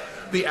respect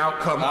the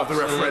outcome of the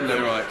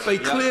referendum. Right. They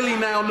clearly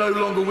now no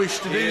longer wish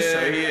to do so.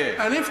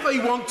 And if they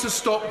want to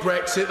stop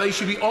Brexit, they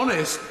should be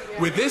honest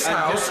with this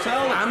House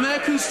and their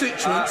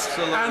constituents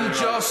and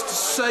just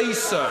say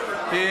so.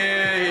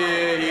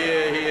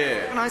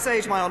 Can I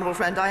say to my honourable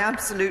friend, I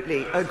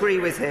absolutely agree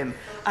with him.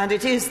 And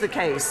it is the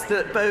case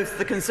that both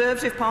the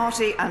Conservative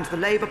Party and the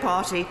Labour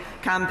Party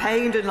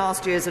campaigned in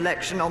last year's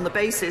election on the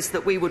basis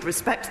that we would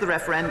respect the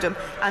referendum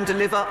and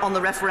deliver on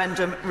the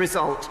referendum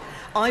result.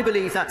 I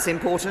believe that's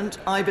important.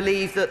 I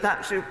believe that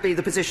that should be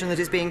the position that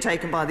is being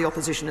taken by the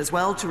opposition as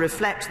well, to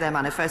reflect their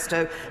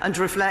manifesto and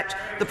to reflect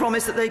the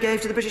promise that they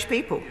gave to the British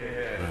people.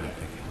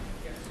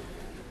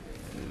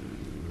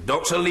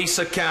 Dr.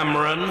 Lisa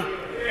Cameron.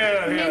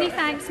 Many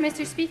thanks,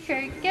 Mr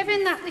Speaker.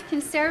 Given that the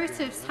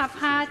Conservatives have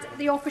had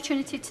the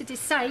opportunity to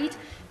decide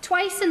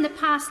twice in the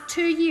past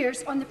 2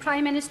 years on the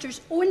Prime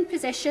Minister's own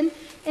position,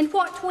 in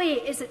what way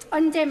is it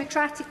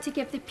undemocratic to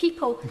give the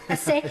people a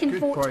second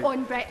vote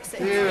on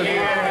Brexit?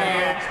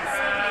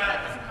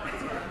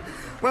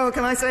 Well,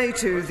 can I say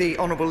to the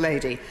honourable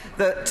lady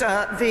that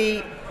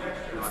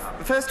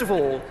first of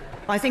all,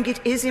 I think it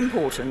is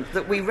important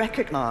that we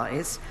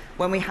recognise,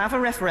 when we have a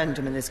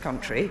referendum in this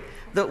country,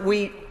 that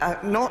we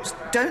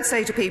don't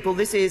say to people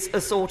this is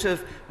a sort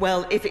of,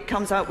 well, if it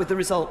comes out with the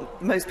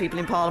result most people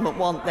in Parliament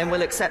want, then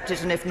we'll accept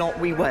it, and if not,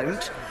 we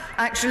won't.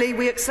 Actually,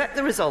 we accept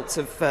the results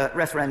of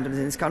referendums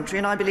in this country,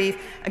 and I believe,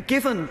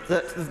 given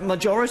that the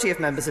majority of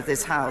members of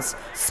this House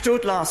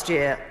stood last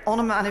year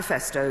on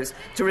manifestos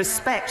to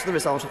respect the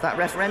result of that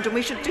referendum,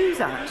 we should do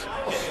that.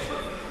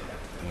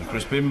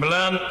 Crispin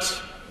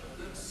Blunt.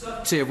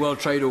 Of World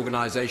Trade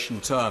Organization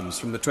terms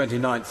from the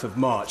 29th of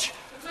March,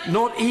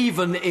 not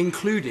even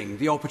including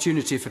the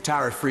opportunity for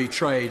tariff-free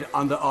trade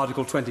under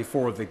Article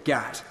 24 of the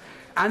GATT,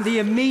 and the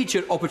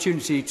immediate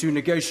opportunity to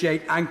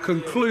negotiate and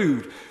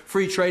conclude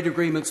free trade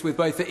agreements with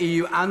both the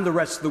EU and the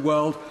rest of the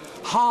world,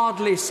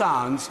 hardly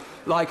sounds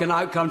like an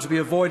outcome to be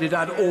avoided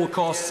at all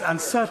costs,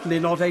 and certainly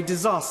not a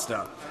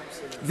disaster.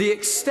 The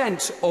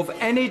extent of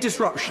any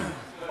disruption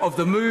of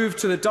the move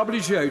to the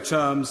WTO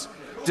terms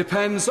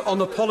depends on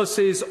the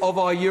policies of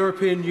our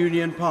European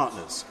Union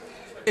partners.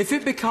 If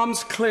it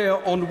becomes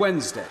clear on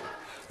Wednesday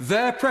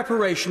their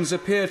preparations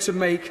appear to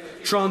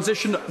make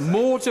transition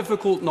more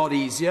difficult, not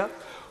easier,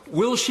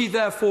 will she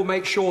therefore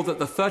make sure that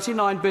the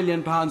 £39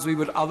 billion we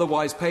would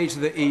otherwise pay to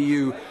the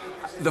EU,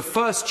 the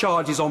first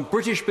charge is on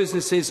British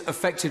businesses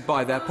affected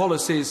by their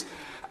policies,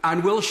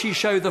 and will she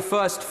show the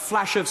first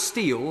flash of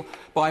steel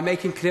by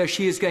making clear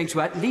she is going to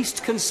at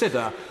least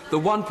consider the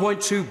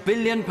 £1.2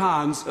 billion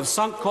of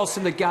sunk costs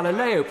in the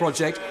Galileo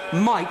project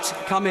might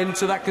come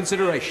into that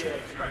consideration?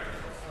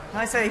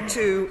 I say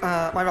to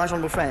my right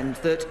honourable friend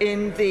that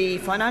in the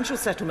financial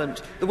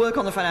settlement, the work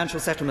on the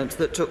financial settlement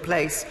that took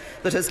place,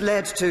 that has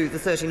led to the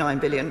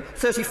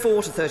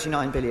 34 to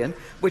 39 billion,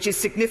 which is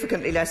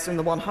significantly less than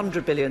the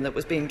 100 billion that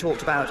was being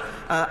talked about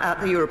at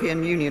the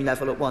European Union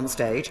level at one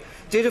stage,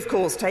 did of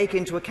course take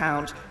into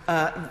account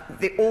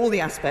all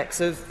the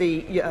aspects of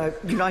the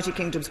United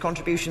Kingdom's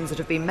contributions that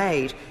have been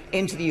made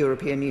into the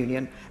European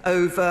Union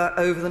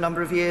over the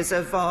number of years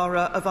of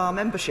our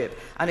membership.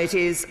 And it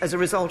is as a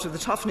result of the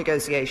tough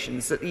negotiations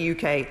that the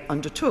UK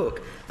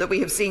undertook that we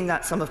have seen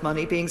that sum of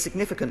money being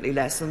significantly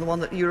less than the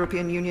one that the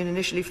European Union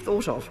initially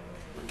thought of.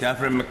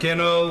 Catherine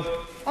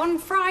McKinnell. On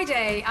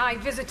Friday, I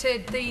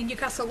visited the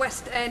Newcastle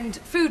West End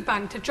Food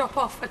Bank to drop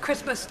off a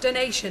Christmas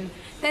donation.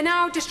 They're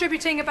now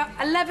distributing about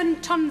 11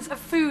 tonnes of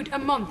food a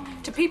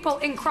month to people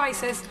in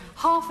crisis,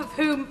 half of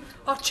whom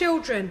are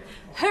children.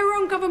 Her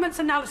own government's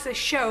analysis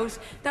shows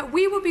that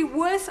we will be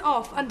worse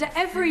off under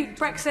every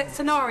Brexit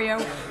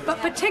scenario, but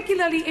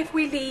particularly if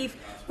we leave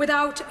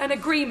without an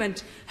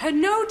agreement. Her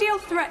no-deal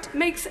threat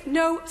makes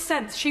no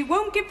sense. She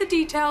won't give the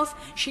details,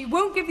 she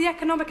won't give the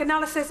economic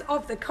analysis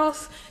of the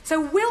costs,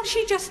 so will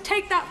she just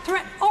take that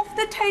threat off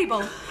the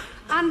table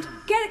and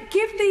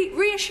give the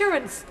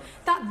reassurance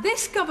that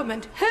this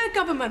government, her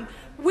government,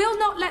 will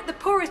not let the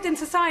poorest in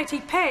society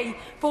pay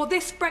for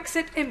this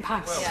Brexit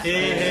impasse?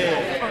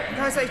 Can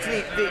I say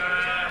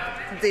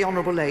to the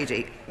honourable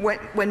lady,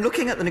 when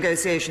looking at the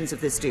negotiations of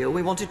this deal,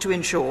 we wanted to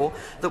ensure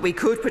that we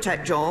could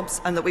protect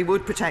jobs and that we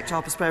would protect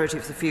our prosperity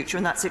for the future,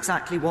 and that's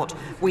exactly what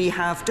we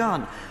have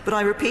done. But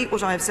I repeat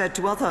what I have said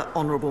to other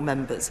honourable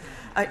members.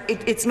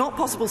 It's not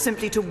possible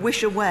simply to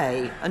wish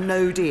away a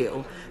no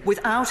deal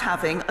without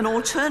having an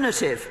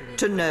alternative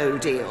to no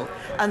deal,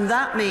 and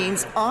that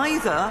means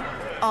either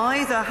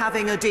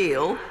having a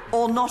deal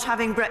or not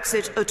having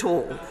Brexit at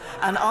all.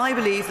 And I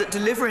believe that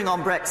delivering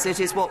on Brexit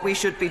is what we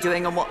should be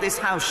doing and what this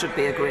House should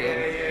be agreeing.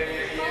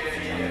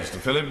 Mr.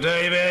 Philip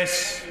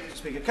Davis.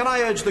 Speaker, can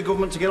I urge the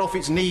government to get off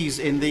its knees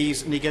in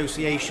these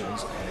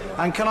negotiations?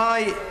 And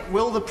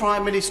will the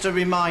Prime Minister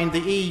remind the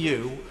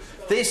EU,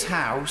 this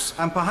House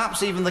and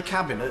perhaps even the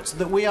Cabinet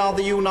that we are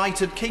the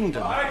United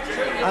Kingdom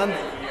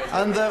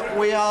and that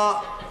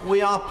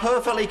we are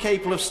perfectly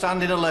capable of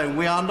standing alone.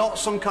 We are not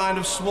some kind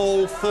of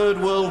small third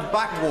world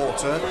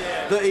backwater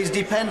that is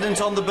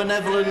dependent on the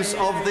benevolence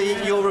of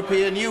the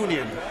European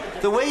Union.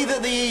 The way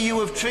that the EU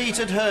have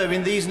treated her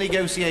in these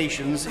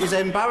negotiations is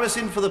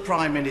embarrassing for the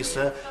Prime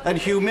Minister and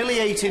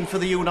humiliating for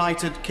the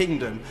United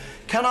Kingdom.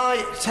 Can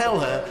I tell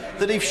her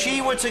that if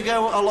she were to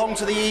go along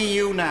to the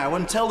EU now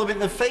and tell them in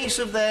the face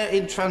of their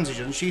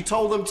intransigence, she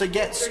told them to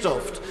get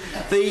stuffed,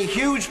 the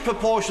huge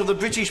proportion of the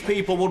British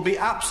people would be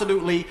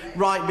absolutely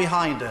right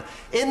behind her.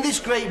 In this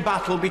great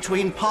battle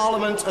between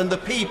Parliament and the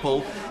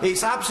people,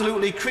 it's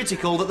absolutely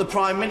critical that the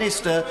Prime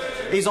Minister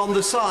is on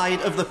the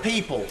side of the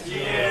people.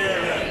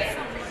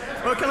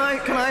 Well,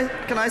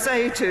 can I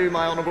say to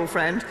my honourable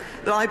friend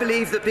that I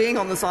believe that being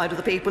on the side of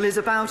the people is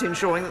about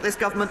ensuring that this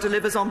government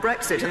delivers on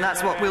Brexit, and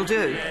that's what we'll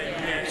do.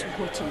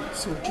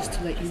 So just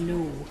to let you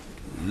know.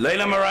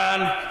 Leila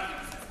Moran.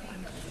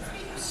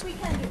 This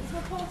weekend, it was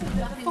reported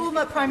that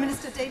former Prime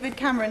Minister David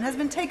Cameron has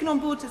been taken on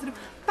board to sort of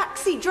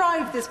backseat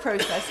drive this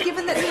process,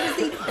 given that he was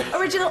the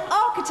original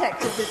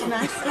architect of this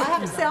mess. I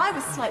have to say I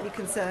was slightly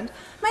concerned.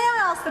 May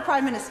I ask the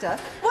Prime Minister,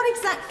 what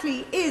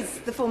exactly is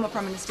the former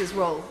Prime Minister's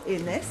role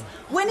in this?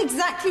 When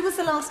exactly was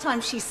the last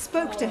time she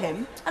spoke to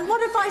him? And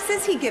what advice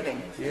is he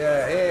giving? He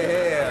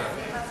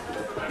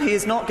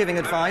is not giving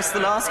advice. The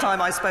last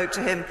time I spoke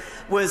to him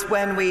was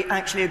when we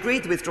actually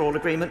agreed the withdrawal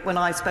agreement, when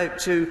I spoke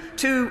to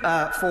two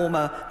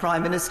former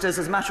Prime Ministers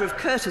as a matter of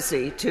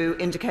courtesy to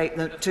indicate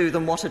to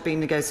them what had been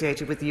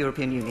negotiated with the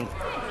European Union.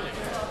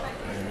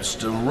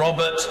 Mr.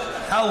 Robert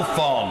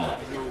Halfon.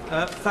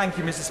 Thank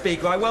you, Mr.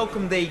 Speaker. I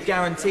welcome the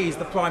guarantees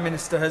the Prime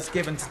Minister has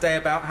given today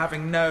about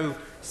having no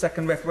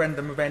second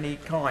referendum of any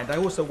kind. I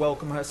also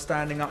welcome her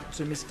standing up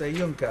to Mr.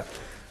 Juncker.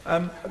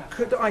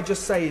 Could I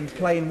just say in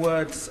plain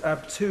words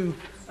to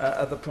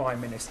the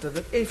Prime Minister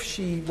that if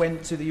she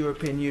went to the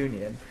European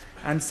Union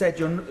and said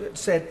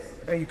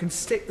you can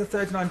stick the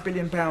 £39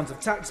 billion of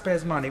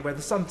taxpayers' money where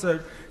the sun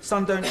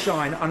don't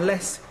shine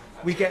unless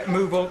we get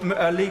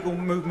legal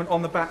movement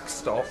on the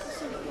backstop,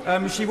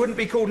 she wouldn't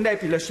be called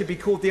Nebula, she'd be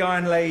called the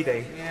Iron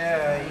Lady.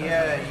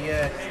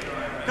 Can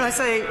I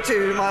say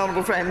to my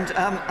honourable friend,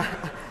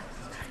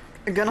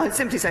 can I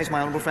simply say to my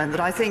honourable friend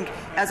that I think,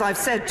 as I've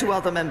said to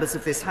other members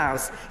of this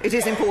House, it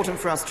is important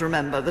for us to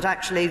remember that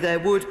actually there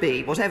would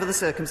be, whatever the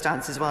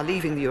circumstances of our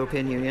leaving the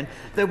European Union,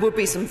 there would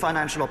be some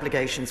financial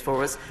obligations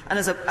for us. And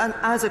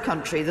as a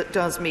country that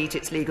does meet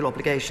its legal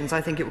obligations,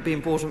 I think it would be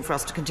important for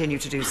us to continue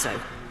to do so.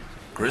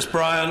 Chris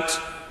Bryant.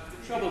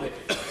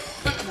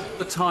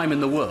 The time in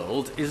the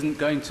world isn't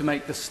going to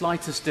make the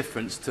slightest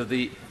difference to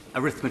the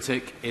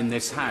arithmetic in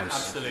this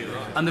House. Absolutely.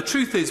 And the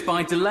truth is,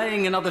 by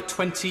delaying another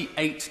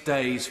 28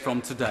 days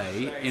from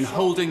today in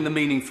holding the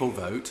meaningful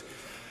vote,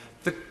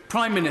 the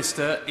Prime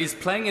Minister is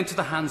playing into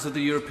the hands of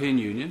the European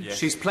Union. Yes.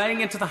 She's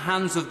playing into the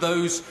hands of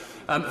those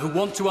who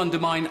want to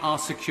undermine our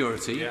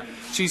security. Yeah.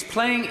 She's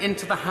playing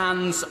into the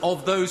hands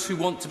of those who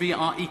want to be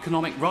our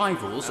economic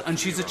rivals, and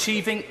she's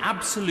achieving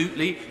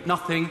absolutely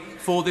nothing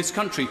for this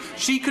country.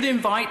 She could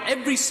invite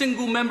every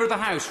single member of the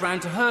House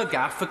round to her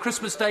gaff for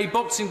Christmas Day,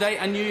 Boxing Day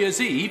and New Year's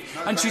Eve,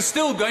 and she's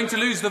still going to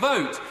lose the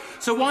vote.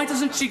 So why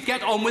doesn't she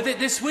get on with it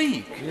this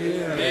week?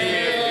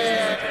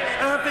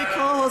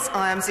 Because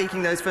I am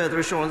seeking those further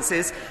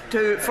assurances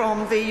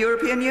from the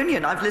European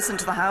Union. I've listened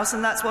to the House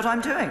and that's what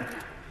I'm doing.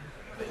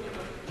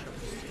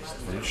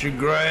 Richard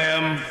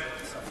Graham.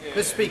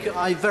 Mr. Speaker,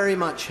 I very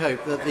much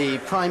hope that the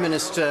Prime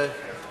Minister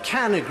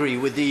can agree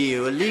with the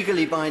EU a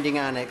legally binding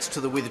annex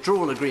to the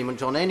withdrawal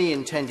agreement on any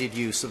intended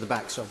use of the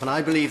backstop, and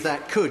I believe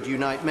that could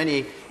unite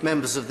many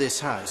members of this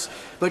House.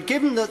 But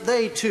given that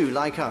they too,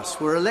 like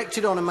us, were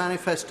elected on a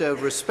manifesto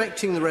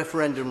respecting the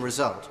referendum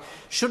result,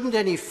 shouldn't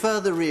any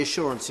further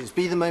reassurances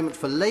be the moment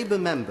for Labour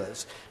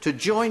members to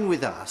join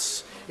with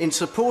us in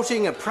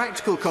supporting a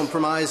practical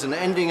compromise and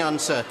ending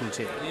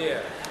uncertainty?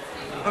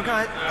 Okay,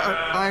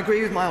 I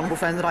agree with my honourable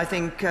friend that I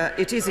think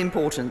it is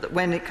important that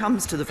when it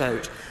comes to the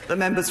vote, that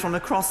members from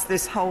across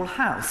this whole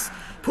House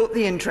put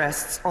the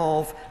interests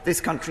of this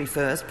country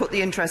first, put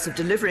the interests of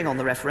delivering on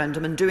the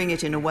referendum and doing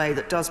it in a way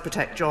that does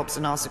protect jobs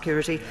and our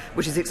security,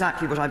 which is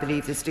exactly what I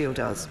believe this deal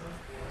does.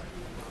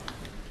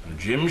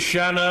 Jim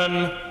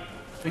Shannon.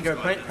 Speaker,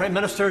 Prime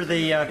Minister,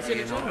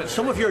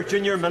 some of your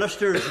junior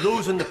ministers,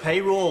 those in the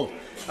payroll,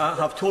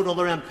 have told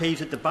other MPs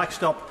that the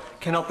backstop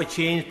cannot be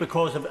changed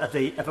because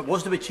if it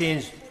was to be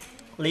changed,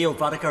 Leo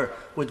Varadkar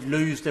would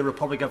lose the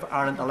Republic of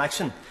Ireland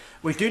election.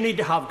 We do need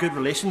to have good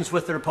relations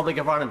with the Republic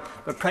of Ireland,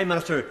 but Prime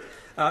Minister,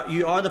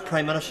 you are the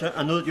Prime Minister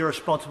and know that your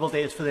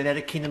responsibility is for the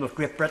United Kingdom of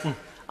Great Britain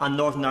and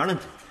Northern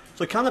Ireland.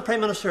 So can the Prime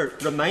Minister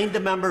remind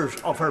the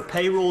members of her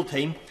payroll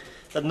team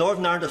that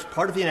Northern Ireland is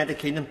part of the United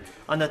Kingdom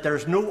and that there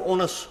is no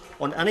onus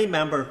on any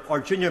member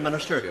or junior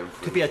minister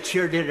to be a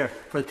cheerleader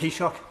for the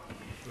Taoiseach?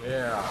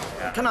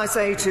 Can I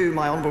say to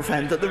my honourable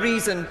friend that the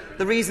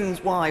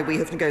reasons why we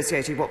have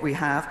negotiated what we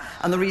have,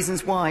 and the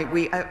reasons why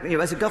we,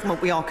 as a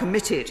government, we are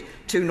committed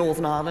to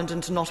Northern Ireland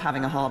and to not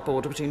having a hard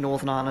border between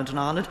Northern Ireland and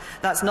Ireland,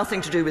 that's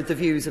nothing to do with the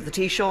views of the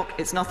Taoiseach,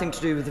 it's nothing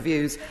to do with the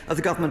views of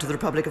the Government of the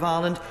Republic of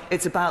Ireland,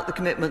 it's about the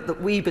commitment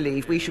that we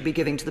believe we should be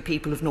giving to the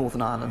people of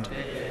Northern Ireland.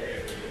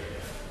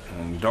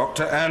 And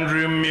Dr.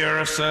 Andrew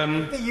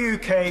Murison. The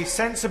UK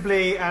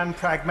sensibly and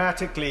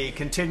pragmatically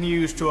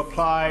continues to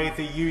apply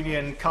the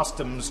Union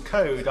Customs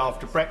Code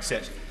after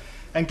Brexit.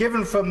 And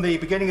given from the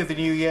beginning of the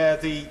new year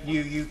the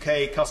new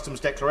UK Customs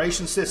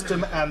Declaration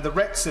System and the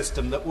REC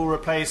system that will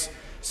replace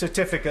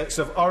certificates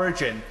of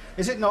origin,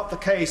 is it not the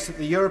case that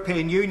the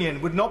European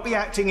Union would not be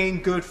acting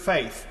in good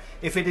faith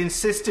if it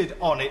insisted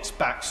on its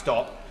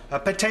backstop,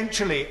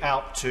 potentially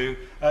out to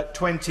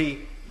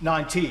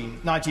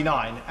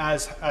 2099,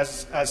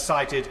 as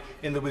cited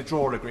in the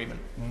withdrawal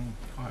agreement?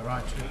 Quite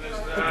right.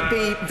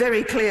 Be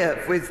very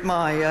clear with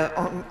my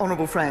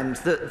honourable friend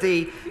that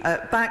the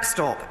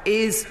backstop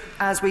is,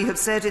 as we have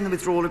said in the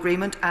withdrawal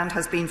agreement and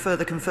has been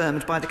further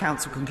confirmed by the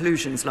Council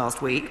conclusions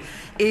last week,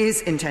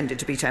 is intended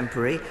to be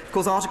temporary. Of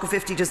course, Article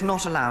 50 does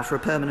not allow for a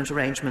permanent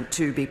arrangement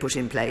to be put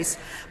in place,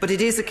 but it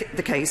is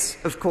the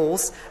case, of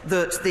course,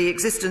 that the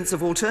existence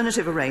of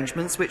alternative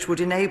arrangements which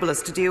would enable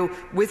us to deal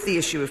with the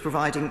issue of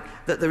providing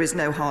that there is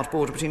no hard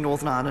border between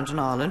Northern Ireland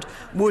and Ireland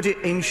would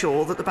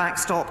ensure that the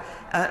backstop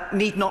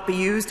need not be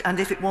used, and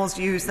if it was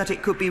used, that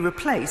it could be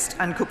replaced,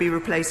 and could be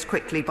replaced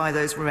quickly by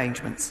those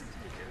arrangements.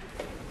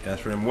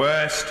 Catherine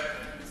West.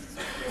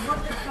 What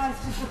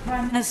advice does the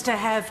Prime Minister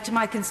have to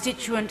my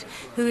constituent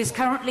who is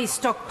currently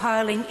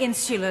stockpiling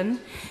insulin,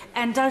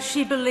 and does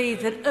she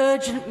believe that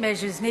urgent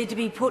measures need to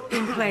be put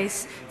in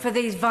place for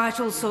these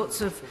vital sorts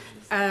of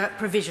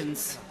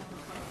provisions?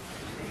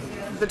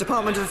 The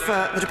Department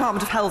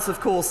of Health, of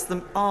course,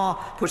 are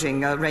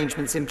putting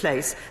arrangements in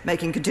place,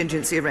 making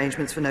contingency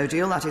arrangements for no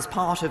deal. That is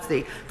part of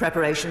the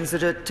preparations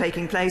that are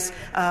taking place,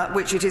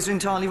 which it is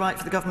entirely right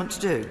for the government to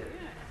do.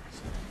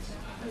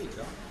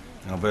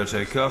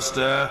 Alberto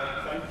Costa.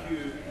 Thank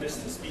you,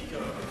 Mr.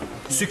 Speaker.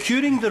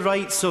 Securing the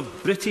rights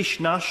of British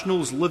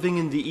nationals living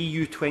in the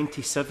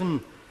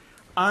EU27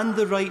 and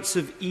the rights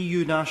of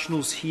EU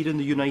nationals here in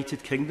the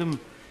United Kingdom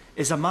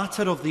is a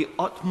matter of the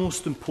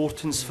utmost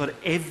importance for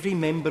every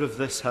member of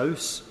this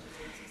House.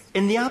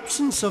 In the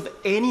absence of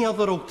any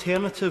other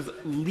alternative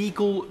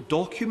legal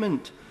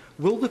document,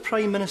 will the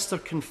Prime Minister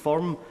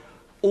confirm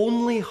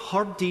only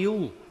her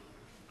deal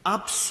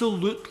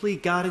absolutely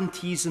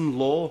guarantees in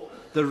law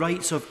the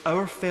rights of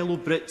our fellow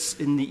Brits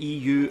in the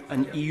EU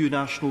and EU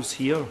nationals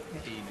here?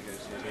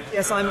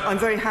 Yes, I'm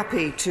very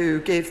happy to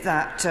give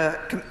that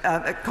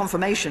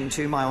confirmation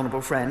to my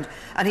honourable friend,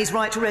 and he's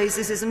right to raise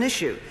this as an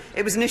issue.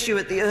 It was an issue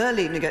at the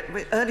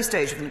early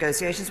stage of the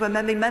negotiations when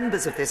many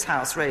members of this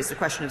House raised the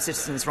question of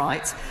citizens'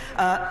 rights.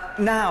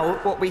 Now,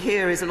 what we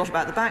hear is a lot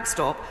about the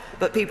backstop,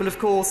 but people, of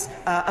course,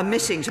 are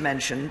omitting to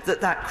mention that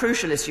that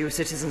crucial issue of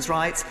citizens'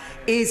 rights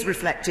is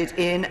reflected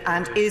in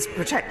and is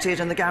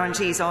protected, and the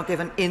guarantees are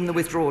given in the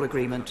withdrawal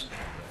agreement.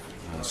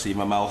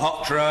 Seema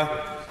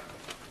Malhotra.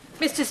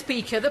 Mr.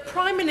 Speaker, the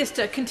Prime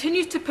Minister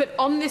continues to put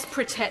on this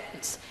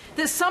pretence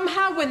that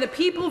somehow when the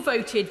people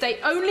voted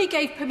they only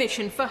gave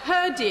permission for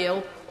her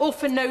deal or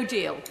for no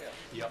deal.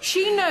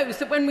 She knows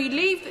that when we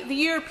leave the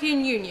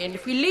European Union,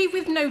 if we leave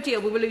with no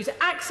deal, we will lose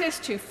access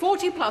to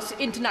 40+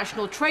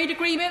 international trade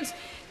agreements,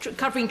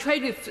 covering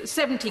trade with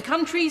 70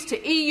 countries, to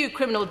EU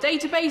criminal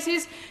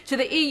databases, to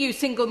the EU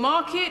single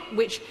market,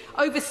 which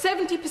over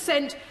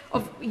 70%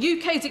 of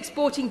UK's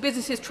exporting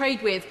businesses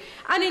trade with.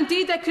 And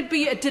indeed, there could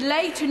be a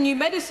delay to new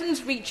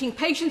medicines reaching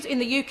patients in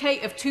the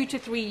UK of 2 to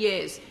 3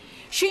 years.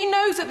 She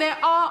knows that there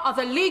are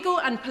other legal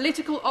and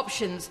political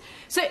options.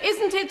 So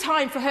isn't it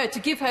time for her to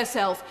give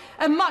herself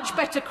a much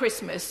better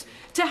Christmas,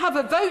 to have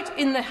a vote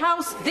in the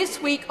House this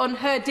week on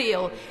her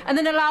deal, and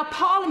then allow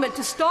Parliament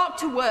to start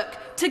to work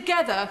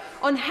together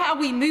on how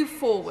we move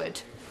forward?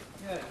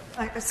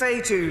 I say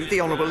to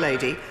the honourable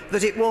lady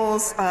that it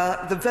was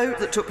the vote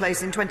that took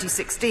place in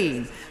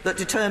 2016 that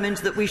determined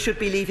that we should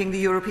be leaving the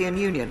European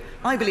Union.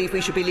 I believe we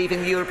should be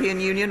leaving the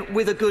European Union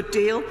with a good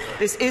deal.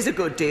 This is a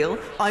good deal.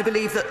 I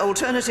believe that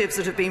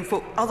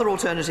other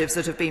alternatives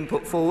that have been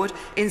put forward,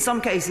 in some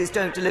cases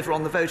don't deliver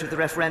on the vote of the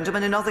referendum,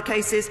 and in other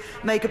cases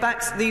make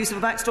the use of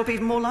a backstop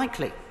even more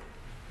likely.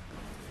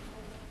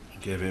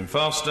 Kevin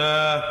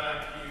Foster.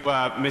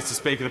 Mr.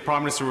 Speaker, the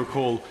Prime Minister will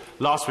recall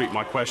last week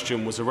my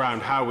question was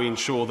around how we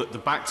ensure that the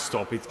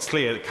backstop, it's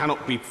clear, it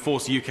cannot be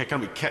forced, the UK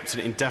cannot be kept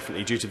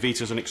indefinitely due to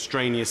vetoes on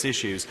extraneous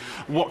issues.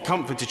 What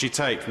comfort did you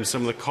take from some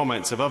of the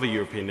comments of other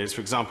European leaders,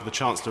 for example the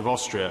Chancellor of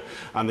Austria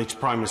and the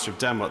Prime Minister of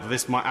Denmark, that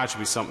this might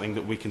actually be something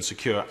that we can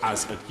secure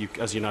as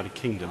a United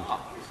Kingdom?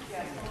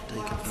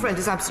 Friend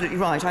is absolutely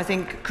right. I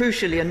think,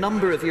 crucially, a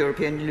number of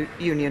European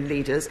Union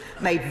leaders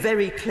made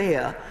very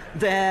clear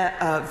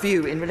their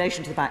view in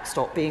relation to the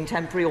backstop being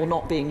temporary or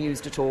not being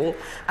used at all,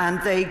 and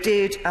they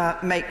did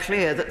make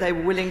clear that they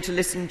were willing to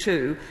listen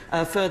to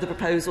further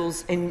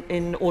proposals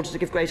in order to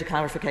give greater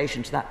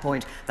clarification to that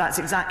point. That's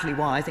exactly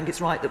why I think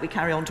it's right that we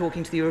carry on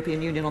talking to the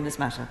European Union on this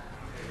matter.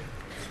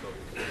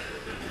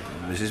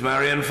 Mrs.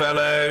 Marion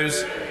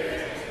Fellows.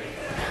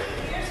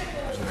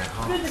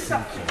 The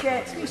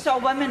subject speaks to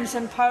women's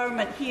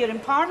empowerment here in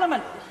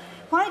Parliament.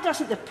 Why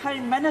doesn't the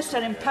Prime Minister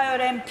empower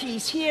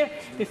MPs here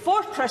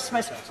before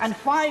Christmas, and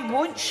why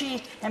won't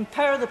she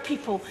empower the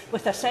people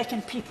with a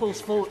second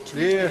people's vote?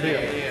 Hear,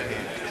 hear.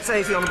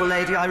 Says the Honourable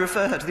Lady, I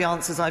refer her to the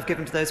answers I've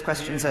given to those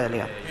questions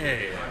earlier.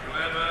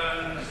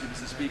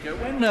 Mr. Speaker,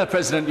 when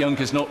President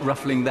Juncker's not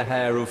ruffling the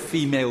hair of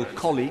female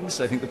colleagues,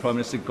 I think the Prime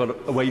Minister got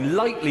away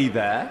lightly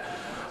there.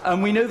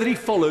 And we know that he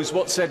follows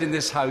what's said in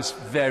this House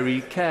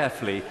very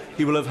carefully.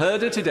 He will have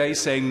heard her today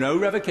saying no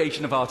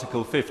revocation of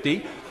Article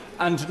 50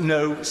 and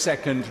no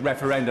second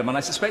referendum. And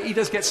I suspect he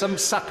does get some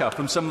succour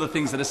from some of the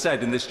things that are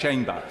said in this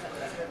chamber.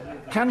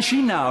 Can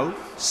she now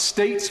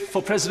state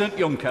for President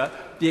Juncker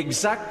the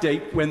exact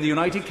date when the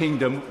United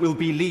Kingdom will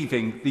be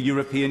leaving the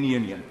European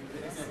Union?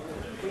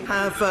 We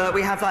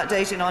have that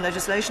date in our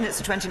legislation. It's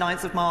the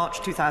 29th of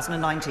March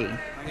 2019.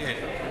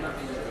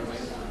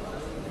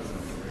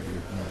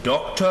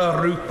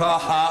 Dr. Rupa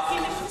Huq.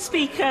 Mr.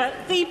 Speaker,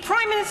 the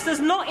Prime Minister is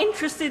not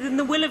interested in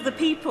the will of the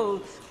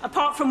people,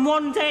 apart from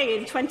one day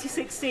in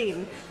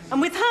 2016.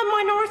 And with her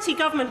minority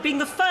government being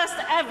the first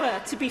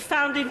ever to be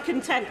found in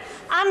contempt,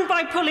 and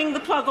by pulling the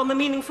plug on the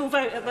meaningful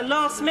vote at the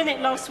last minute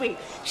last week,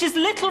 she has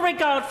little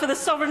regard for the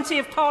sovereignty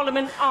of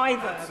Parliament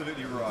either.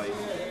 Absolutely right.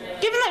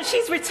 Given that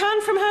she's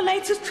returned from her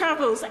latest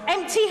travels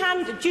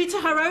empty-handed due to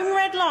her own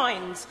red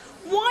lines,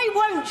 why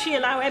won't she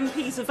allow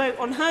MPs a vote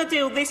on her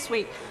deal this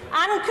week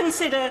and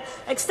consider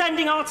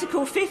extending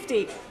Article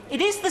 50?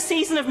 It is the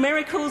season of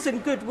miracles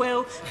and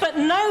goodwill, but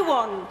no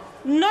one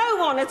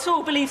at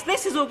all believes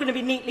this is all going to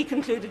be neatly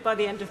concluded by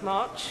the end of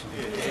March.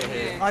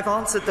 I've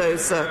answered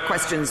those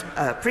questions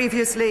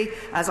previously.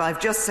 As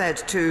I've just said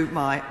to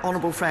my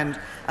honourable friend,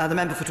 the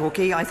member for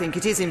Torquay, I think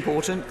it is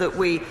important that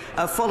we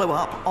follow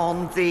up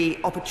on the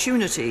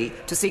opportunity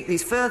to seek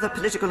these further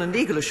political and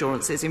legal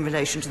assurances in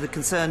relation to the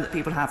concern that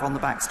people have on the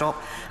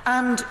backstop,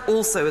 and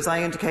also, as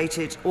I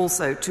indicated,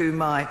 also to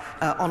my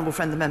honourable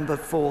friend, the member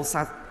for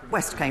South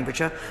West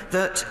Cambridgeshire,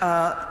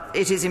 that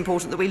it is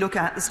important that we look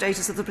at the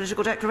status of the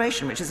political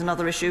declaration, which is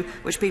another issue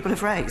which people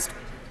have raised.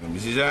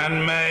 Mrs.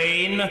 Anne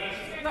Main. Thank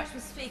you very much,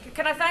 Mr. Speaker.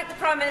 Can I thank the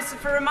Prime Minister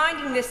for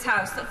reminding this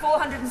House that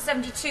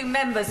 472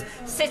 members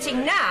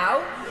sitting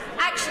now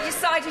actually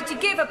decided to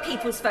give a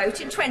people's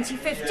vote in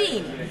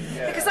 2015?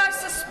 Because I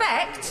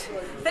suspect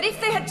that if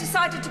they had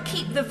decided to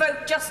keep the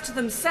vote just to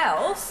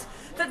themselves,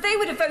 that they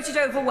would have voted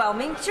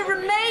overwhelming to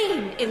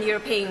remain in the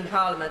European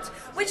Parliament,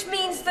 which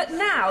means that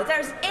now there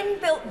is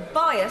inbuilt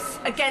bias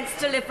against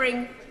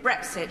delivering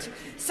Brexit.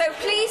 So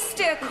please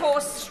steer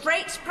course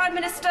straight, Prime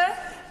Minister.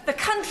 The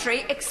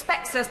country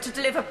expects us to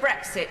deliver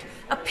Brexit.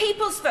 A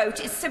people's vote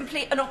is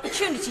simply an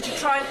opportunity to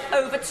try and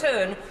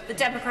overturn the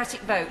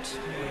democratic vote.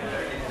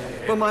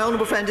 Well, my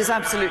honourable friend is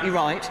absolutely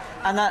right,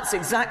 and that's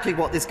exactly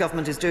what this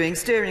government is doing,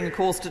 steering a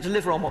course to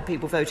deliver on what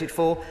people voted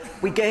for.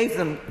 We gave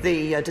them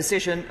the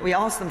decision, we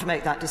asked them to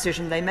make that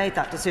decision, they made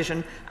that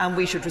decision, and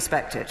we should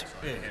respect it.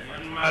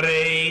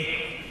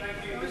 Murray.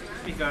 Thank you,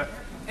 Mr. Speaker.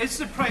 Is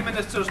the Prime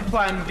Minister's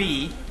plan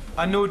B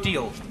a no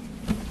deal?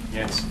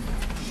 Yes.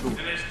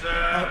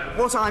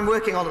 What I'm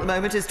working on at the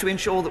moment is to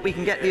ensure that we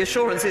can get the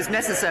assurances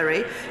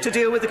necessary to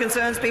deal with the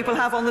concerns people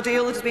have on the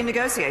deal that has been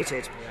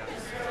negotiated.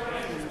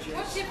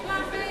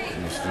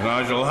 Mr.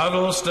 Nigel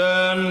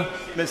Huddleston.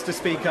 Mr.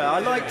 Speaker, I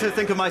like to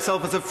think of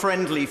myself as a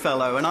friendly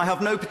fellow, and I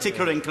have no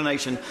particular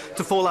inclination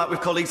to fall out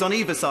with colleagues on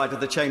either side of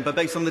the chamber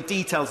based on the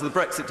details of the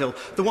Brexit deal.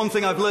 The one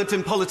thing I've learnt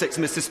in politics,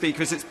 Mr.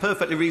 Speaker, is it's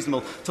perfectly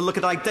reasonable to look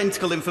at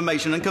identical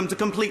information and come to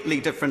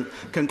completely different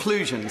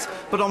conclusions.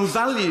 But on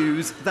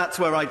values, that's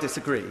where I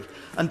disagree.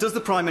 And does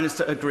the Prime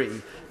Minister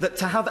agree that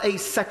to have a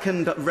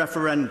second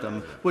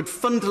referendum would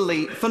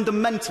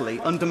fundamentally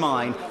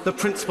undermine the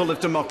principle of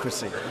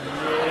democracy?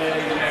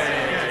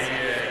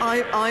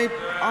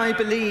 I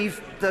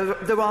believe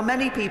there are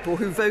many people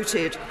who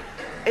voted,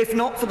 if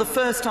not for the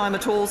first time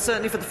at all,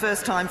 certainly for the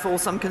first time for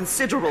some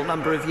considerable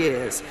number of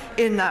years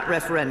in that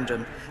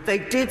referendum. They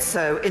did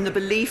so in the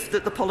belief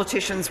that the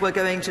politicians were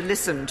going to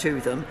listen to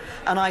them,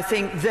 and I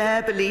think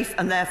their belief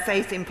and their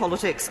faith in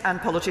politics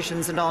and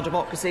politicians and our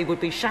democracy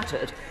would be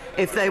shattered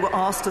if they were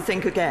asked to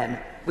think again.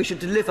 We should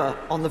deliver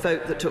on the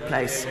vote that took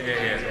place.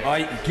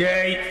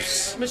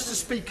 Gapes. Mr.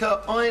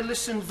 Speaker, I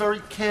listened very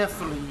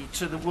carefully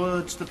to the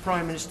words the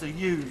Prime Minister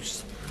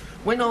used.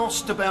 When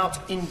asked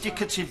about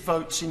indicative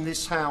votes in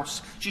this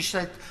House, she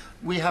said,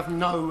 "We have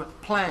no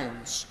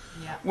plans."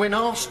 Yeah. When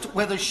asked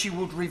whether she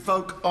would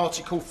revoke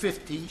Article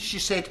 50, she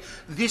said,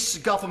 "This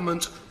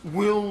government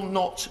will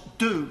not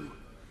do."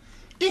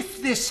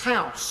 If this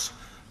House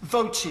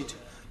voted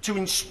to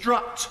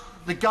instruct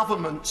the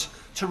government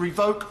to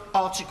revoke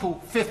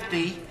Article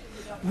 50,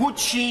 would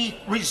she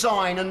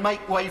resign and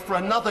make way for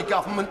another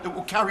government that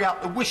will carry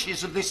out the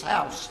wishes of this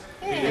House?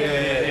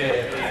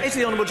 It's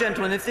the honourable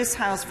gentleman, if this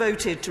House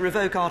voted to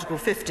revoke Article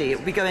 50, it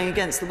would be going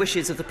against the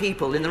wishes of the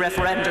people in the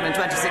referendum in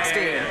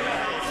 2016.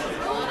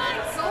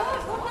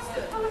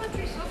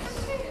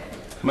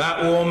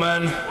 Matt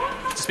Warman.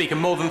 Speaker,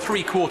 more than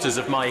 3/4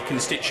 of my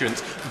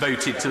constituents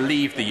voted to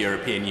leave the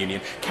European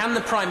Union. Can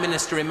the Prime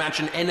Minister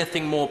imagine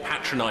anything more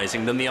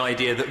patronising than the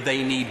idea that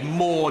they need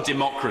more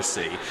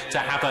democracy to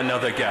have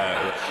another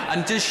go?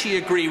 And does she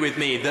agree with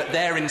me that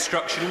their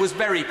instruction was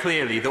very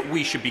clearly that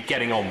we should be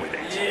getting on with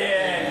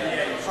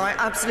it? I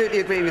absolutely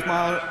agree with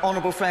my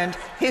honourable friend.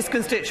 His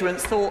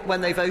constituents thought when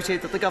they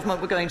voted that the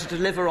government were going to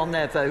deliver on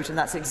their vote, and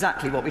that's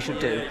exactly what we should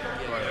do.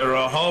 A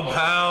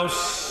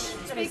Hobhouse.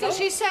 Speaker,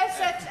 she says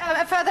that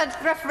a further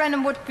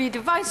referendum would be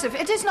divisive.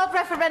 It is not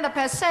referenda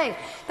per se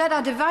that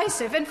are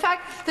divisive. In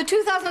fact, the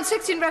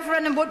 2016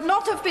 referendum would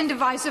not have been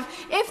divisive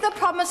if the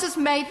promises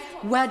made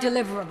were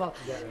deliverable.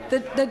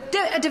 The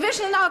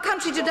division in our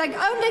country today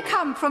only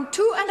come from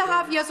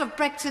 2.5 years of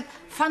Brexit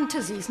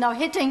fantasies now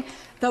hitting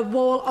the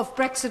wall of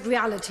Brexit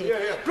reality.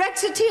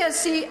 Brexiteers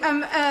see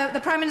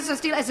the Prime Minister's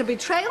deal as a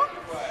betrayal,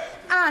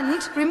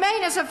 and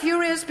Remainers are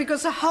furious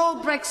because the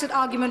whole Brexit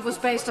argument was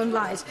based on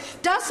lies.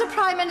 Does the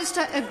Prime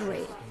Minister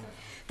agree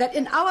that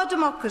in our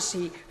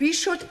democracy we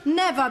should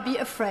never be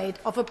afraid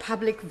of a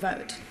public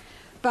vote,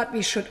 but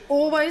we should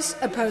always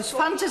oppose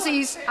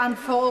fantasies and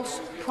false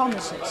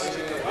promises?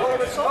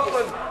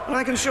 Well,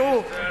 I can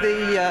assure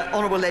the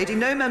honourable lady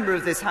no member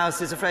of this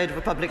House is afraid of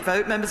a public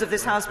vote. Members of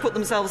this House put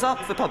themselves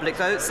up for public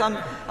votes on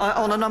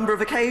a number of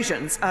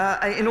occasions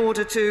in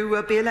order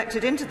to be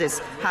elected into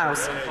this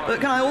House. But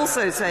can I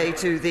also say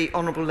to the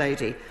honourable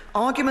lady,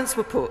 arguments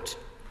were put.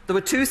 There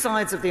were two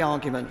sides of the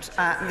argument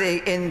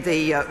in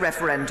the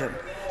referendum.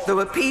 There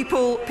were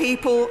people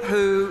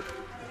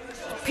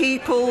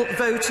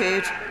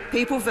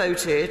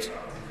voted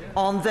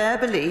on their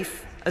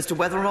belief as to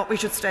whether or not we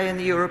should stay in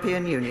the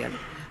European Union.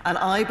 And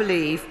I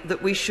believe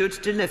that we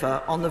should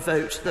deliver on the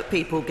vote that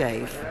people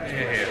gave.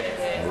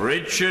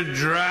 Richard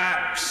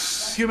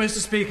Drax. Thank you, Mr.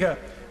 Speaker.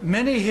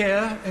 Many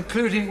here,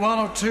 including one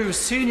or two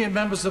senior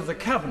members of the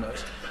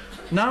Cabinet,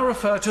 now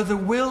refer to the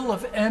will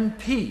of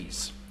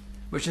MPs,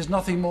 which is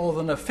nothing more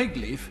than a fig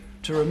leaf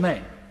to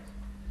remain.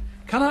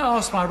 Can I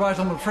ask my right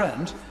honourable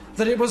friend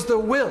that it was the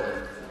will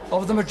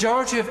of the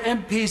majority of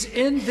MPs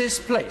in this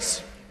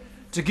place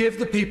to give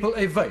the people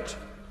a vote?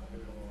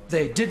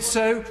 They did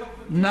so.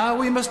 Now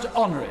we must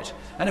honour it.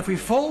 And if we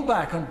fall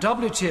back on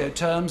WTO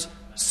terms,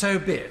 so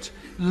be it.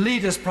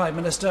 Lead us, Prime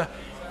Minister.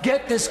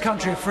 Get this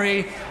country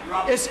free.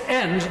 Let's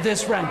end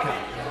this rancour.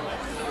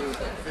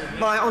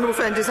 My honourable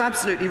friend is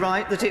absolutely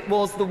right that it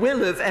was the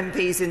will of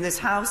MPs in this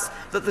House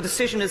that the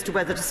decision as to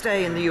whether to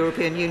stay in the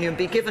European Union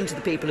be given to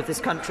the people of this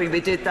country.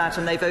 We did that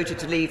and they voted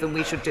to leave, and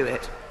we should do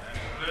it.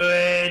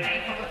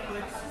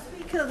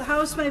 Speaker, the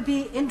House may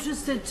be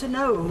interested to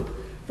know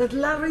that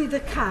Larry the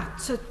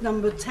Cat at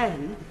number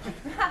 10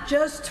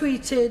 just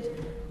tweeted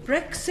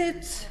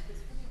Brexit.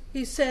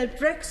 He said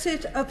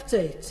Brexit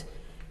update.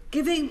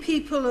 Giving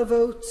people a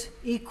vote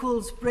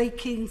equals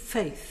breaking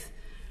faith.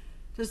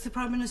 Does the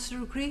Prime Minister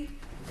agree?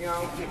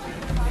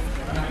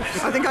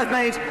 I think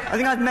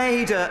I've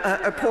made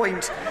a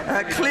point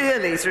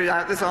clearly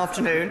throughout this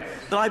afternoon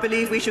that I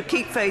believe we should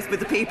keep faith with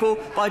the people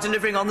by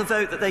delivering on the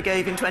vote that they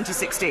gave in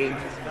 2016.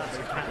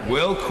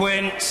 Will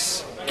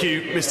Quince. Thank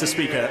you, Mr.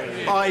 Speaker.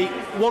 I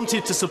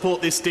wanted to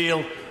support this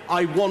deal.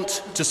 I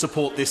want to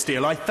support this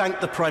deal. I thank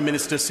the Prime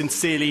Minister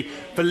sincerely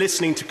for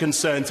listening to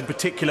concerns, in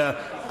particular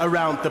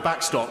around the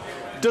backstop.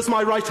 Does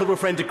my right honourable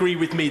friend agree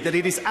with me that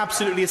it is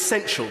absolutely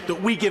essential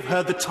that we give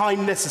her the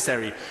time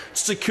necessary to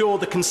secure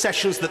the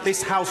concessions that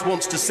this House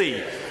wants to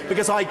see?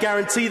 Because I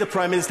guarantee the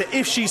Prime Minister,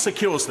 if she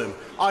secures them,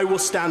 I will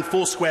stand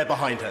foursquare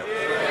behind her.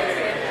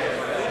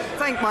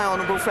 Thank my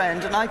honourable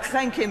friend, and I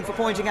thank him for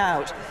pointing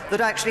out that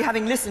actually,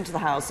 having listened to the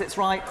House, it's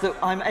right that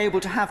I'm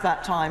able to have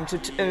that time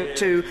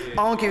to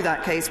argue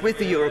that case with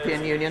the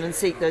European Union and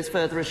seek those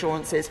further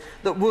assurances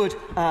that would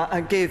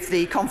give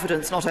the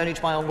confidence not only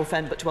to my honourable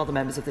friend but to other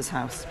members of this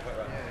House.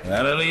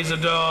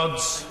 Annalisa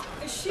Dodds.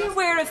 Is she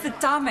aware of the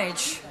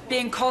damage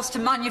being caused to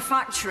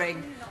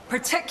manufacturing,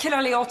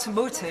 particularly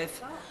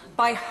automotive,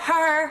 by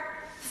her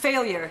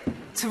failure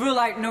to rule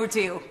out no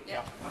deal?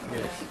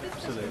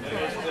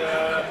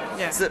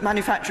 Yes, the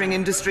manufacturing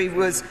industry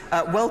was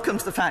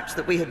welcomed the fact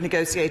that we had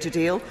negotiated a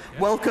deal,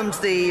 welcomed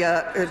the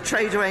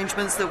trade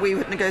arrangements that we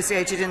had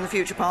negotiated in the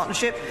future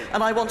partnership,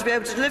 and I want to be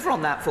able to deliver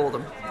on that for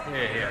them.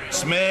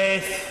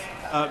 Smith.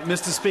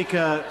 Mr.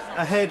 Speaker,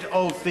 ahead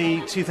of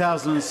the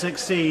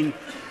 2016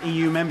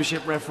 EU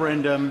membership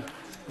referendum,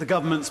 the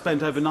government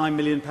spent over £9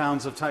 million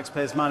of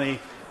taxpayers' money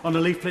on a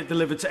leaflet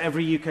delivered to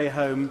every UK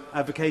home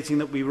advocating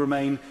that we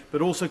remain,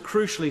 but also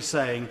crucially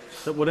saying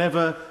that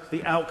whatever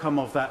the outcome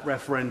of that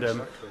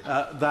referendum,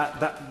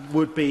 that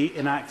would be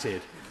enacted.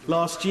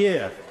 Last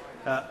year,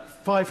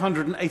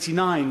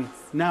 589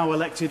 now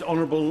elected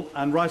honourable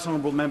and right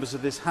honourable members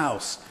of this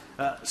House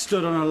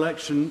stood on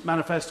election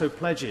manifesto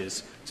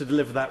pledges to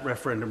deliver that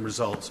referendum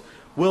result.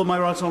 Will my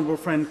right honourable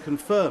friend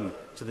confirm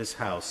to this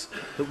House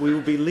that we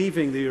will be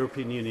leaving the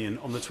European Union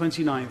on the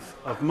 29th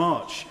of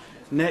March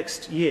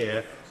next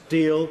year,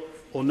 deal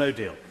or no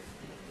deal?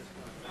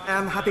 I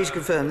am happy to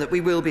confirm that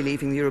we will be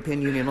leaving the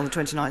European Union on the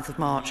 29th of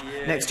March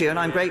next year, and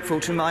I'm grateful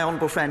to my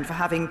honourable friend for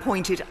having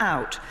pointed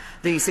out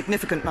the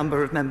significant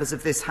number of members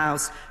of this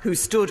House who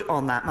stood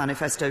on that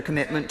manifesto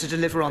commitment to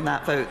deliver on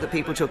that vote that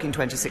people took in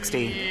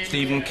 2016.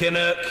 Stephen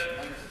Kinnock.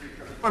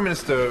 The Prime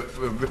Minister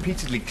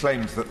repeatedly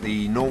claims that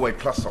the Norway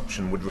Plus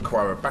option would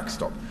require a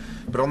backstop,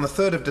 but on the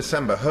 3rd of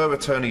December her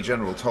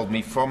Attorney-General told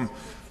me from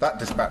that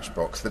dispatch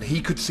box that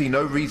he could see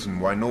no reason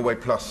why Norway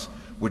Plus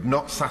would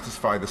not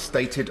satisfy the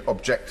stated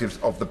objectives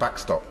of the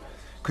backstop.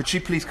 Could she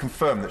please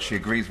confirm that she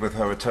agrees with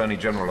her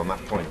Attorney-General on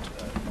that point?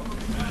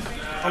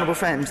 Honourable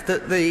friend,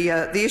 that the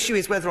issue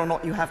is whether or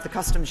not you have the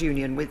customs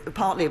union,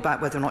 partly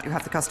about whether or not you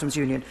have the customs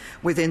union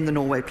within the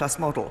Norway Plus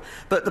model.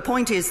 But the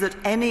point is that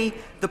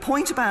the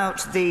point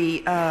about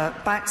the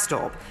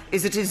backstop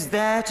is that it is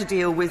there to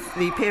deal with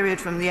the period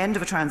from the end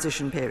of a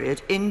transition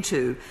period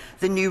into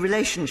the new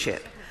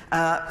relationship.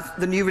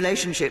 The new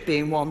relationship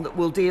being one that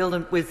will deal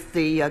with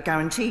the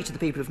guarantee to the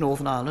people of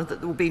Northern Ireland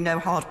that there will be no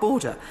hard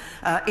border.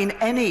 In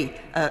any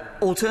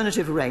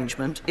alternative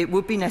arrangement, it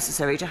would be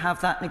necessary to have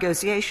that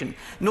negotiation.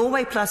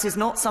 Norway Plus is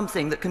not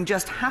something that can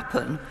just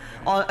happen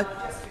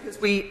because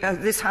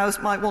this House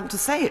might want to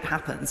say it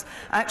happens.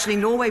 Actually,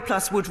 Norway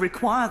Plus would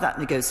require that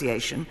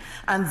negotiation,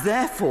 and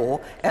therefore,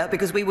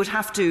 because we would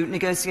have to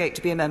negotiate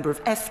to be a member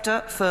of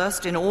EFTA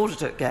first in order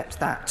to get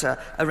that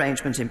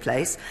arrangement in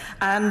place,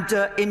 and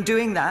in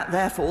doing that,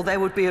 therefore, there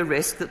would be a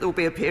risk that there would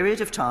be a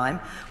period of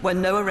time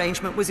when no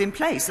arrangement was in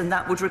place, and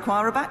that would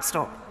require a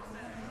backstop.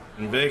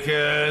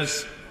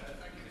 Vickers.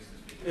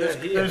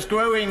 There's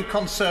growing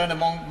concern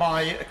among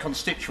my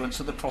constituents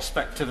at the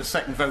prospect of a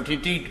second vote,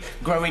 indeed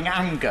growing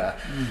anger.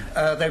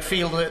 They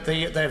feel that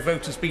their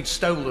vote has been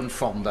stolen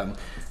from them.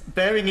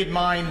 Bearing in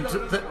mind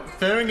the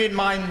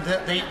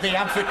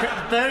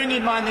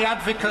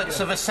advocates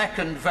of a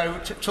second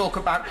vote talk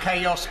about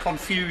chaos,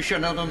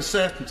 confusion and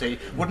uncertainty,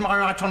 would my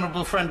right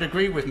honourable friend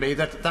agree with me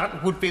that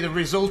that would be the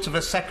result of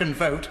a second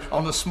vote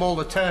on a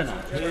smaller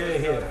turnout?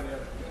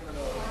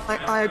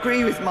 I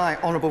agree with my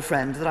honourable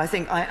friend that I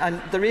think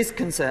there is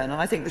concern,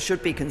 and I think there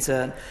should be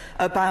concern,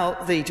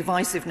 about the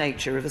divisive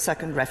nature of a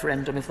second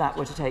referendum if that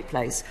were to take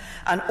place,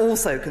 and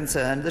also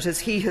concern that, as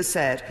he has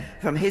said,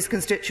 from his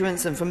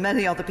constituents and from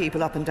many other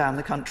people up and down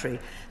the country,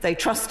 they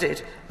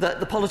trusted that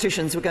the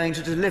politicians were going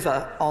to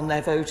deliver on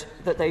their vote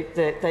that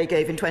they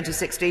gave in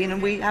 2016,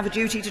 and we have a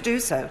duty to do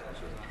so.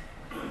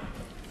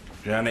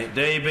 Janet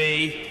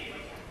Davey.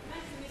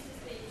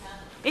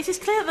 It is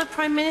clear that the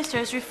Prime Minister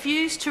has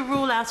refused to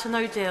rule out a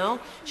no deal,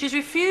 she has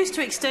refused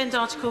to extend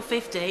Article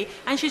 50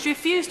 and she has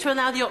refused to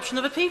allow the option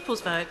of a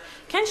people's vote.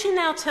 Can she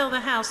now tell the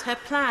House her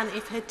plan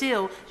if her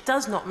deal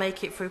does not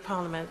make it through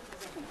Parliament?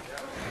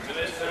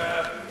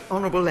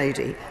 Honourable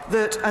Lady,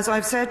 that, as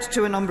I've said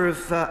to a number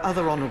of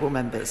other honourable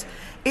members,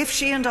 if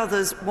she and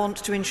others want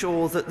to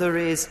ensure that there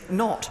is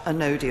not a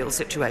no-deal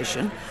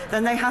situation,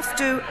 then they have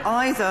to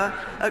either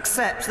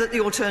accept that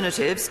the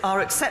alternatives are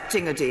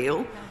accepting a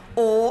deal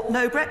or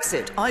no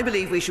Brexit. I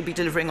believe we should be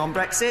delivering on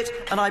Brexit,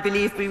 and I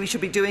believe we should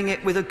be doing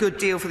it with a good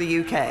deal for the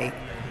UK.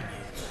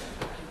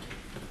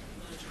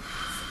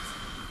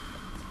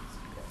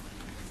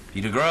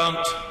 Peter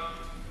Grant.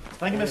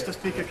 Thank you, Mr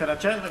Speaker. Can I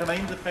gently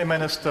remind the Prime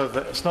Minister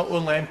that it's not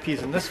only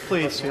MPs in this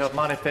place who have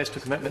manifesto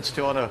commitments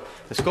to honour.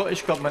 The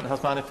Scottish Government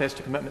has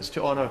manifesto commitments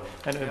to honour,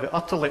 and it would be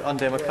utterly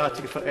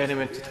undemocratic for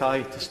anyone to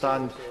try to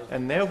stand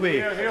in their way.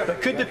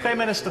 But could the Prime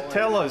Minister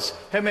tell us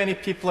how many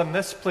people in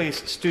this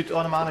place stood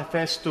on a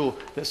manifesto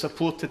that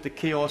supported the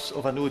chaos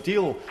of a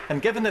no-deal?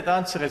 And given that the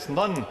answer is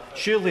none,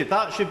 surely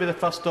that should be the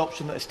first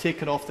option that is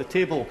taken off the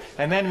table,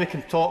 and then we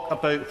can talk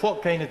about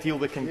what kind of deal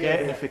we can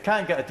get, and if we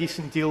can't get a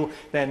decent deal,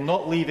 then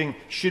not leaving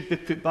should be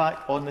put back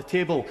on the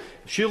table.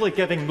 Surely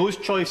giving those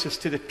choices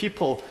to the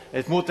people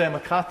is more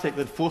democratic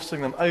than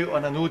forcing them out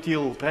on a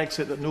no-deal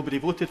Brexit that nobody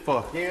voted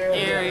for.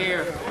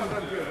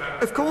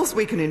 Of course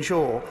we can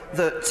ensure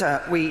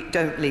that we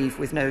don't leave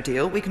with no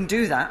deal. We can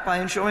do that by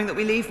ensuring that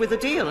we leave with a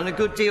deal, and a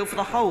good deal for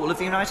the whole of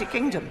the United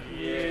Kingdom.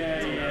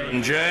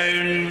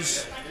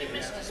 Jones.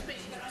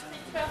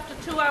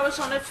 After 2 hours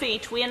on her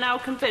feet, we are now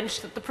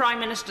convinced that the Prime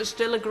Minister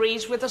still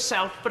agrees with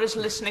herself but is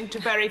listening to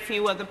very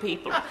few other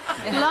people.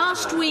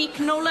 Last week,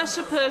 no less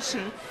a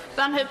person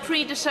than her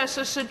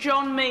predecessor, Sir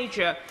John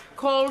Major,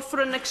 called for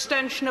an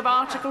extension of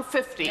Article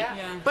 50,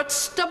 but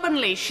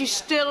stubbornly she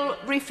still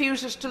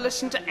refuses to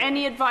listen to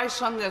any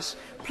advice on this.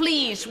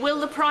 Please, will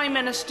the Prime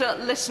Minister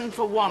listen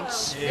for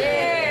once?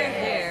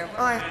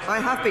 I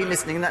have been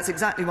listening, and that's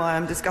exactly why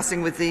I'm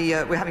discussing with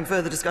we're having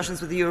further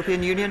discussions with the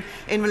European Union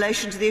in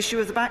relation to the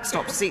issue of the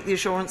backstop, to seek the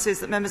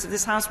assurances that members of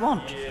this House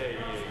want.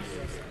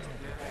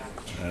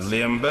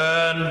 Liam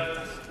Byrne.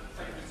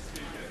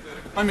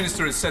 The Prime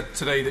Minister has said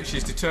today that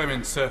she's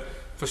determined to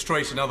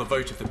frustrate another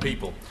vote of the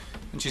people,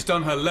 and she's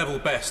done her level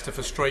best to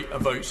frustrate a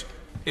vote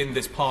in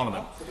this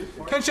Parliament.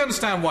 Can she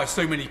understand why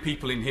so many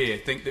people in here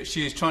think that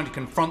she is trying to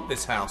confront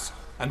this House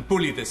and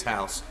bully this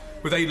House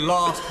with a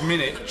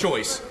last-minute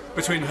choice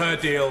between her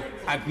deal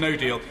and no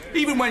deal,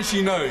 even when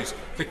she knows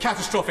the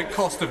catastrophic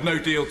cost of no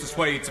deal to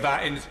swathes of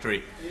our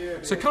industry?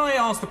 So can I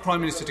ask the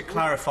Prime Minister to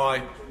clarify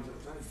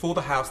before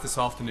the House this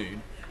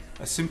afternoon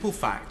a simple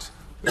fact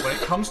that when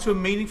it comes to a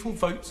meaningful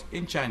vote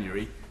in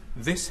January,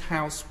 this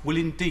House will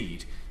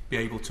indeed be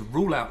able to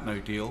rule out no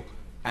deal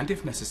and,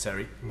 if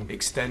necessary,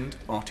 extend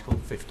Article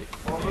 50.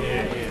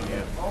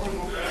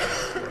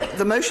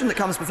 The motion that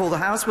comes before the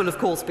House will, of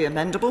course, be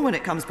amendable when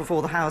it comes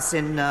before the House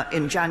in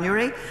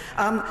January.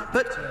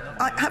 But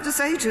I have to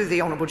say to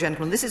the honourable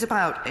gentleman, this is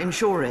about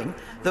ensuring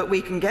that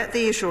we can get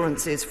the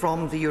assurances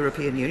from the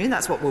European Union,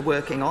 that's what we're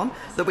working on,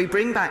 that we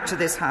bring back to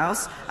this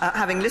House,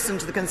 having listened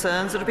to the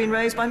concerns that have been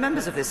raised by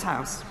members of this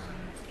House.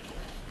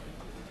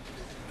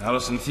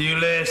 Alison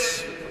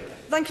Thewlis.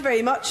 Thank you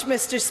very much,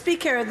 Mr.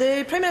 Speaker.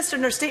 The Prime Minister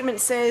in her statement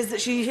says that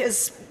she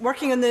is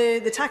working on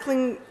the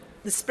tackling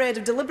the spread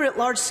of deliberate,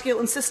 large-scale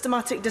and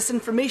systematic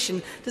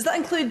disinformation. Does that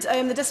include the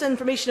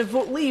disinformation of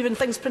Vote Leave and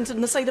things printed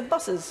on the side of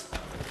buses?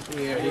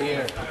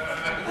 The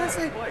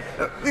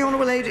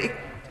Honourable Lady,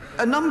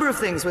 a number of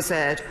things were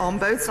said on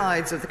both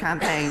sides of the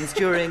campaigns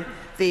during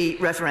the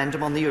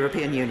referendum on the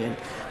European Union.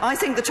 I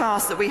think the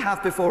task that we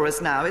have before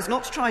us now is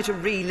not to try to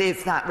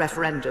relive that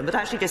referendum, but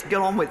actually just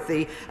get on with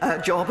the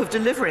job of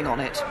delivering on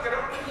it.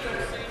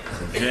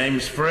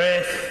 James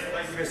Frith.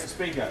 Thank you, Mr.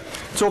 Speaker.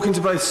 Talking to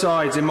both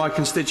sides in my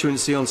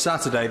constituency on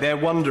Saturday, they're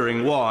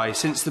wondering why,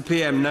 since the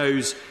PM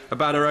knows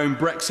about her own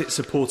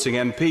Brexit-supporting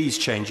MP's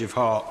change of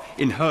heart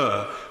in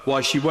her,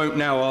 why she won't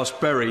now ask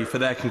Bury for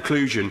their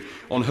conclusion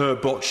on her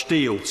botched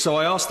deal. So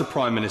I asked the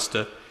Prime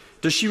Minister,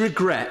 does she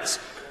regret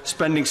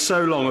spending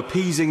so long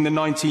appeasing the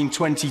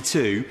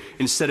 1922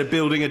 instead of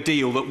building a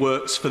deal that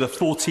works for the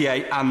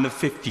 48 and the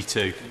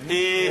 52?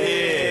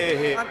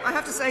 I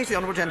have to say to the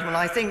honourable gentleman,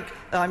 I think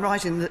I'm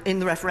right in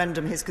the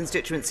referendum his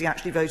constituency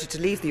actually voted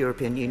to leave the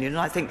European Union, and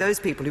I think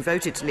those people who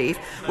voted to leave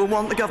will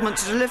want the government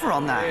to deliver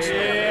on that.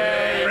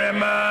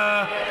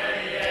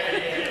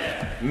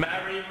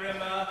 Mary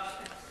Rimmer.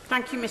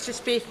 Thank you, Mr.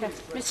 Speaker.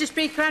 Mr.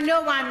 Speaker, I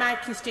know why my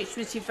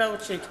constituency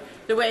voted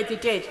the way they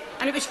did,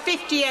 and it was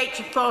 58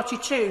 to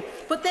 42.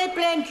 But they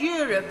blamed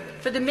Europe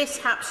for the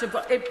mishaps of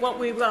what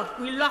we were.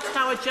 We lost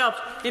our jobs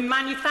in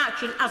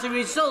manufacturing as a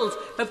result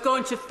of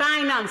going to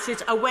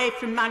finances away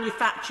from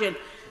manufacturing.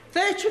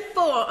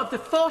 34 of the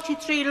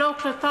 43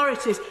 local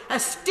authorities are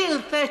still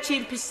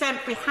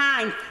 13%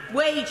 behind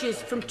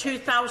wages from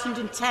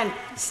 2010,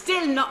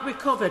 still not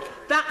recovered.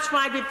 That's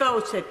why we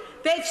voted.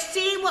 They've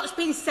seen what's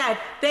been said,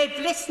 they've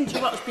listened to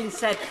what's been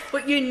said,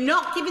 but you're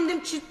not giving them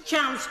a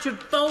chance to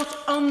vote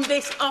on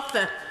this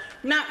offer.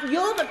 Now,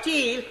 your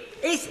deal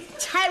is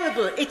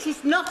terrible. It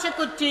is not a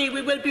good deal.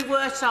 We will be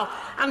worse off.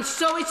 And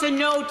so it's a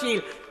no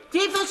deal.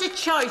 Give us a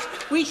choice.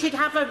 We should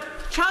have a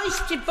choice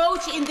to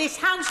vote in this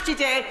House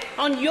today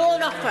on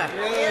your offer.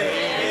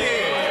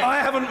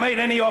 I haven't made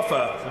any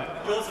offer.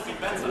 Yours would be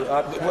better.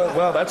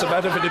 Well, that's a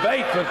matter for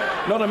debate, but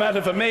not a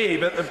matter for me.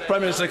 But the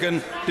Prime Minister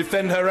can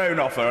defend her own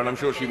offer, and I'm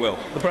sure she will.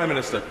 The Prime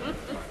Minister.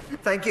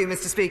 Thank you,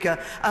 Mr. Speaker.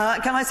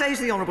 Can I say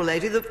to the honourable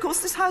lady that, of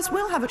course, this House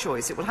will have a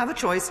choice. It will have a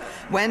choice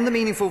when the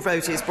meaningful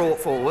vote is brought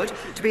forward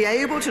to be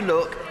able to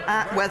look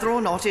at whether or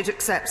not it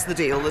accepts the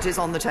deal that is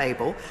on the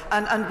table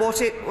and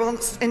what it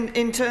wants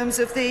in terms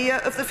of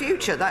the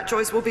future. That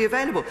choice will be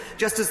available,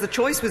 just as the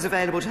choice was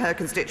available to her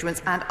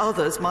constituents and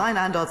others, mine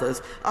and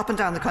others, up and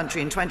down the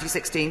country in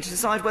 2016 to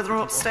decide whether or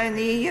not to stay in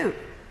the EU.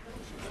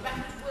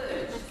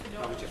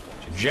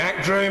 Jack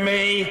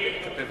Dromey.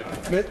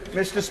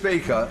 Mr.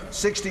 Speaker,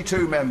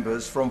 62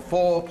 members from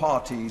 4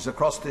 parties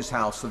across this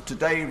House have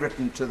today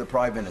written to the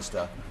Prime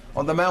Minister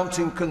on the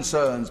mounting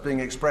concerns being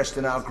expressed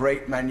in our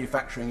great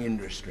manufacturing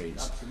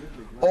industries.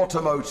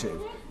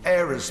 Automotive,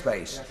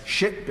 aerospace,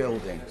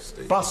 shipbuilding,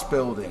 bus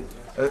building,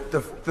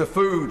 the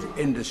food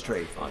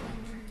industry.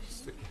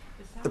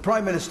 The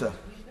Prime Minister,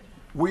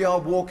 we are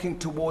walking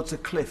towards a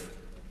cliff.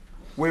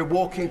 We're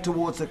walking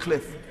towards a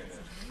cliff.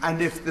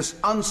 And if this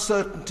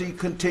uncertainty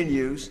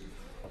continues,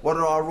 what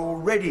are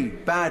already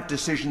bad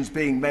decisions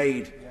being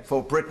made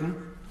for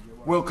Britain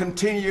will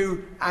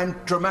continue, and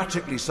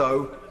dramatically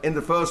so, in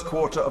the first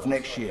quarter of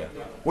next year.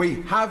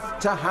 We have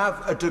to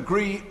have a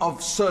degree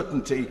of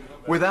certainty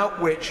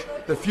without which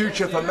the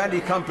future for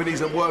many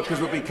companies and workers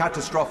will be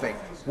catastrophic.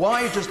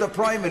 Why does the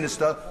Prime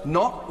Minister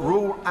not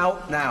rule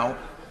out now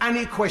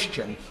any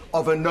question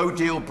of a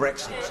no-deal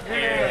Brexit?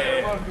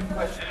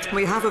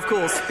 We have, of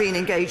course, been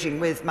engaging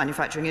with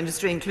manufacturing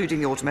industry, including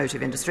the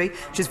automotive industry,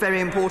 which is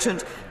very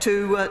important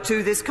to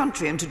this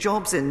country and to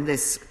jobs in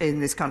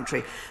this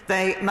country.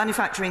 The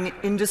manufacturing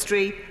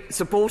industry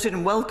supported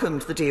and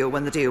welcomed the deal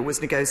when the deal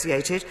was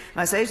negotiated.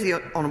 And I say to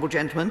the honourable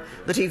gentleman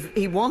that if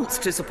he wants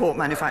to support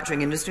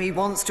manufacturing industry, he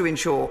wants to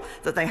ensure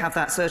that they have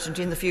that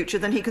certainty in the future,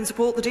 then he can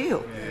support the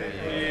deal.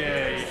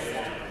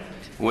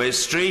 We're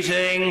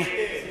streeting.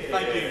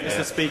 Thank you,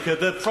 Mr. Speaker.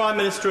 The Prime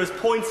Minister has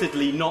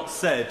pointedly not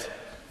said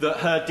that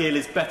her deal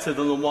is better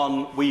than the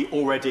one we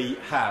already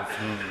have.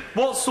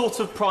 What sort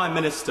of Prime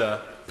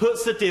Minister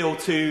puts a deal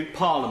to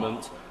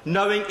Parliament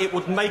knowing it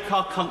would make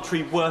our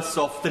country worse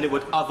off than it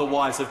would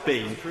otherwise have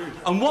been?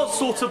 And what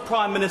sort of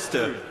Prime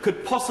Minister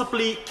could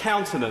possibly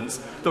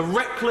countenance the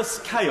reckless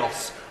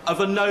chaos of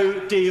a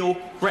no-deal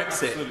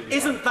Brexit.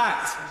 Isn't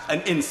that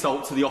an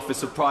insult to the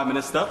office of Prime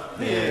Minister?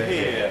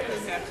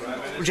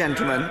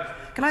 Gentlemen,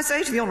 can I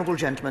say to the honourable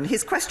gentleman,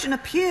 his question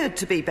appeared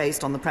to be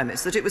based on the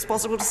premise that it was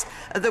possible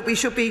that we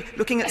should be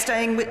looking at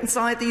staying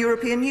inside the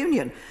European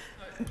Union.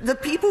 The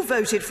people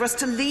voted for us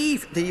to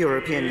leave the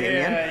European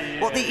Union.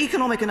 What the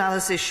economic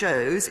analysis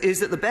shows is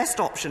that the best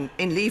option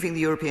in leaving the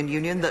European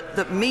Union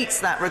that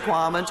meets that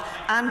requirement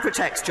and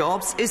protects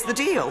jobs is the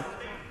deal.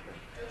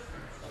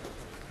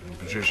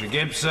 Patricia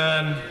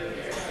Gibson.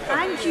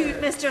 Thank you,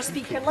 Mr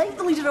Speaker. Like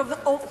the Leader of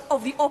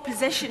the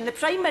Opposition, the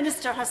Prime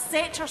Minister has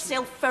set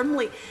herself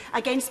firmly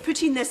against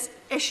putting this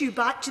issue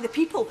back to the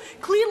people,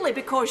 clearly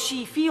because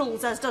she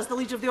feels, as does the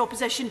Leader of the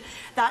Opposition,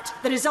 that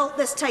the result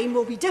this time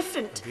will be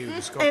different.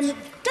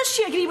 Does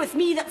she agree with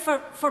me that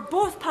for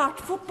both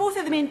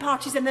of the main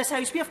parties in this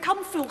House, we have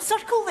come full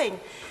circle then?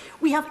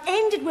 We have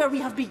ended where we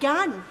have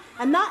begun,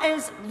 and that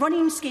is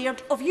running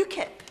scared of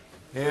UKIP.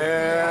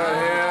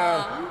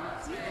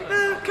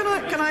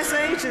 Can I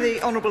say to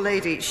the honourable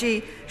lady,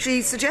 she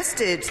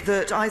suggested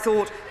that I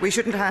thought we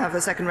shouldn't have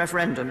a second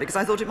referendum because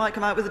I thought it might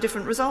come out with a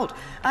different result.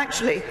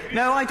 Actually,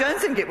 no, I don't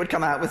think it would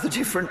come out with a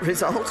different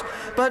result.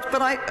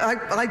 But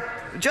I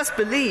just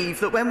believe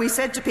that when we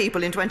said to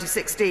people in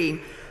 2016,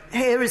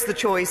 here is the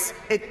choice,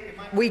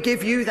 we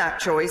give you that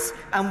choice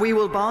and we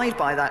will abide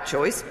by that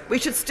choice, we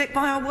should stick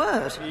by our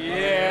word. Sir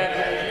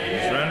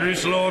Andrew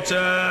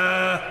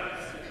Slaughter.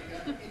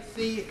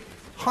 The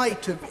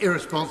height of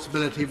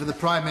irresponsibility for the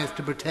Prime Minister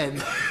to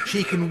pretend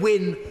she can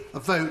win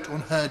a vote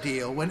on her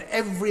deal when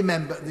every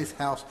member of this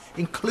House,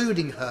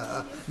 including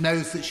her,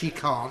 knows that she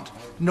can't,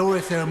 nor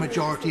is there a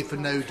majority for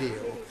no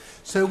deal.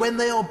 So when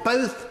they are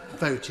both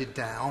voted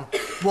down,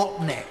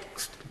 what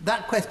next?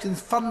 That question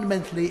is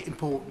fundamentally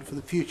important for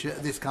the future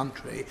of this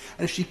country,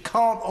 and if she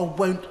can't or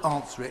won't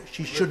answer it,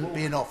 she shouldn't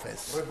be in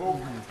office.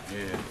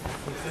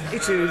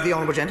 To the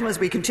honourable gentleman, as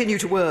we continue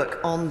to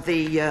work on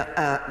the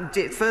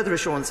further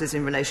assurances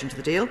in relation to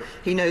the deal,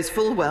 he knows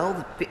full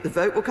well the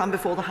vote will come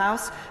before the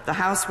House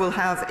will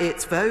have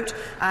its vote,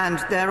 and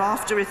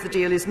thereafter, if the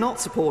deal is not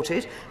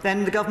supported,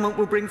 then the government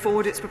will bring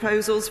forward its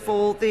proposals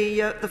for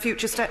the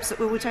future steps that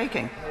we will be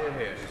taking.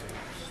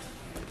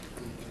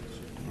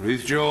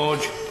 Ruth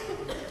George.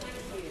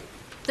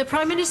 The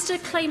Prime Minister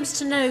claims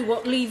to know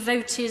what Leave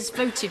voters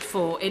voted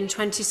for in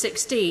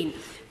 2016,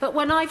 but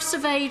when I've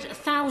surveyed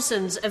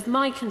thousands of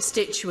my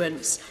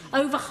constituents,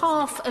 over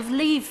half of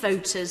Leave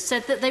voters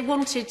said that they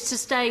wanted to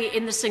stay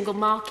in the single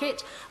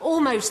market.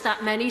 Almost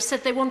that many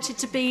said they wanted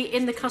to be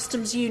in the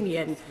customs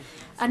union.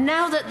 And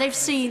now that they've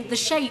seen the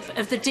shape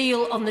of the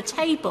deal on the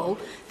table,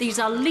 these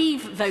are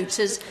Leave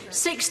voters,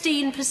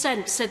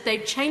 16% said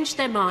they'd changed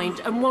their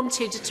mind and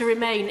wanted to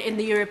remain in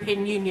the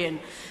European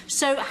Union.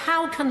 So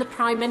how can the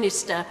Prime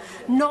Minister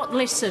not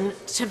listen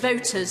to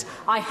voters?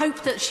 I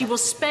hope that she will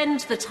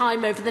spend the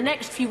time over the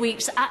next few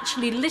weeks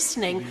actually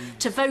listening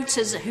to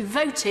voters who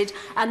voted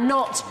and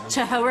not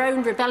to her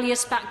own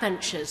rebellious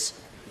backbenchers.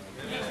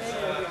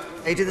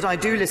 That I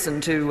do listen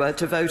to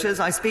voters,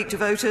 I speak to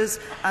voters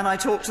and I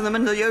talk to them,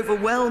 and the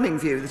overwhelming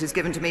view that is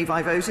given to me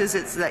by voters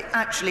is that they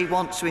actually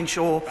want to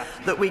ensure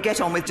that we get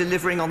on with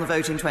delivering on the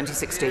vote in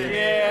 2016.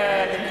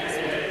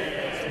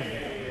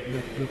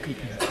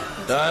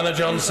 Diana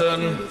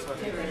Johnson.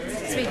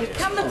 Speaker,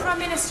 can the Prime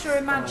Minister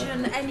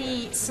imagine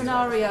any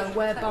scenario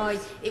whereby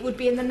it would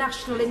be in the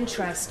national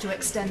interest to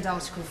extend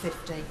Article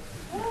 50?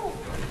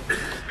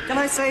 Can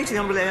I say to the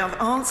Honourable Lady,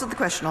 I've answered the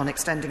question on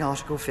extending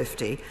Article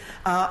 50.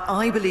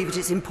 I believe it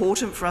is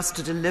important for us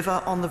to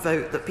deliver on the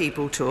vote that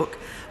people took.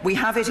 We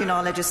have it in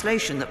our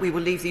legislation that we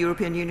will leave the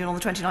European Union on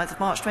the 29th of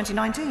March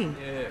 2019.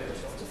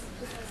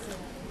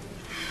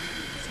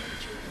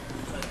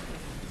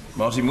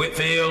 Martin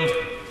Whitfield.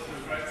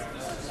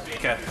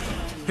 Speaker,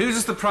 who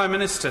does the Prime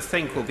Minister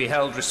think will be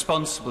held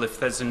responsible if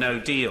there's a no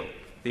deal?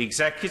 The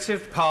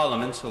Executive,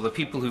 Parliament or the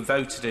people who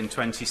voted in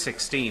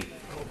 2016?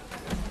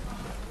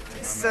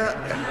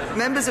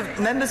 Members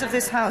of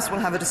this House will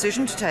have a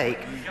decision to take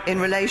in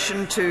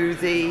relation to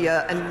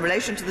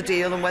the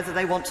deal and whether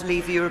they want to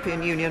leave the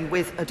European Union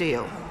with a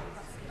deal.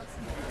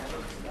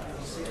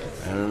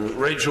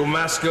 Rachel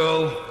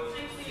Maskell.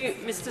 Thank you,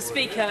 Mr.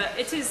 Speaker.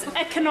 It is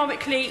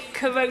economically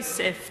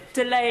corrosive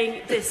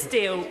delaying this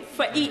deal.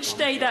 For each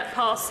day that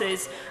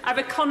passes, our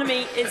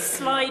economy is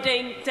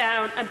sliding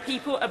down and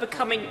people are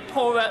becoming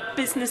poorer.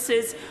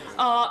 Businesses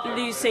are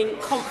losing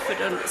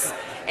confidence.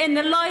 In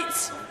the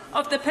light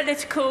of the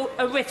political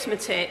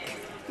arithmetic,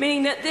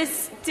 meaning that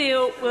this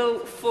deal will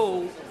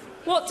fall,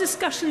 what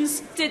discussions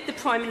did the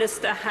Prime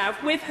Minister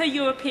have with her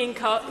European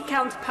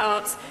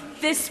counterparts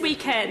this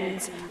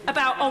weekend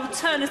about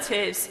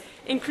alternatives,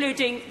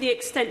 including the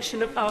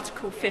extension of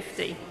Article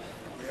 50?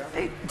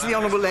 To the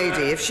Honourable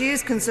Lady, if she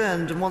is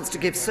concerned and wants to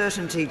give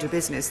certainty to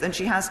business, then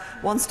she has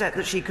one step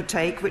that she could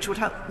take which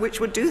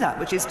would do that,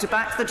 which is to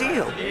back the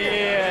deal.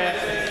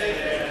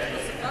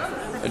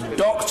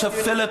 Dr.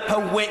 Philippa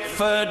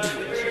Whitford.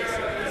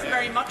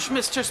 Very much,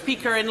 Mr.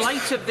 Speaker. In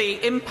light of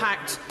the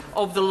impact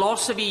of the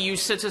loss of EU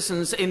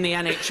citizens in the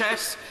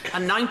NHS, a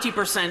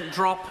 90%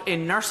 drop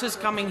in nurses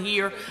coming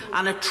here,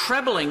 and a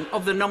trebling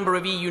of the number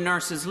of EU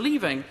nurses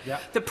leaving,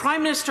 the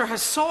Prime Minister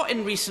has sought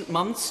in recent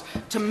months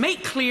to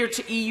make clear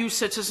to EU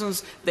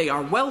citizens they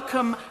are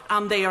welcome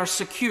and they are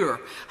secure.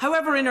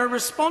 However, in her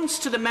response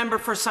to the member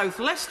for South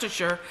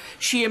Leicestershire,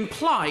 she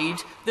implied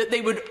that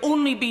they would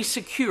only be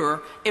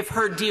secure if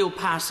her deal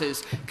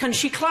passes. Can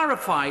she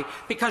clarify,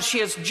 because she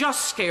has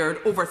just scared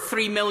over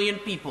 3 million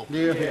people?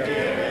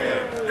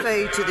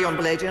 Say to the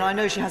Honourable Lady, and I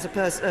know she has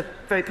a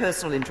very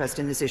personal interest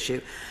in this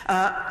issue.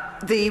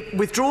 The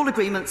withdrawal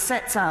agreement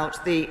sets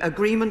out the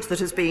agreement that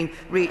has been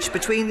reached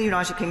between the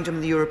United Kingdom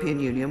and the European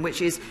Union,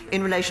 which is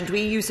in relation to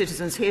EU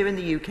citizens here in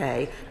the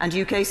UK and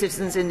UK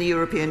citizens in the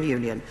European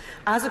Union.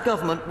 As a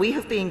government, we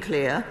have been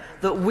clear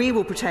that we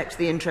will protect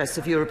the interests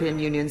of European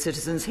Union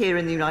citizens here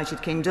in the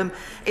United Kingdom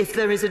if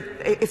there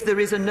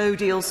is a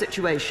no-deal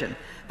situation.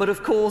 But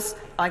of course,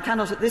 I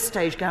cannot at this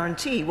stage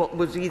guarantee what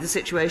would be the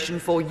situation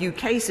for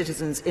UK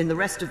citizens in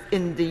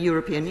the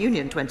European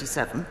Union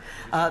 27.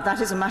 That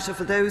is a matter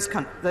for those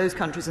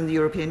countries in the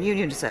European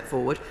Union to set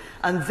forward,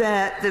 and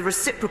the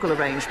reciprocal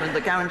arrangement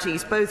that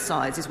guarantees both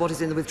sides is what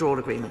is in the withdrawal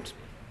agreement.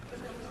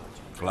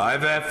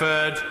 Clive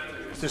Efford.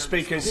 Mr.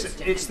 Speaker,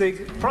 it's the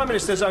Prime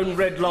Minister's own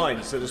red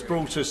lines that has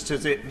brought us to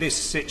this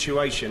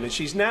situation, and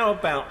she's now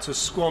about to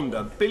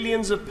squander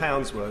billions of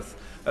pounds worth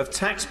of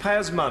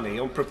taxpayers' money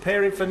on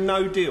preparing for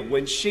no deal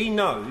when she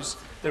knows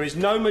there is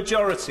no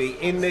majority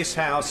in this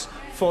House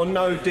for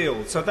no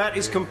deal. So that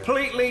is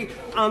completely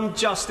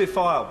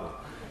unjustifiable.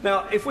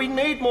 Now, if we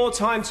need more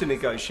time to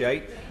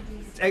negotiate,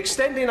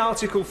 extending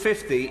Article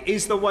 50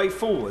 is the way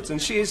forwards,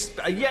 and she is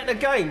yet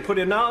again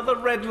putting another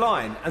red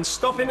line and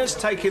stopping us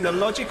taking the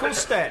logical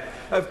step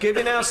of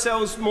giving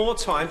ourselves more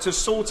time to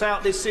sort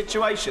out this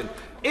situation.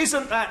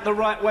 Isn't that the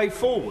right way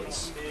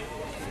forwards?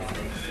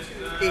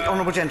 The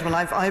Honourable Gentleman,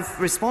 I've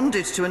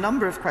responded to a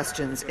number of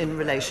questions in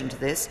relation to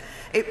this.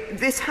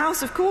 This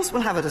House, of course,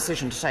 will have a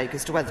decision to take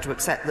as to whether to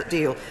accept that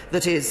deal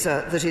that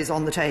is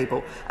on the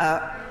table.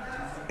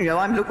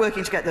 I'm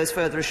working to get those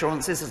further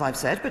assurances, as I've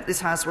said, but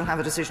this House will have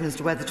a decision as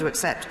to whether to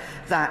accept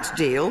that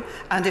deal.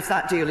 And if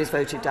that deal is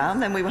voted down,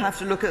 then we will have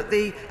to look at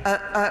the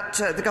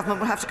government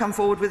will have to come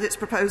forward with its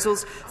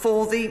proposals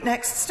for the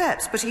next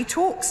steps. But he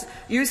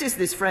uses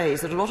this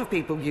phrase that a lot of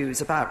people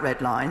use about red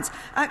lines.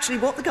 Actually,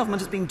 what the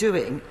government has been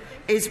doing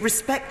is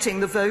respecting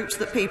the vote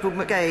that people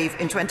gave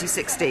in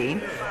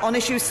 2016 on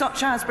issues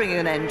such as bringing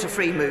an end to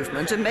free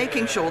movement and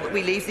making sure that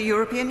we leave the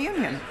European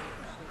Union.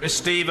 Chris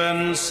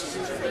Stevens.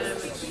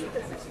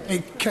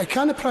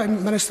 Can the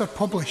Prime Minister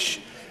publish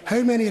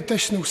how many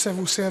additional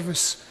civil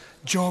service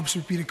jobs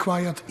would be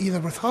required either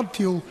with her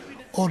deal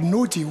or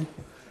no deal?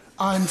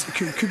 And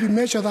could we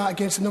measure that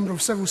against the number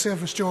of civil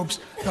service jobs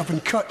that have been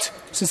cut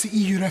since the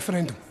EU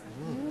referendum?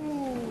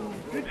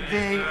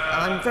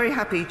 I'm very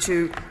happy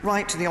to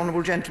write to the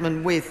Honourable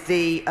Gentleman with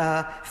the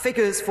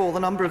figures for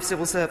the number of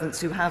civil servants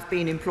who have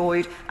been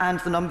employed and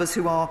the numbers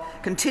who are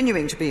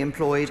continuing to be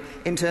employed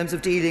in terms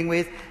of dealing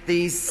with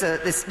this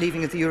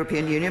leaving of the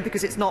European Union,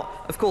 because it's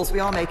not, of course, we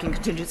are making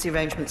contingency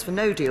arrangements for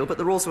no deal, but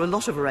there are also a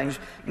lot of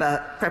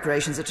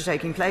preparations that are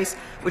taking place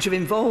which have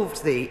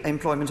involved the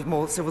employment of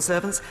more civil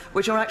servants,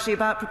 which are actually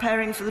about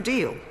preparing for the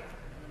deal.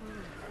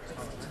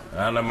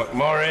 Anna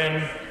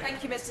McMorrin.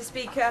 Thank you, Mr.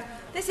 Speaker.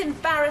 This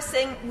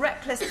embarrassing,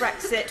 reckless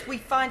Brexit we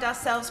find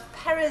ourselves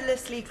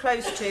perilously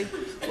close to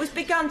was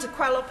begun to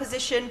quell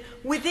opposition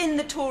within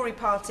the Tory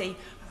party,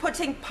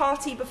 putting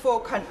party before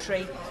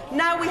country.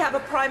 Now we have a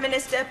Prime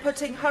Minister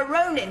putting her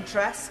own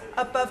interests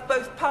above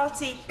both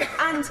party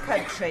and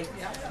country.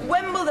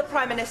 When will the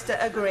Prime Minister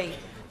agree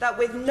that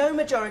with no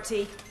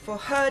majority for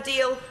her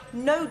deal,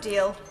 no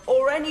deal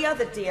or any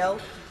other deal,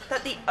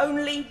 that the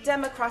only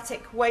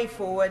democratic way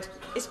forward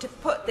is to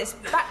put this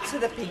back to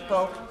the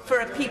people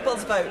for a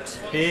people's vote?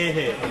 Hear,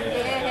 hear,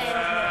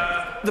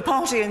 hear. The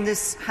party in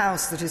this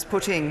House that is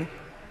putting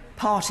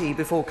party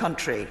before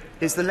country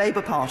is the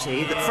Labour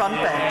Party, the front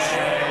bench,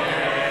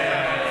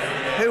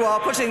 who are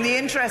putting the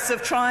interests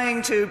of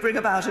trying to bring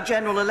about a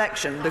general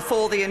election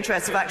before the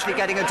interests of actually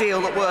getting a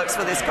deal that works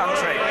for this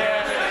country.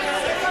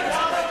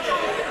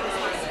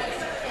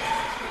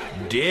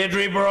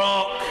 Deirdre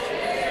Brock.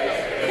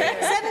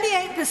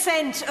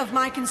 78% of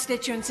my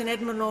constituents in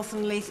Edinburgh North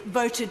and Leith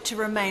voted to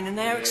remain, and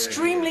they are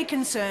extremely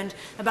concerned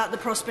about the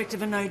prospect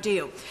of a no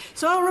deal.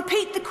 So I'll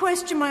repeat the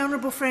question my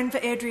honourable friend for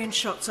Adrian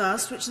Shotts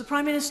asked, which the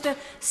Prime Minister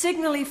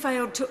signally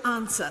failed to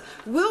answer.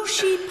 Will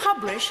she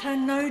publish her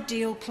no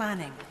deal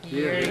planning?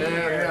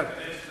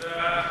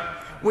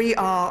 We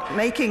are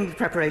making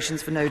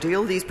preparations for no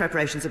deal. These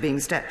preparations are being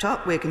stepped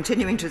up. We're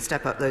continuing to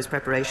step up those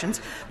preparations.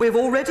 We've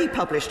already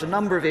published a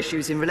number of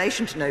issues in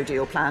relation to no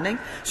deal planning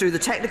through the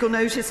technical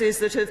notices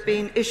that have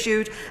been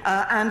issued,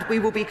 and we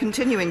will be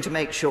continuing to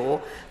make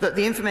sure that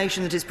the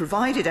information that is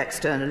provided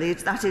externally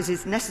is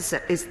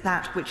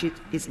that which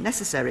is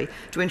necessary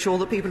to ensure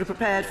that people are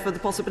prepared for the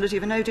possibility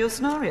of a no deal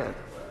scenario.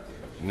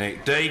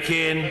 Nick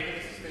Dakin.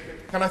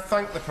 Can I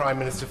thank the Prime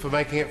Minister for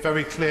making it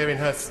very clear in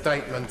her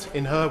statement,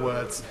 in her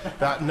words,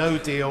 that no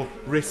deal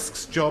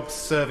risks jobs,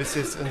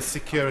 services and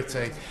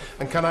security?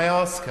 And can I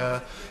ask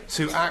her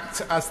to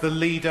act as the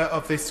leader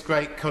of this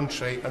great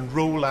country and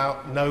rule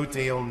out no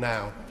deal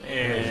now?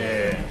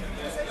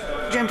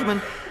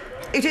 Gentlemen,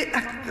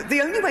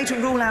 the only way to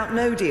rule out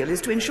no deal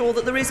is to ensure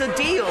that there is a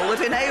deal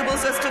that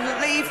enables us to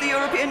leave the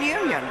European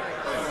Union.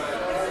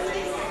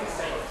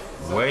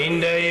 Wayne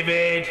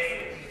David.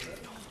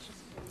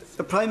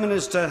 The Prime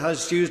Minister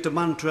has used a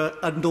mantra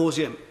ad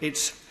nauseam.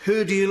 It's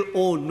her deal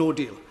or no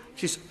deal.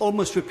 She's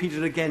almost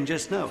repeated again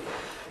just now.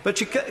 But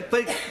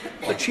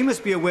she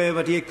must be aware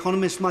that The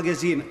Economist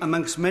magazine,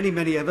 amongst many,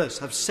 many others,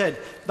 have said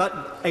that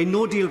a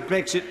no-deal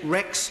Brexit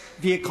wrecks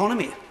the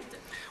economy.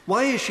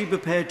 Why is she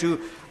prepared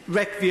to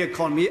wreck the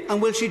economy,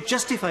 and will she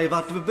justify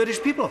that to the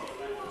British people?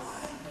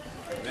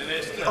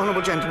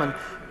 Honourable gentleman,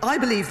 I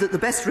believe that the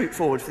best route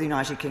forward for the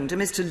United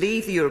Kingdom is to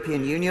leave the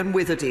European Union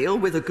with a deal,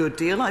 with a good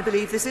deal. I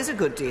believe this is a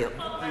good deal.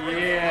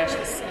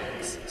 Yes.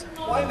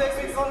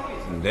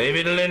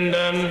 David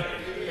Linden.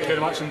 Thank you very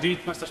much indeed,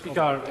 Mr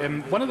Speaker.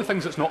 One of the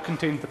things that's not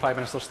contained in the Prime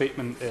Minister's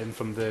statement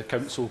from the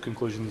Council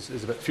conclusions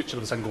is about the future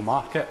of the single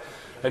market.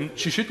 And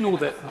she should know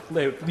that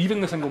leaving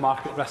the single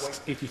market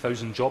risks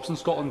 80,000 jobs in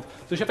Scotland.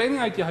 Does she have any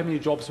idea how many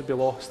jobs would be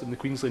lost in the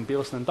Queensland,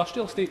 Baillieston and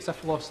industrial estates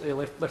if we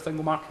left the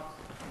single market?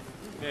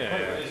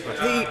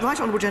 The right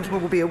honourable gentleman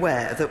will be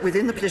aware that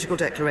within the political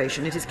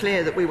declaration it is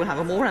clear that we will have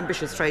a more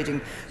ambitious trading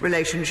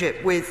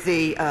relationship with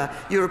the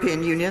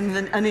European Union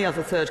than any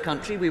other third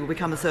country. We will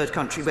become a third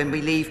country when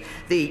we leave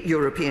the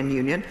European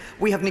Union.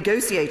 We have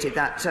negotiated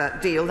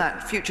that deal,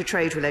 that future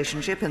trade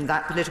relationship, and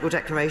that political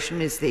declaration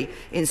is the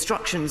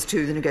instructions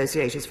to the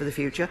negotiators for the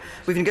future.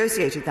 We've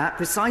negotiated that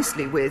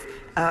precisely with,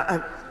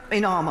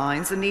 in our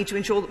minds, the need to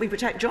ensure that we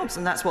protect jobs,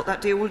 and that's what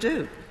that deal will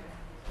do.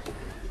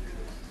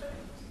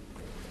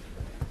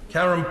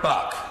 Karen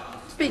Buck.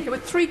 Speaker,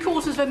 with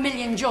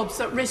 750,000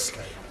 jobs at risk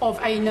of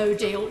a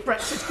no-deal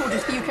Brexit, according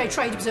to the UK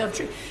Trade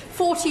Observatory,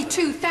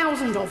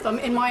 42,000 of them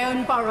in my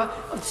own borough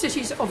of the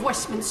cities of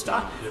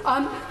Westminster,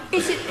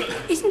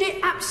 isn't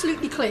it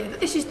absolutely clear that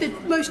this is the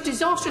most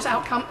disastrous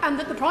outcome and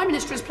that the Prime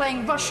Minister is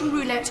playing Russian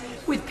roulette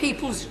with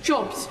people's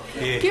jobs?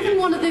 Given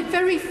one of the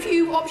very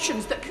few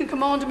options that can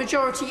command a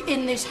majority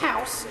in this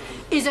House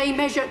is a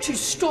measure to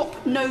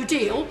stop no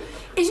deal,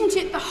 isn't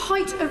it the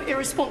height of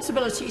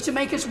irresponsibility to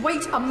make us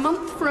wait a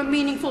month for a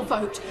meaningful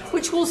vote,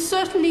 which will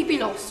certainly be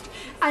lost,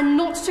 and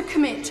not to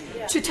commit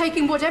to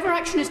taking whatever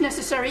action is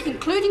necessary,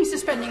 including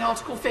suspending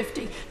Article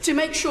 50, to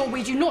make sure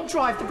we do not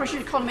drive the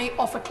British economy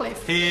off a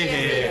cliff?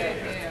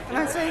 Can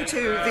I say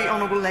to the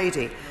honourable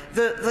lady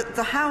that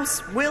the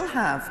House will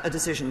have a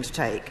decision to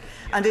take,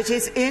 and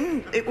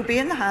it will be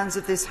in the hands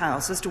of this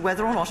House as to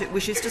whether or not it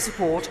wishes to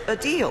support a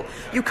deal.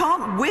 You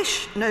can't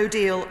wish no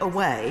deal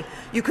away.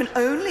 You can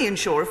only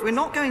ensure, if we're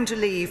not going to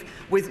leave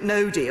with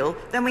no deal,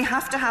 then we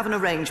have to have an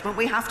arrangement,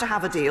 we have to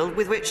have a deal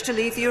with which to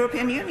leave the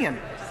European Union.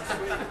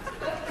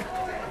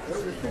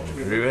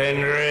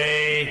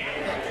 Henry.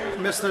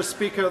 Mr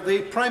Speaker,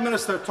 the Prime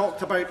Minister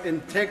talked about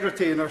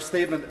integrity in her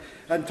statement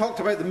and talked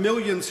about the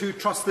millions who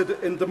trusted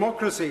in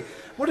democracy.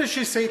 What does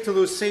she say to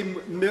those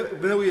same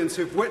millions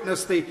who've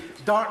witnessed the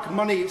dark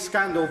money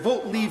scandal,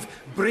 Vote Leave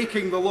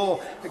breaking the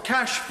law,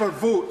 cash for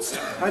votes,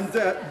 and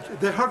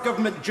her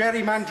government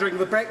gerrymandering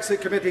the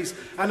Brexit committees,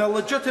 and a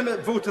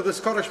legitimate vote of the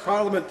Scottish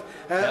Parliament,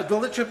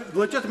 the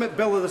legitimate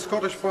bill of the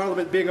Scottish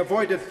Parliament being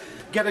avoided,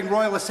 getting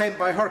royal assent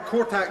by her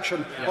court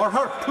action, or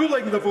her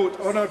pulling the vote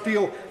on her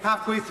deal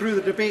halfway through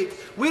the debate?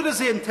 Where is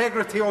the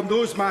integrity on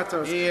those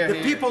matters? The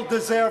people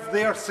deserve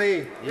their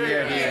say.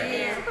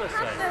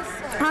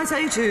 Can I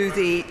say to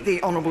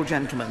the honourable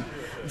gentleman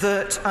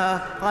that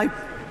I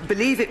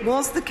believe it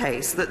was the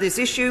case that this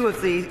issue of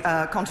the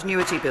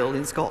continuity bill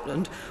in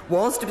Scotland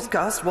was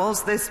discussed,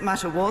 this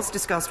matter was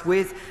discussed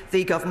with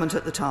the government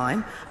at the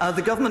time.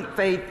 The government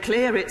made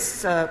clear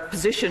its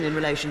position in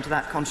relation to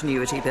that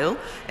continuity bill,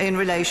 in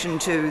relation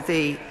to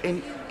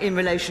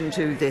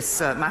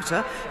this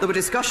matter. There were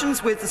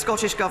discussions with the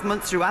Scottish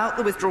Government throughout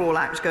the Withdrawal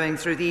Act going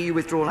through, the EU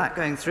Withdrawal Act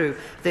going through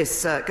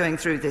this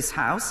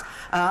House,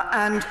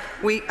 and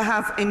we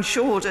have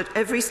ensured at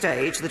every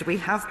stage that we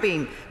have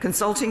been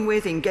consulting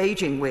with,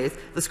 engaging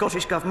with the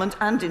Scottish Government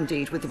and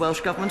indeed with the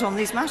Welsh Government on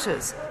these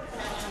matters.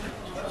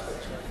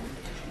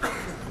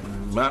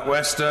 Matt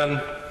Weston.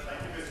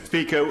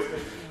 Speaker,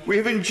 we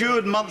have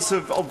endured months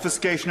of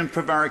obfuscation and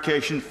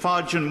prevarication,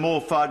 fudge and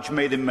more fudge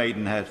made in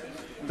Maidenhead.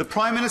 The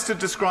Prime Minister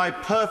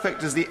described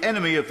perfect as the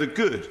enemy of the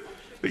good,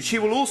 but she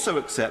will also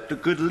accept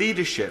that good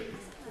leadership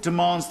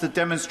demands the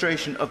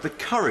demonstration of the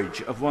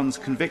courage of one's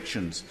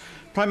convictions.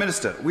 Prime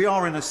Minister, we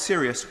are in a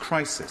serious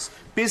crisis.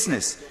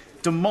 Business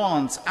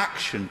demands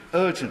action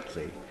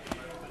urgently.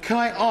 Can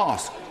I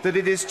ask that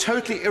it is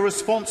totally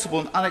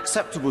irresponsible and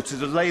unacceptable to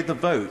delay the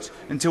vote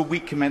until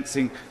week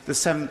commencing the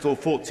 7th or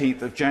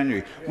 14th of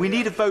January? We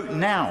need a vote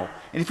now,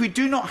 and if we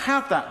do not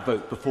have that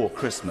vote before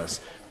Christmas,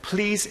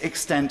 please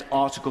extend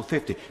Article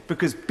 50,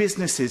 because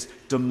businesses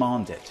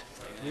demand it.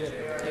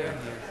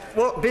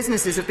 What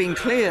businesses have been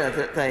clear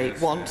that they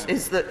want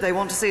is that they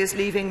want to see us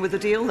leaving with a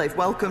deal. They've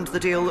welcomed the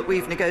deal that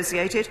we've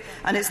negotiated,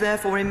 and it's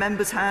therefore in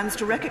members' hands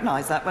to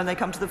recognise that when they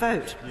come to the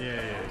vote.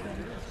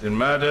 In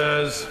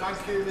matters.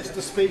 Thank you, Mr.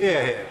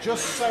 Speaker.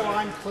 Just so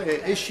I'm clear,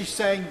 is she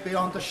saying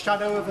beyond a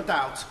shadow of a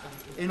doubt,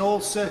 in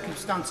all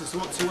circumstances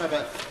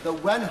whatsoever, that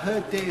when her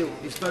deal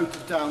is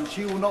voted down,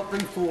 she will not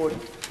bring forward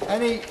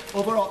any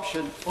other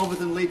option other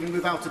than leaving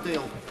without a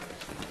deal?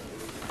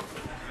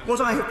 What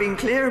I have been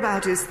clear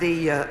about is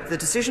the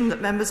decision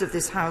that members of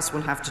this House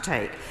will have to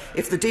take.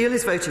 If the deal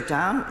is voted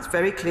down, it's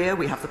very clear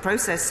we have the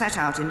process set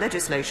out in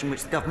legislation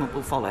which the government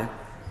will follow.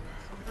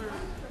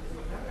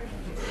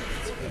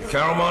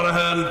 Carol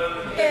Monaghan.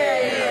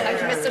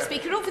 Thank you, Mr.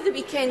 Speaker. Over the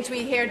weekend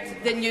we heard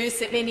the news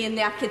that many in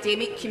the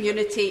academic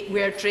community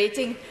were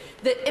dreading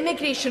that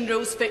immigration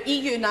rules for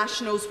EU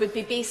nationals would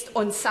be based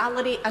on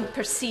salary and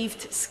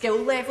perceived skill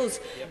levels.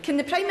 Can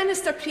the Prime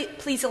Minister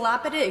please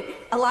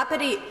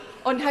elaborate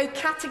on how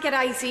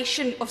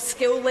categorisation of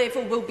skill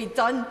level will be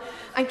done,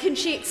 and can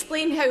she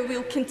explain how we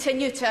will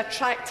continue to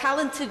attract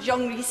talented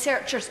young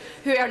researchers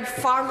who earn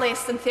far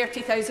less than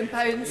 £30,000?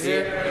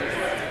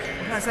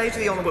 Can I say to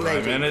the Honourable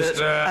Lady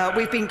that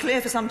we've been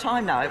clear for some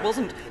time now. It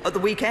wasn't at the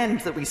weekend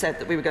that we said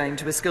that we were going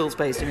to a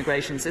skills-based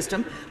immigration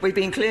system. We've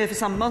been clear for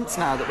some months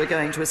now that we're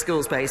going to a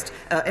skills-based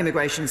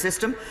immigration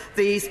system.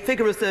 The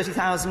figure of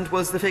 30,000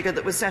 was the figure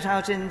that was set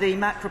out in the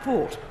MAC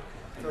report.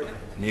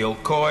 Neil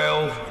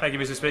Coyle. Thank you,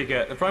 Mr.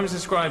 Speaker. The Prime Minister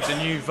describes a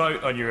new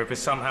vote on Europe as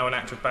somehow an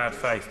act of bad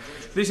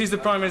faith. This is the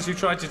Prime Minister who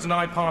tried to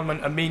deny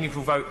Parliament a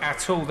meaningful vote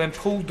at all, then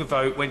pulled the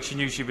vote when she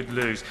knew she would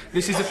lose.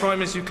 This is the Prime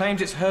Minister who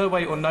claims it's her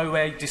way or no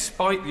way,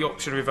 despite the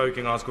option of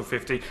revoking Article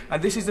 50.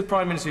 And this is the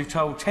Prime Minister who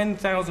told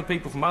 10,000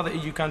 people from other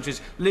EU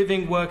countries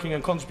living, working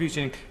and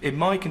contributing in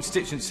my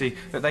constituency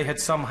that they had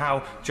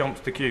somehow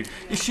jumped the queue.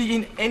 Is she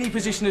in any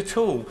position at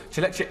all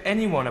to lecture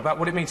anyone about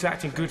what it means to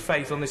act in good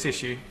faith on this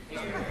issue?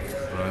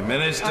 Prime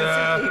Minister.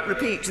 I simply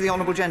repeat to the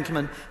honourable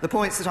gentleman the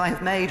points that I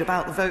have made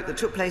about the vote that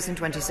took place in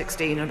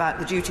 2016 and about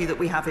the duty that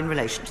we have in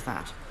relation to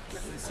that.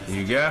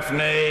 Hugh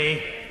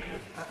Gaffney.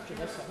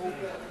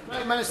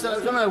 Prime Minister, I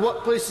was in a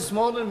workplace this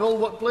morning, my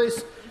old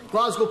workplace,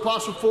 Glasgow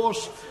Parcel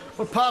Force,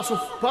 where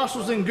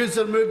parcels and goods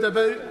are moved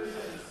about.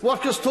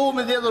 Workers told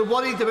me they're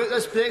worried about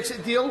this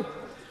Brexit deal.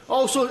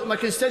 Also, in my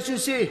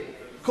constituency,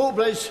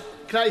 Coatbridge,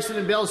 Christchurch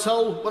and Bells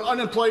Hill, where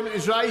unemployment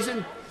is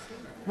rising.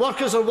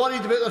 Workers are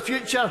worried about their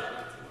future.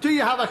 Do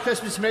you have a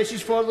Christmas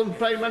message for them,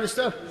 Prime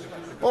Minister?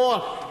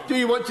 Or do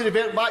you want to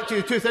revert back to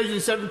the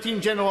 2017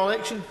 general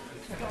election?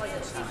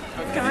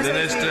 Can I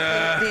say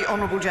to the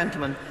honourable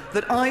gentleman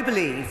that I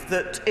believe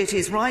that it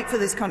is right for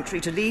this country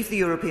to leave the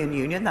European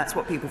Union. That's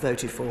what people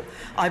voted for.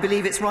 I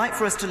believe it's right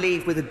for us to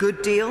leave with a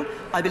good deal.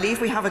 I believe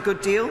we have a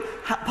good deal.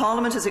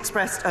 Parliament has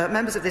expressed,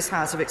 members of this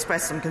House have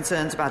expressed some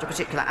concerns about a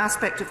particular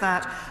aspect of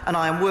that, and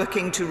I am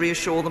working to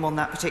reassure them on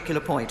that particular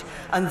point.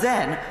 And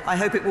then I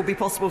hope it will be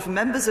possible for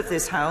members of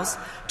this House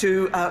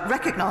to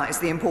recognise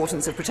the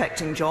importance of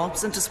protecting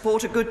jobs and to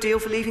support a good deal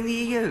for leaving the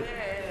EU.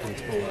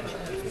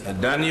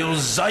 Daniel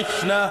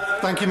Zeichner.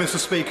 Thank you, Mr.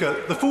 Speaker.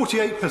 The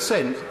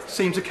 48%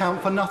 seem to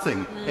count for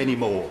nothing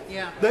anymore.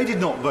 They did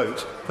not vote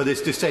for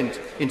this descent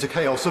into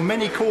chaos, and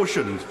many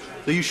cautioned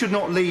that you should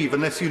not leave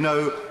unless you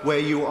know where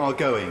you are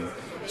going.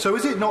 So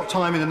is it not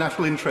time in the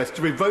national interest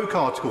to revoke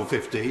Article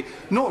 50,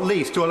 not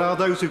least to allow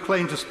those who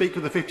claim to speak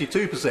for the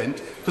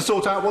 52% to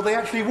sort out what they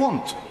actually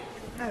want?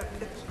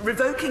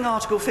 Revoking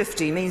Article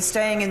 50 means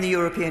staying in the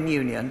European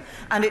Union,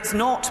 and it's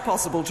not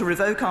possible to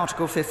revoke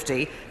Article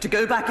 50, to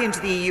go back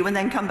into the EU and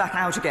then come back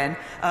out again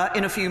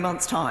in a few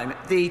months' time.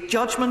 The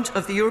judgment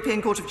of the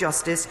European Court of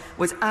Justice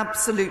was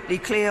absolutely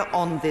clear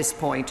on this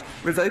point.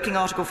 Revoking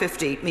Article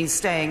 50 means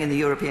staying in the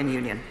European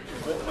Union.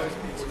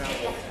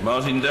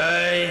 Martin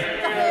Day.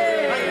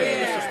 Thank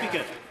you, Mr.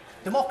 Speaker.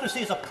 Democracy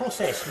is a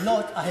process,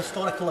 not a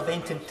historical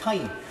event in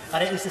time,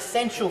 and it is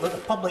essential that the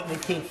public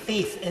maintain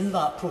faith in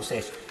that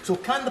process. So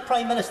can the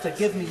Prime Minister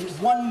give me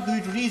one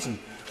good reason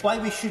why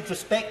we should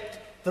respect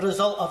the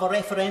result of a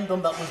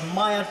referendum that was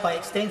mired by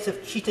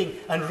extensive cheating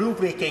and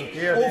rule-breaking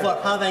over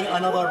having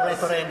another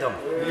referendum?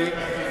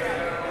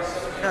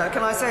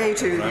 Can I say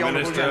to the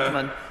honourable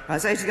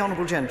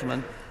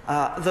gentleman,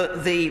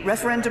 that the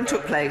referendum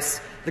took place,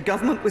 the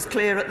government was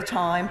clear at the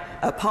time,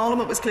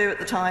 Parliament was clear at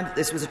the time that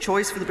this was a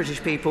choice for the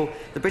British people.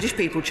 The British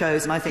people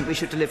chose, and I think we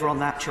should deliver on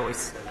that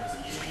choice.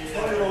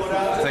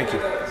 Thank you.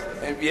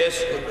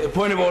 Yes, a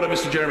point of order,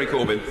 Mr. Jeremy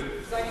Corbyn.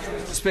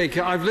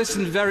 Speaker, I've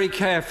listened very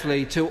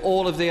carefully to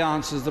all of the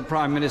answers the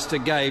Prime Minister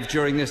gave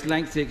during this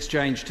lengthy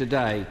exchange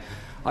today.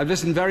 I've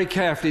listened very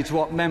carefully to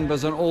what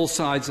members on all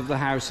sides of the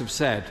House have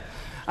said,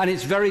 and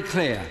it's very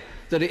clear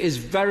that it is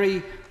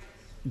very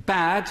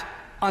bad,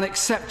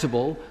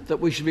 unacceptable that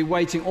we should be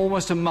waiting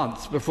almost a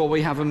month before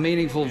we have a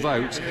meaningful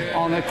vote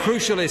on a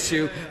crucial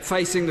issue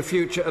facing the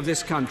future of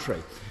this country.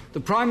 The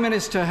Prime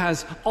Minister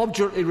has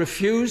obdurately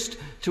refused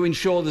to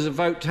ensure that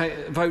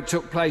a vote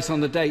took place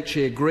on the date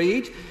she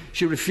agreed.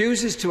 She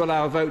refuses to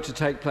allow a vote to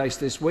take place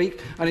this week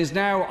and is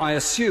now, I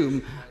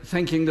assume,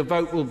 thinking the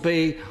vote will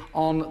be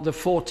on the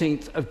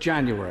 14th of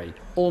January,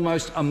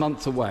 almost a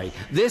month away.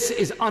 This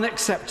is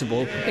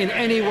unacceptable in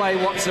any way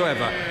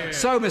whatsoever.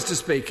 So, Mr.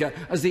 Speaker,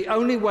 as the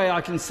only way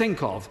I can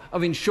think of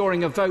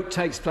ensuring a vote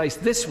takes place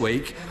this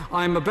week,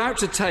 I am about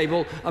to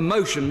table a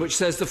motion which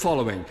says the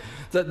following: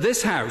 that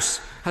this House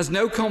has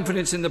no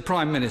confidence in the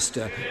Prime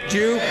Minister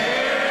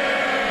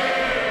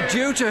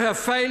due to her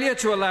failure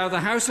to allow the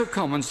House of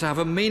Commons to have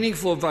a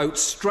meaningful vote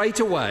straight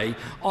away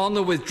on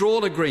the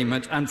withdrawal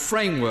agreement and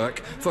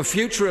framework for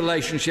future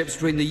relationships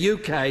between the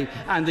UK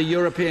and the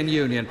European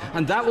Union.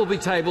 And that will be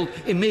tabled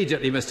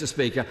immediately, Mr.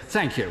 Speaker.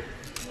 Thank you.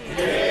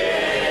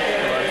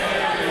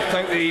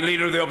 Thank the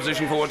Leader of the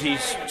Opposition for what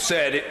he's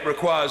said. It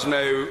requires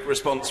no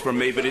response from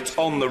me, but it's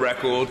on the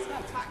record.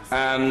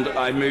 And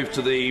I move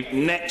to the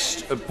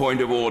next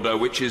point of order,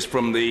 which is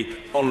from the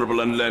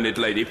Honourable and Learned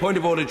Lady. Point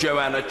of order,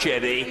 Joanna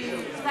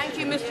Cherry. Thank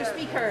you, Mr.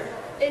 Speaker.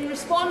 In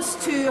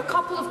response to a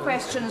couple of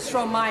questions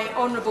from my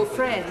honourable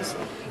friends,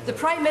 the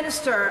Prime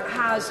Minister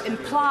has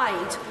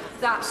implied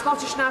that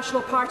Scottish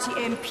National Party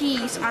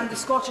MPs and the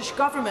Scottish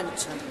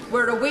Government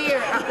were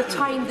aware at the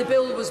time the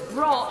bill was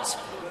brought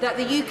that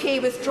the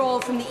UK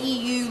withdrawal from the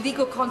EU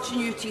Legal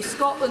Continuity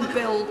Scotland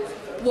Bill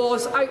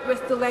was out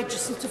with the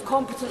legislative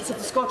competence of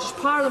the Scottish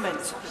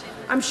Parliament.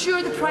 I'm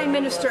sure the Prime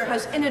Minister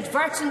has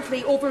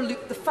inadvertently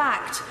overlooked the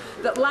fact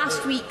that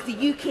last week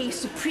the UK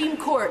Supreme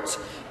Court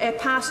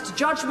passed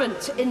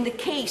judgment in the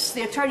case,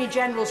 the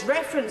Attorney-General's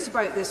reference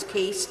about this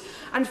case,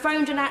 and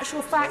found in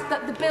actual fact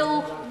that the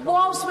bill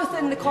was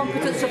within the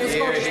competence of the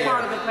Scottish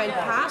Parliament when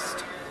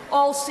passed,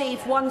 all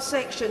save one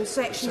section,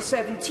 Section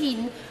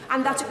 17,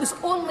 and that it was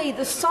only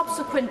the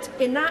subsequent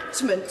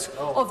enactment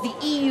of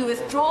the EU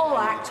Withdrawal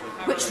Act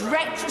which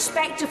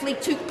retrospectively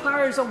took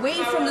powers away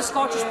from the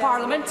Scottish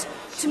Parliament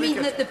to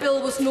mean that the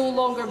bill was no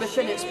longer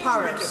within its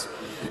powers.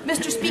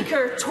 Mr.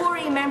 Speaker,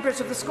 Tory members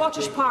of the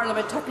Scottish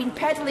Parliament have been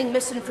peddling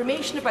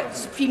misinformation about the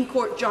Supreme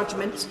Court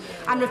judgment,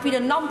 and there have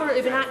been a number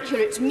of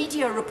inaccurate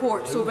media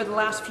reports over the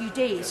last few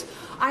days.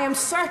 I am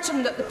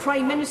certain that the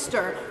Prime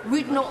Minister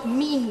would not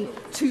mean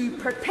to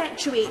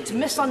perpetuate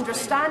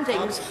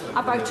misunderstandings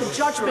about a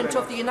judgment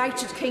of the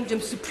United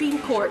Kingdom Supreme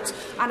Court,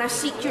 and I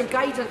seek your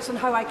guidance on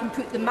how I can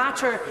put the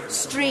matter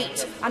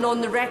straight and on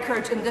the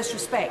record in this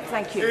respect.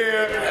 Thank you.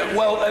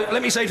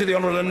 Let me say to the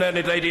Honourable and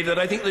Learned Lady that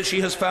I think that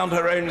she has found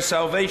her own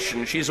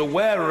salvation. She is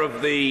aware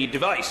of the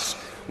device.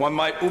 One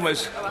might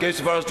almost go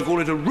so far as to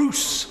call it a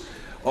ruse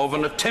of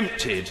an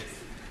attempted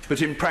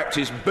but in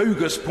practice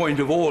bogus point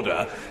of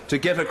order to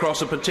get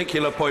across a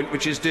particular point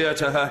which is dear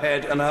to her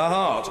head and her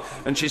heart.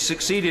 And she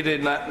succeeded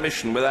in that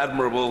mission with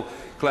admirable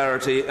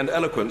clarity and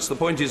eloquence. The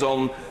point is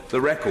on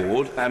the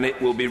record, and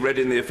it will be read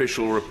in the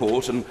official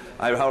report, and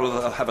I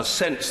have a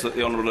sense that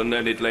the Honourable and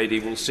Learned Lady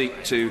will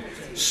seek to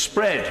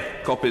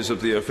spread copies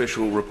of the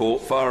official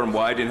report far and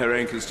wide in her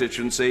own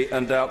constituency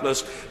and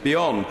doubtless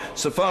beyond.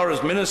 So far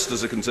as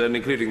ministers are concerned,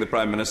 including the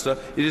Prime Minister,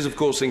 it is of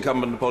course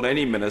incumbent upon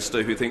any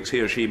minister who thinks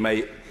he or she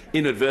may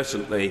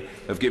inadvertently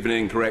have given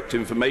incorrect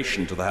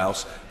information to the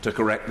House to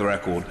correct the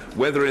record.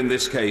 Whether in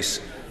this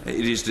case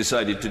it is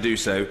decided to do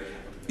so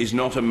is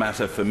not a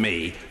matter for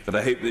me, but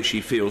I hope that she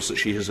feels that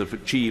she has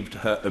achieved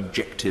her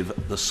objective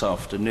this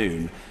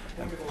afternoon.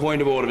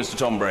 Point of order, Mr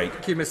Tom Brake.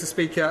 Thank you, Mr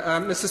Speaker.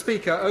 Mr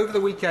Speaker, over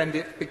the weekend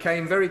it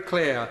became very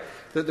clear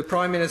that the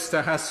Prime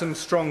Minister has some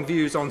strong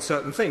views on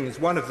certain things,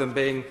 one of them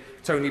being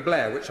Tony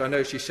Blair, which I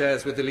know she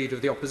shares with the Leader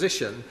of the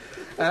Opposition,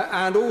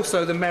 and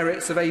also the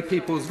merits of a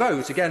people's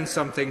vote, again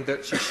something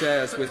that she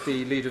shares with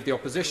the Leader of the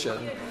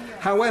Opposition.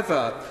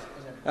 However,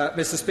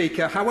 Mr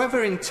Speaker,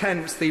 however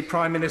intense the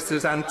Prime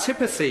Minister's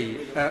antipathy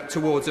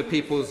towards a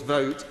people's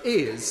vote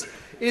is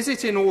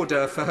it in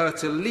order for her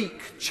to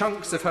leak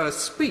chunks of her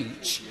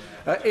speech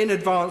in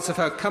advance of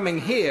her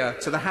coming here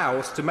to the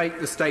House to make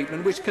the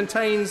statement, which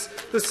contains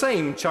the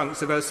same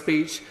chunks of her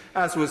speech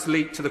as was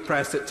leaked to the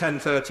press at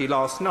 10:30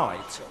 last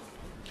night?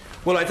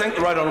 Well, I thank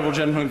the Right Honourable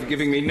Gentleman for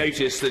giving me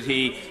notice that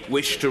he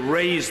wished to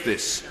raise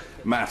this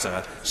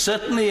matter.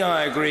 Certainly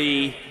I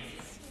agree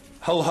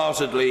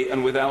wholeheartedly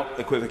and without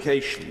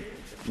equivocation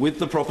with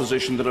the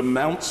proposition that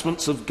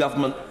announcements of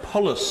government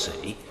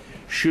policy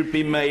should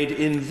be made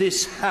in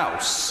this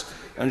House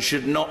and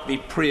should not be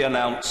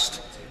pre-announced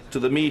to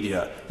the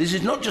media. This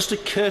is not just a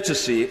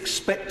courtesy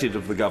expected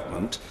of the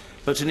government,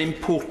 but an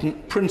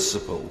important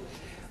principle.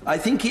 I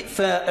think it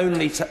fair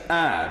only to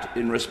add,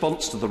 in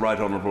response to the Right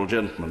Honourable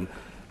Gentleman,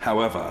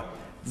 however,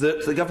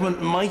 that the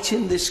government might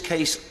in this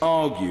case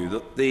argue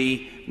that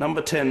the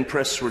number 10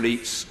 press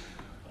release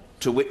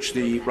to which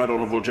the Right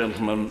Honourable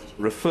Gentleman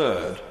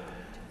referred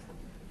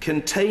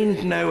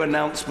contained no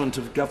announcement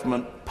of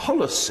government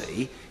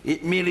policy.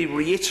 It merely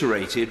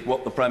reiterated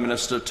what the Prime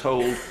Minister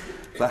told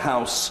the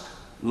House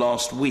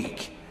last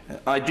week.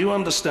 I do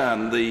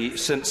understand the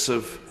sense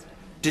of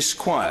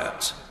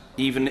disquiet,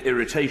 even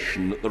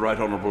irritation, that the Right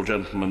Honourable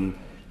Gentleman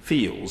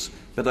feels,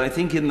 but but I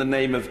think in the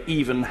name of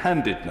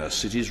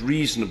even-handedness it is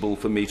reasonable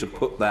for me to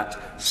put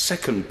that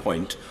second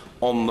point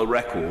on the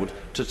record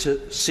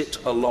to sit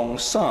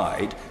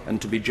alongside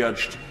and to be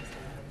judged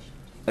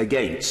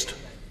against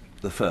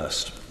the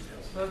first.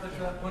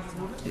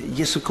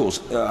 Yes, of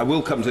course. I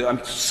will come to it.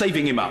 I'm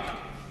saving him up.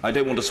 I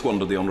don't want to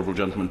squander the honourable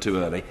gentleman too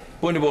early.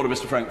 Point of order,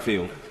 Mr. Frank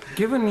Field.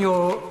 Given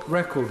your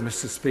record,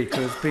 Mr. Speaker,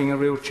 as being a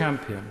real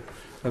champion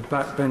of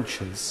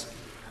backbenchers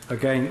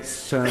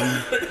against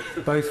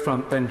both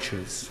front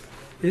benches,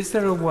 is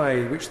there a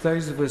way which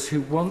those of us who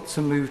want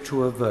to move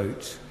to a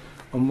vote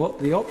on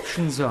what the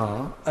options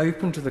are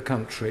open to the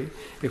country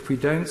if we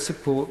don't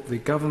support the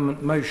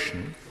government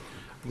motion,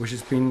 which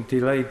has been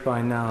delayed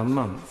by now a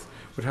month,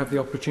 would have the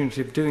opportunity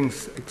of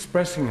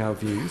expressing our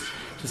views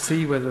to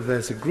see whether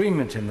there's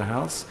agreement in the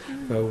House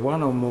for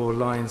one or more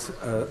lines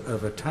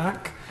of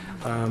attack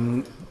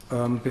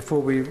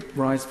before we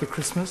rise for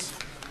Christmas?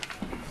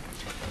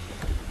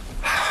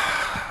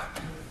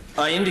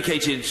 I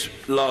indicated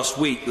last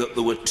week that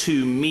there were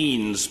two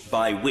means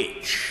by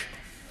which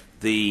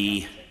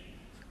the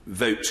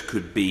vote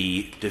could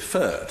be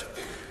deferred.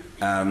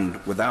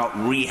 And without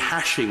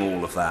rehashing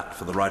all of that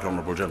for the right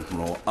honourable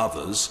gentleman or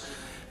others,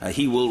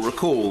 he will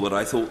recall that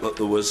I thought that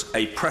there was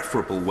a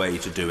preferable way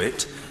to do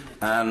it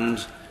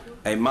and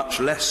a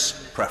much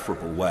less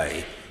preferable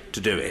way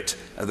to do it.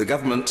 The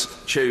government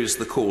chose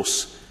the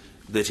course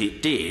that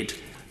it did,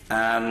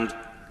 and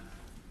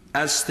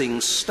as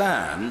things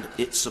stand,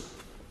 its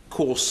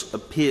course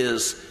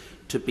appears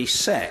to be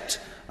set.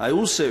 I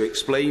also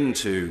explained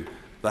to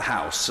the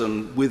House,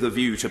 and with a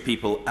view to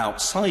people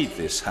outside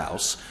this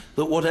House,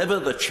 that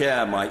whatever the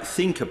Chair might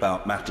think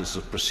about matters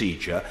of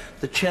procedure,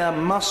 the Chair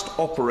must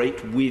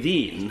operate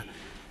within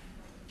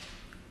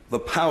the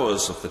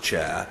powers of the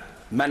Chair.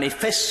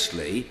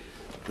 Manifestly,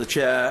 the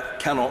Chair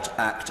cannot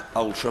act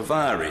ultra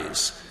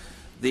vires.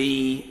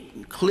 The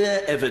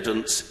clear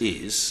evidence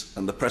is,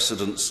 and the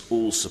precedents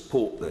all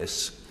support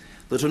this,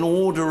 that an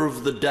order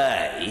of the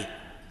day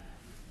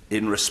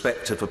in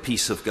respect of a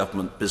piece of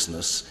government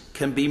business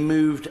can be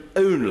moved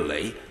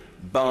only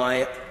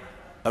by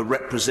a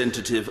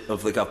representative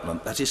of the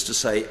government, that is to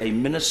say, a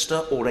minister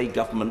or a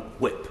government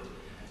whip.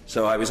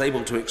 So I was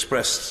able to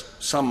express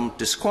some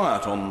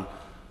disquiet on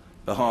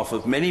behalf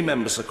of many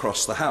members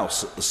across the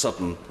House at the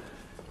sudden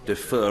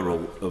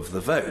deferral of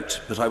the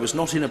vote, but I was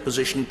not in a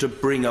position to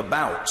bring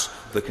about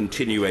the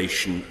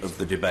continuation of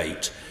the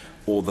debate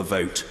or the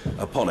vote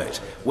upon it.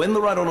 When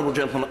the right honourable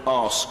gentleman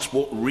asks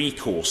what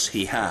recourse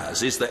he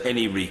has, is there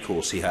any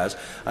recourse he has,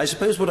 I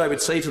suppose what I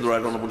would say to the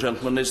right honourable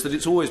gentleman is that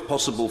it's always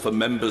possible for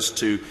members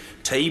to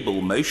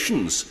table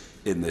motions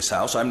in this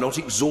House. I'm not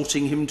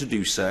exhorting him to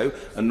do so,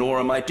 and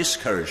nor am I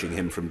discouraging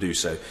him from doing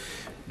so.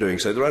 The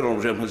right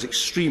honourable gentleman is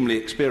extremely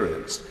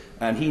experienced,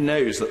 and he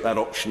knows that that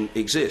option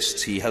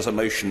exists. He has a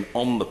motion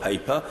on the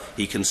paper.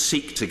 He can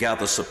seek to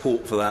gather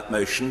support for that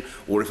motion,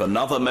 or if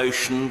another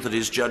motion that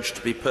is judged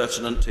to be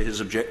pertinent to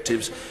his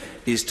objectives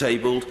is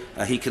tabled,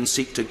 he can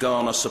seek to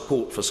garner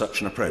support for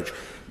such an approach.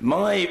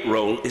 My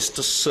role is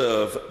to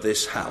serve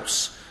this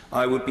House.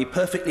 I would be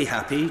perfectly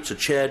happy to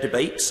chair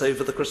debates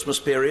over the Christmas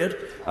period.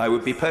 I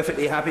would be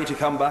perfectly happy to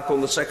come back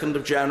on the 2nd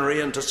of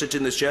January and to sit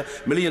in this chair.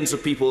 Millions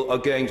of people are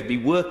going to be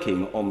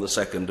working on the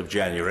 2nd of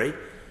January.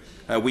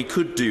 We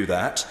could do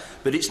that,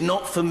 but it's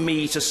not for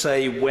me to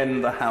say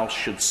when the House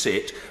should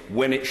sit,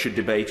 when it should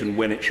debate and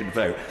when it should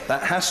vote.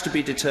 That has to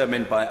be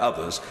determined by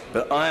others,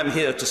 but I am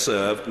here to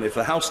serve, and if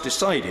the House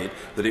decided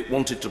that it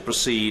wanted to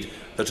proceed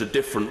at a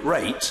different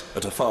rate,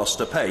 at a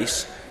faster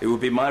pace, it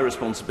would be my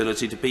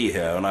responsibility to be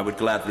here, and I would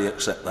gladly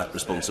accept that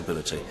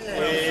responsibility.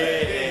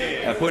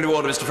 Point of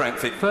order, Mr. Frank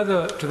Field.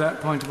 Further to that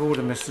point of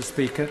order, Mr.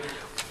 Speaker,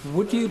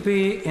 would you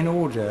be in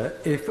order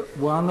if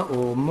one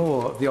or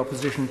more of the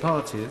opposition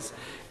parties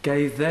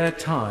gave their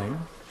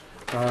time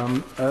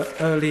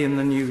early in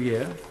the new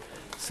year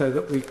so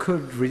that we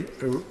could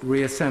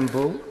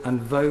reassemble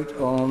and vote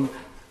on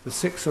the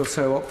 6 or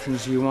so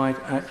options you might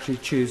actually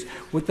choose?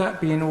 Would that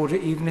be in order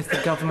even if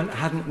the government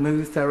hadn't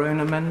moved their own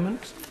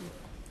amendment?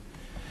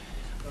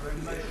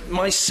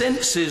 My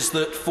sense is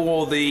that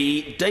for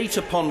the date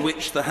upon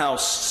which the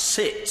House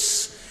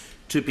sits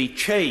to be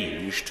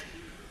changed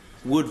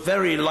would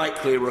very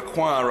likely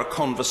require a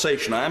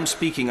conversation. I am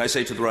speaking, I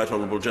say to the right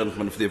honourable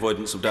gentleman, for the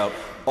avoidance of doubt,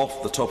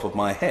 off the top of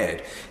my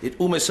head. It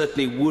almost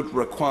certainly would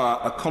require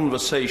a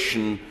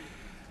conversation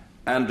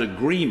and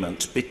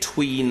agreement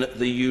between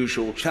the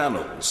usual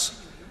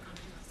channels.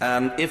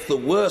 And if there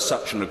were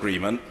such an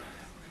agreement,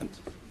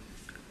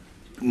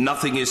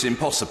 nothing is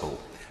impossible.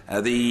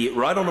 The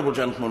right honourable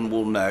gentleman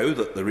will know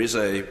that there is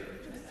a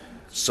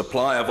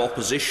supply of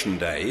opposition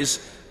days,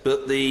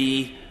 but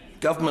the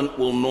government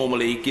will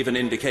normally give an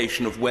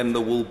indication of when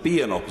there will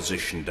be an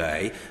opposition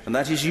day, and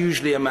that is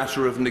usually a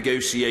matter of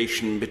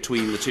negotiation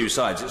between the two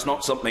sides. It's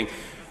not something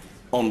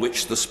on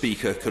which the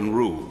Speaker can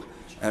rule.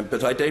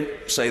 But I don't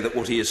say that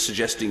what he is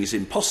suggesting is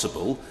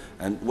impossible,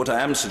 and what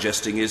I am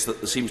suggesting is that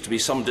there seems to be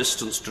some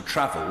distance to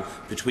travel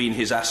between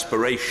his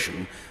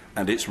aspiration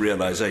and its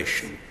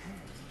realisation.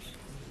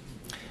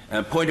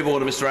 Point of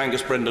order, Mr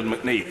Angus Brendan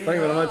McNeil. Thank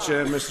you very much,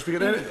 Mr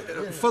Speaker.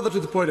 Further to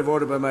the point of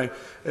order by my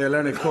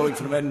learned colleague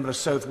from Edinburgh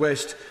South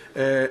West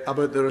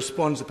about the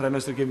response the Prime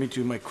Minister gave me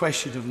to my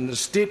question and the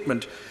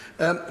statement.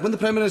 When the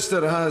Prime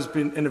Minister has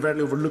been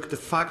inadvertently overlooked the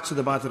facts of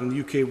the matter in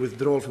the UK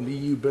withdrawal from the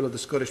EU bill of the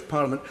Scottish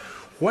Parliament,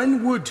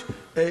 when would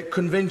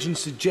convention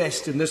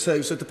suggest in this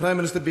House that the Prime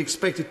Minister be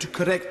expected to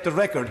correct the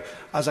record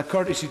as a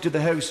courtesy to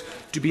the House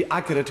to be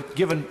accurate,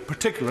 given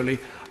particularly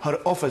her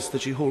office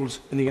that she holds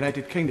in the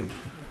United Kingdom?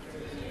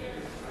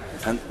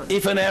 And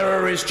if an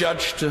error is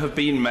judged to have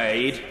been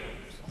made,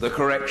 the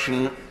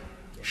correction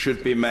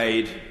should be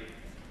made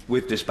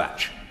with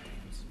dispatch.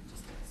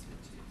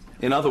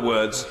 In other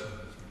words,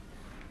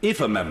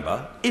 if a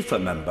member,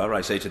 I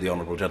say to the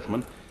honourable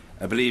gentleman,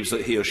 believes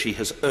that he or she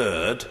has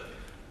erred,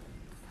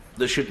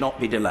 there should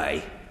not be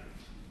delay.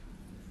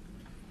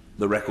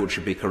 The record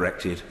should be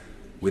corrected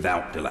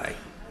without delay.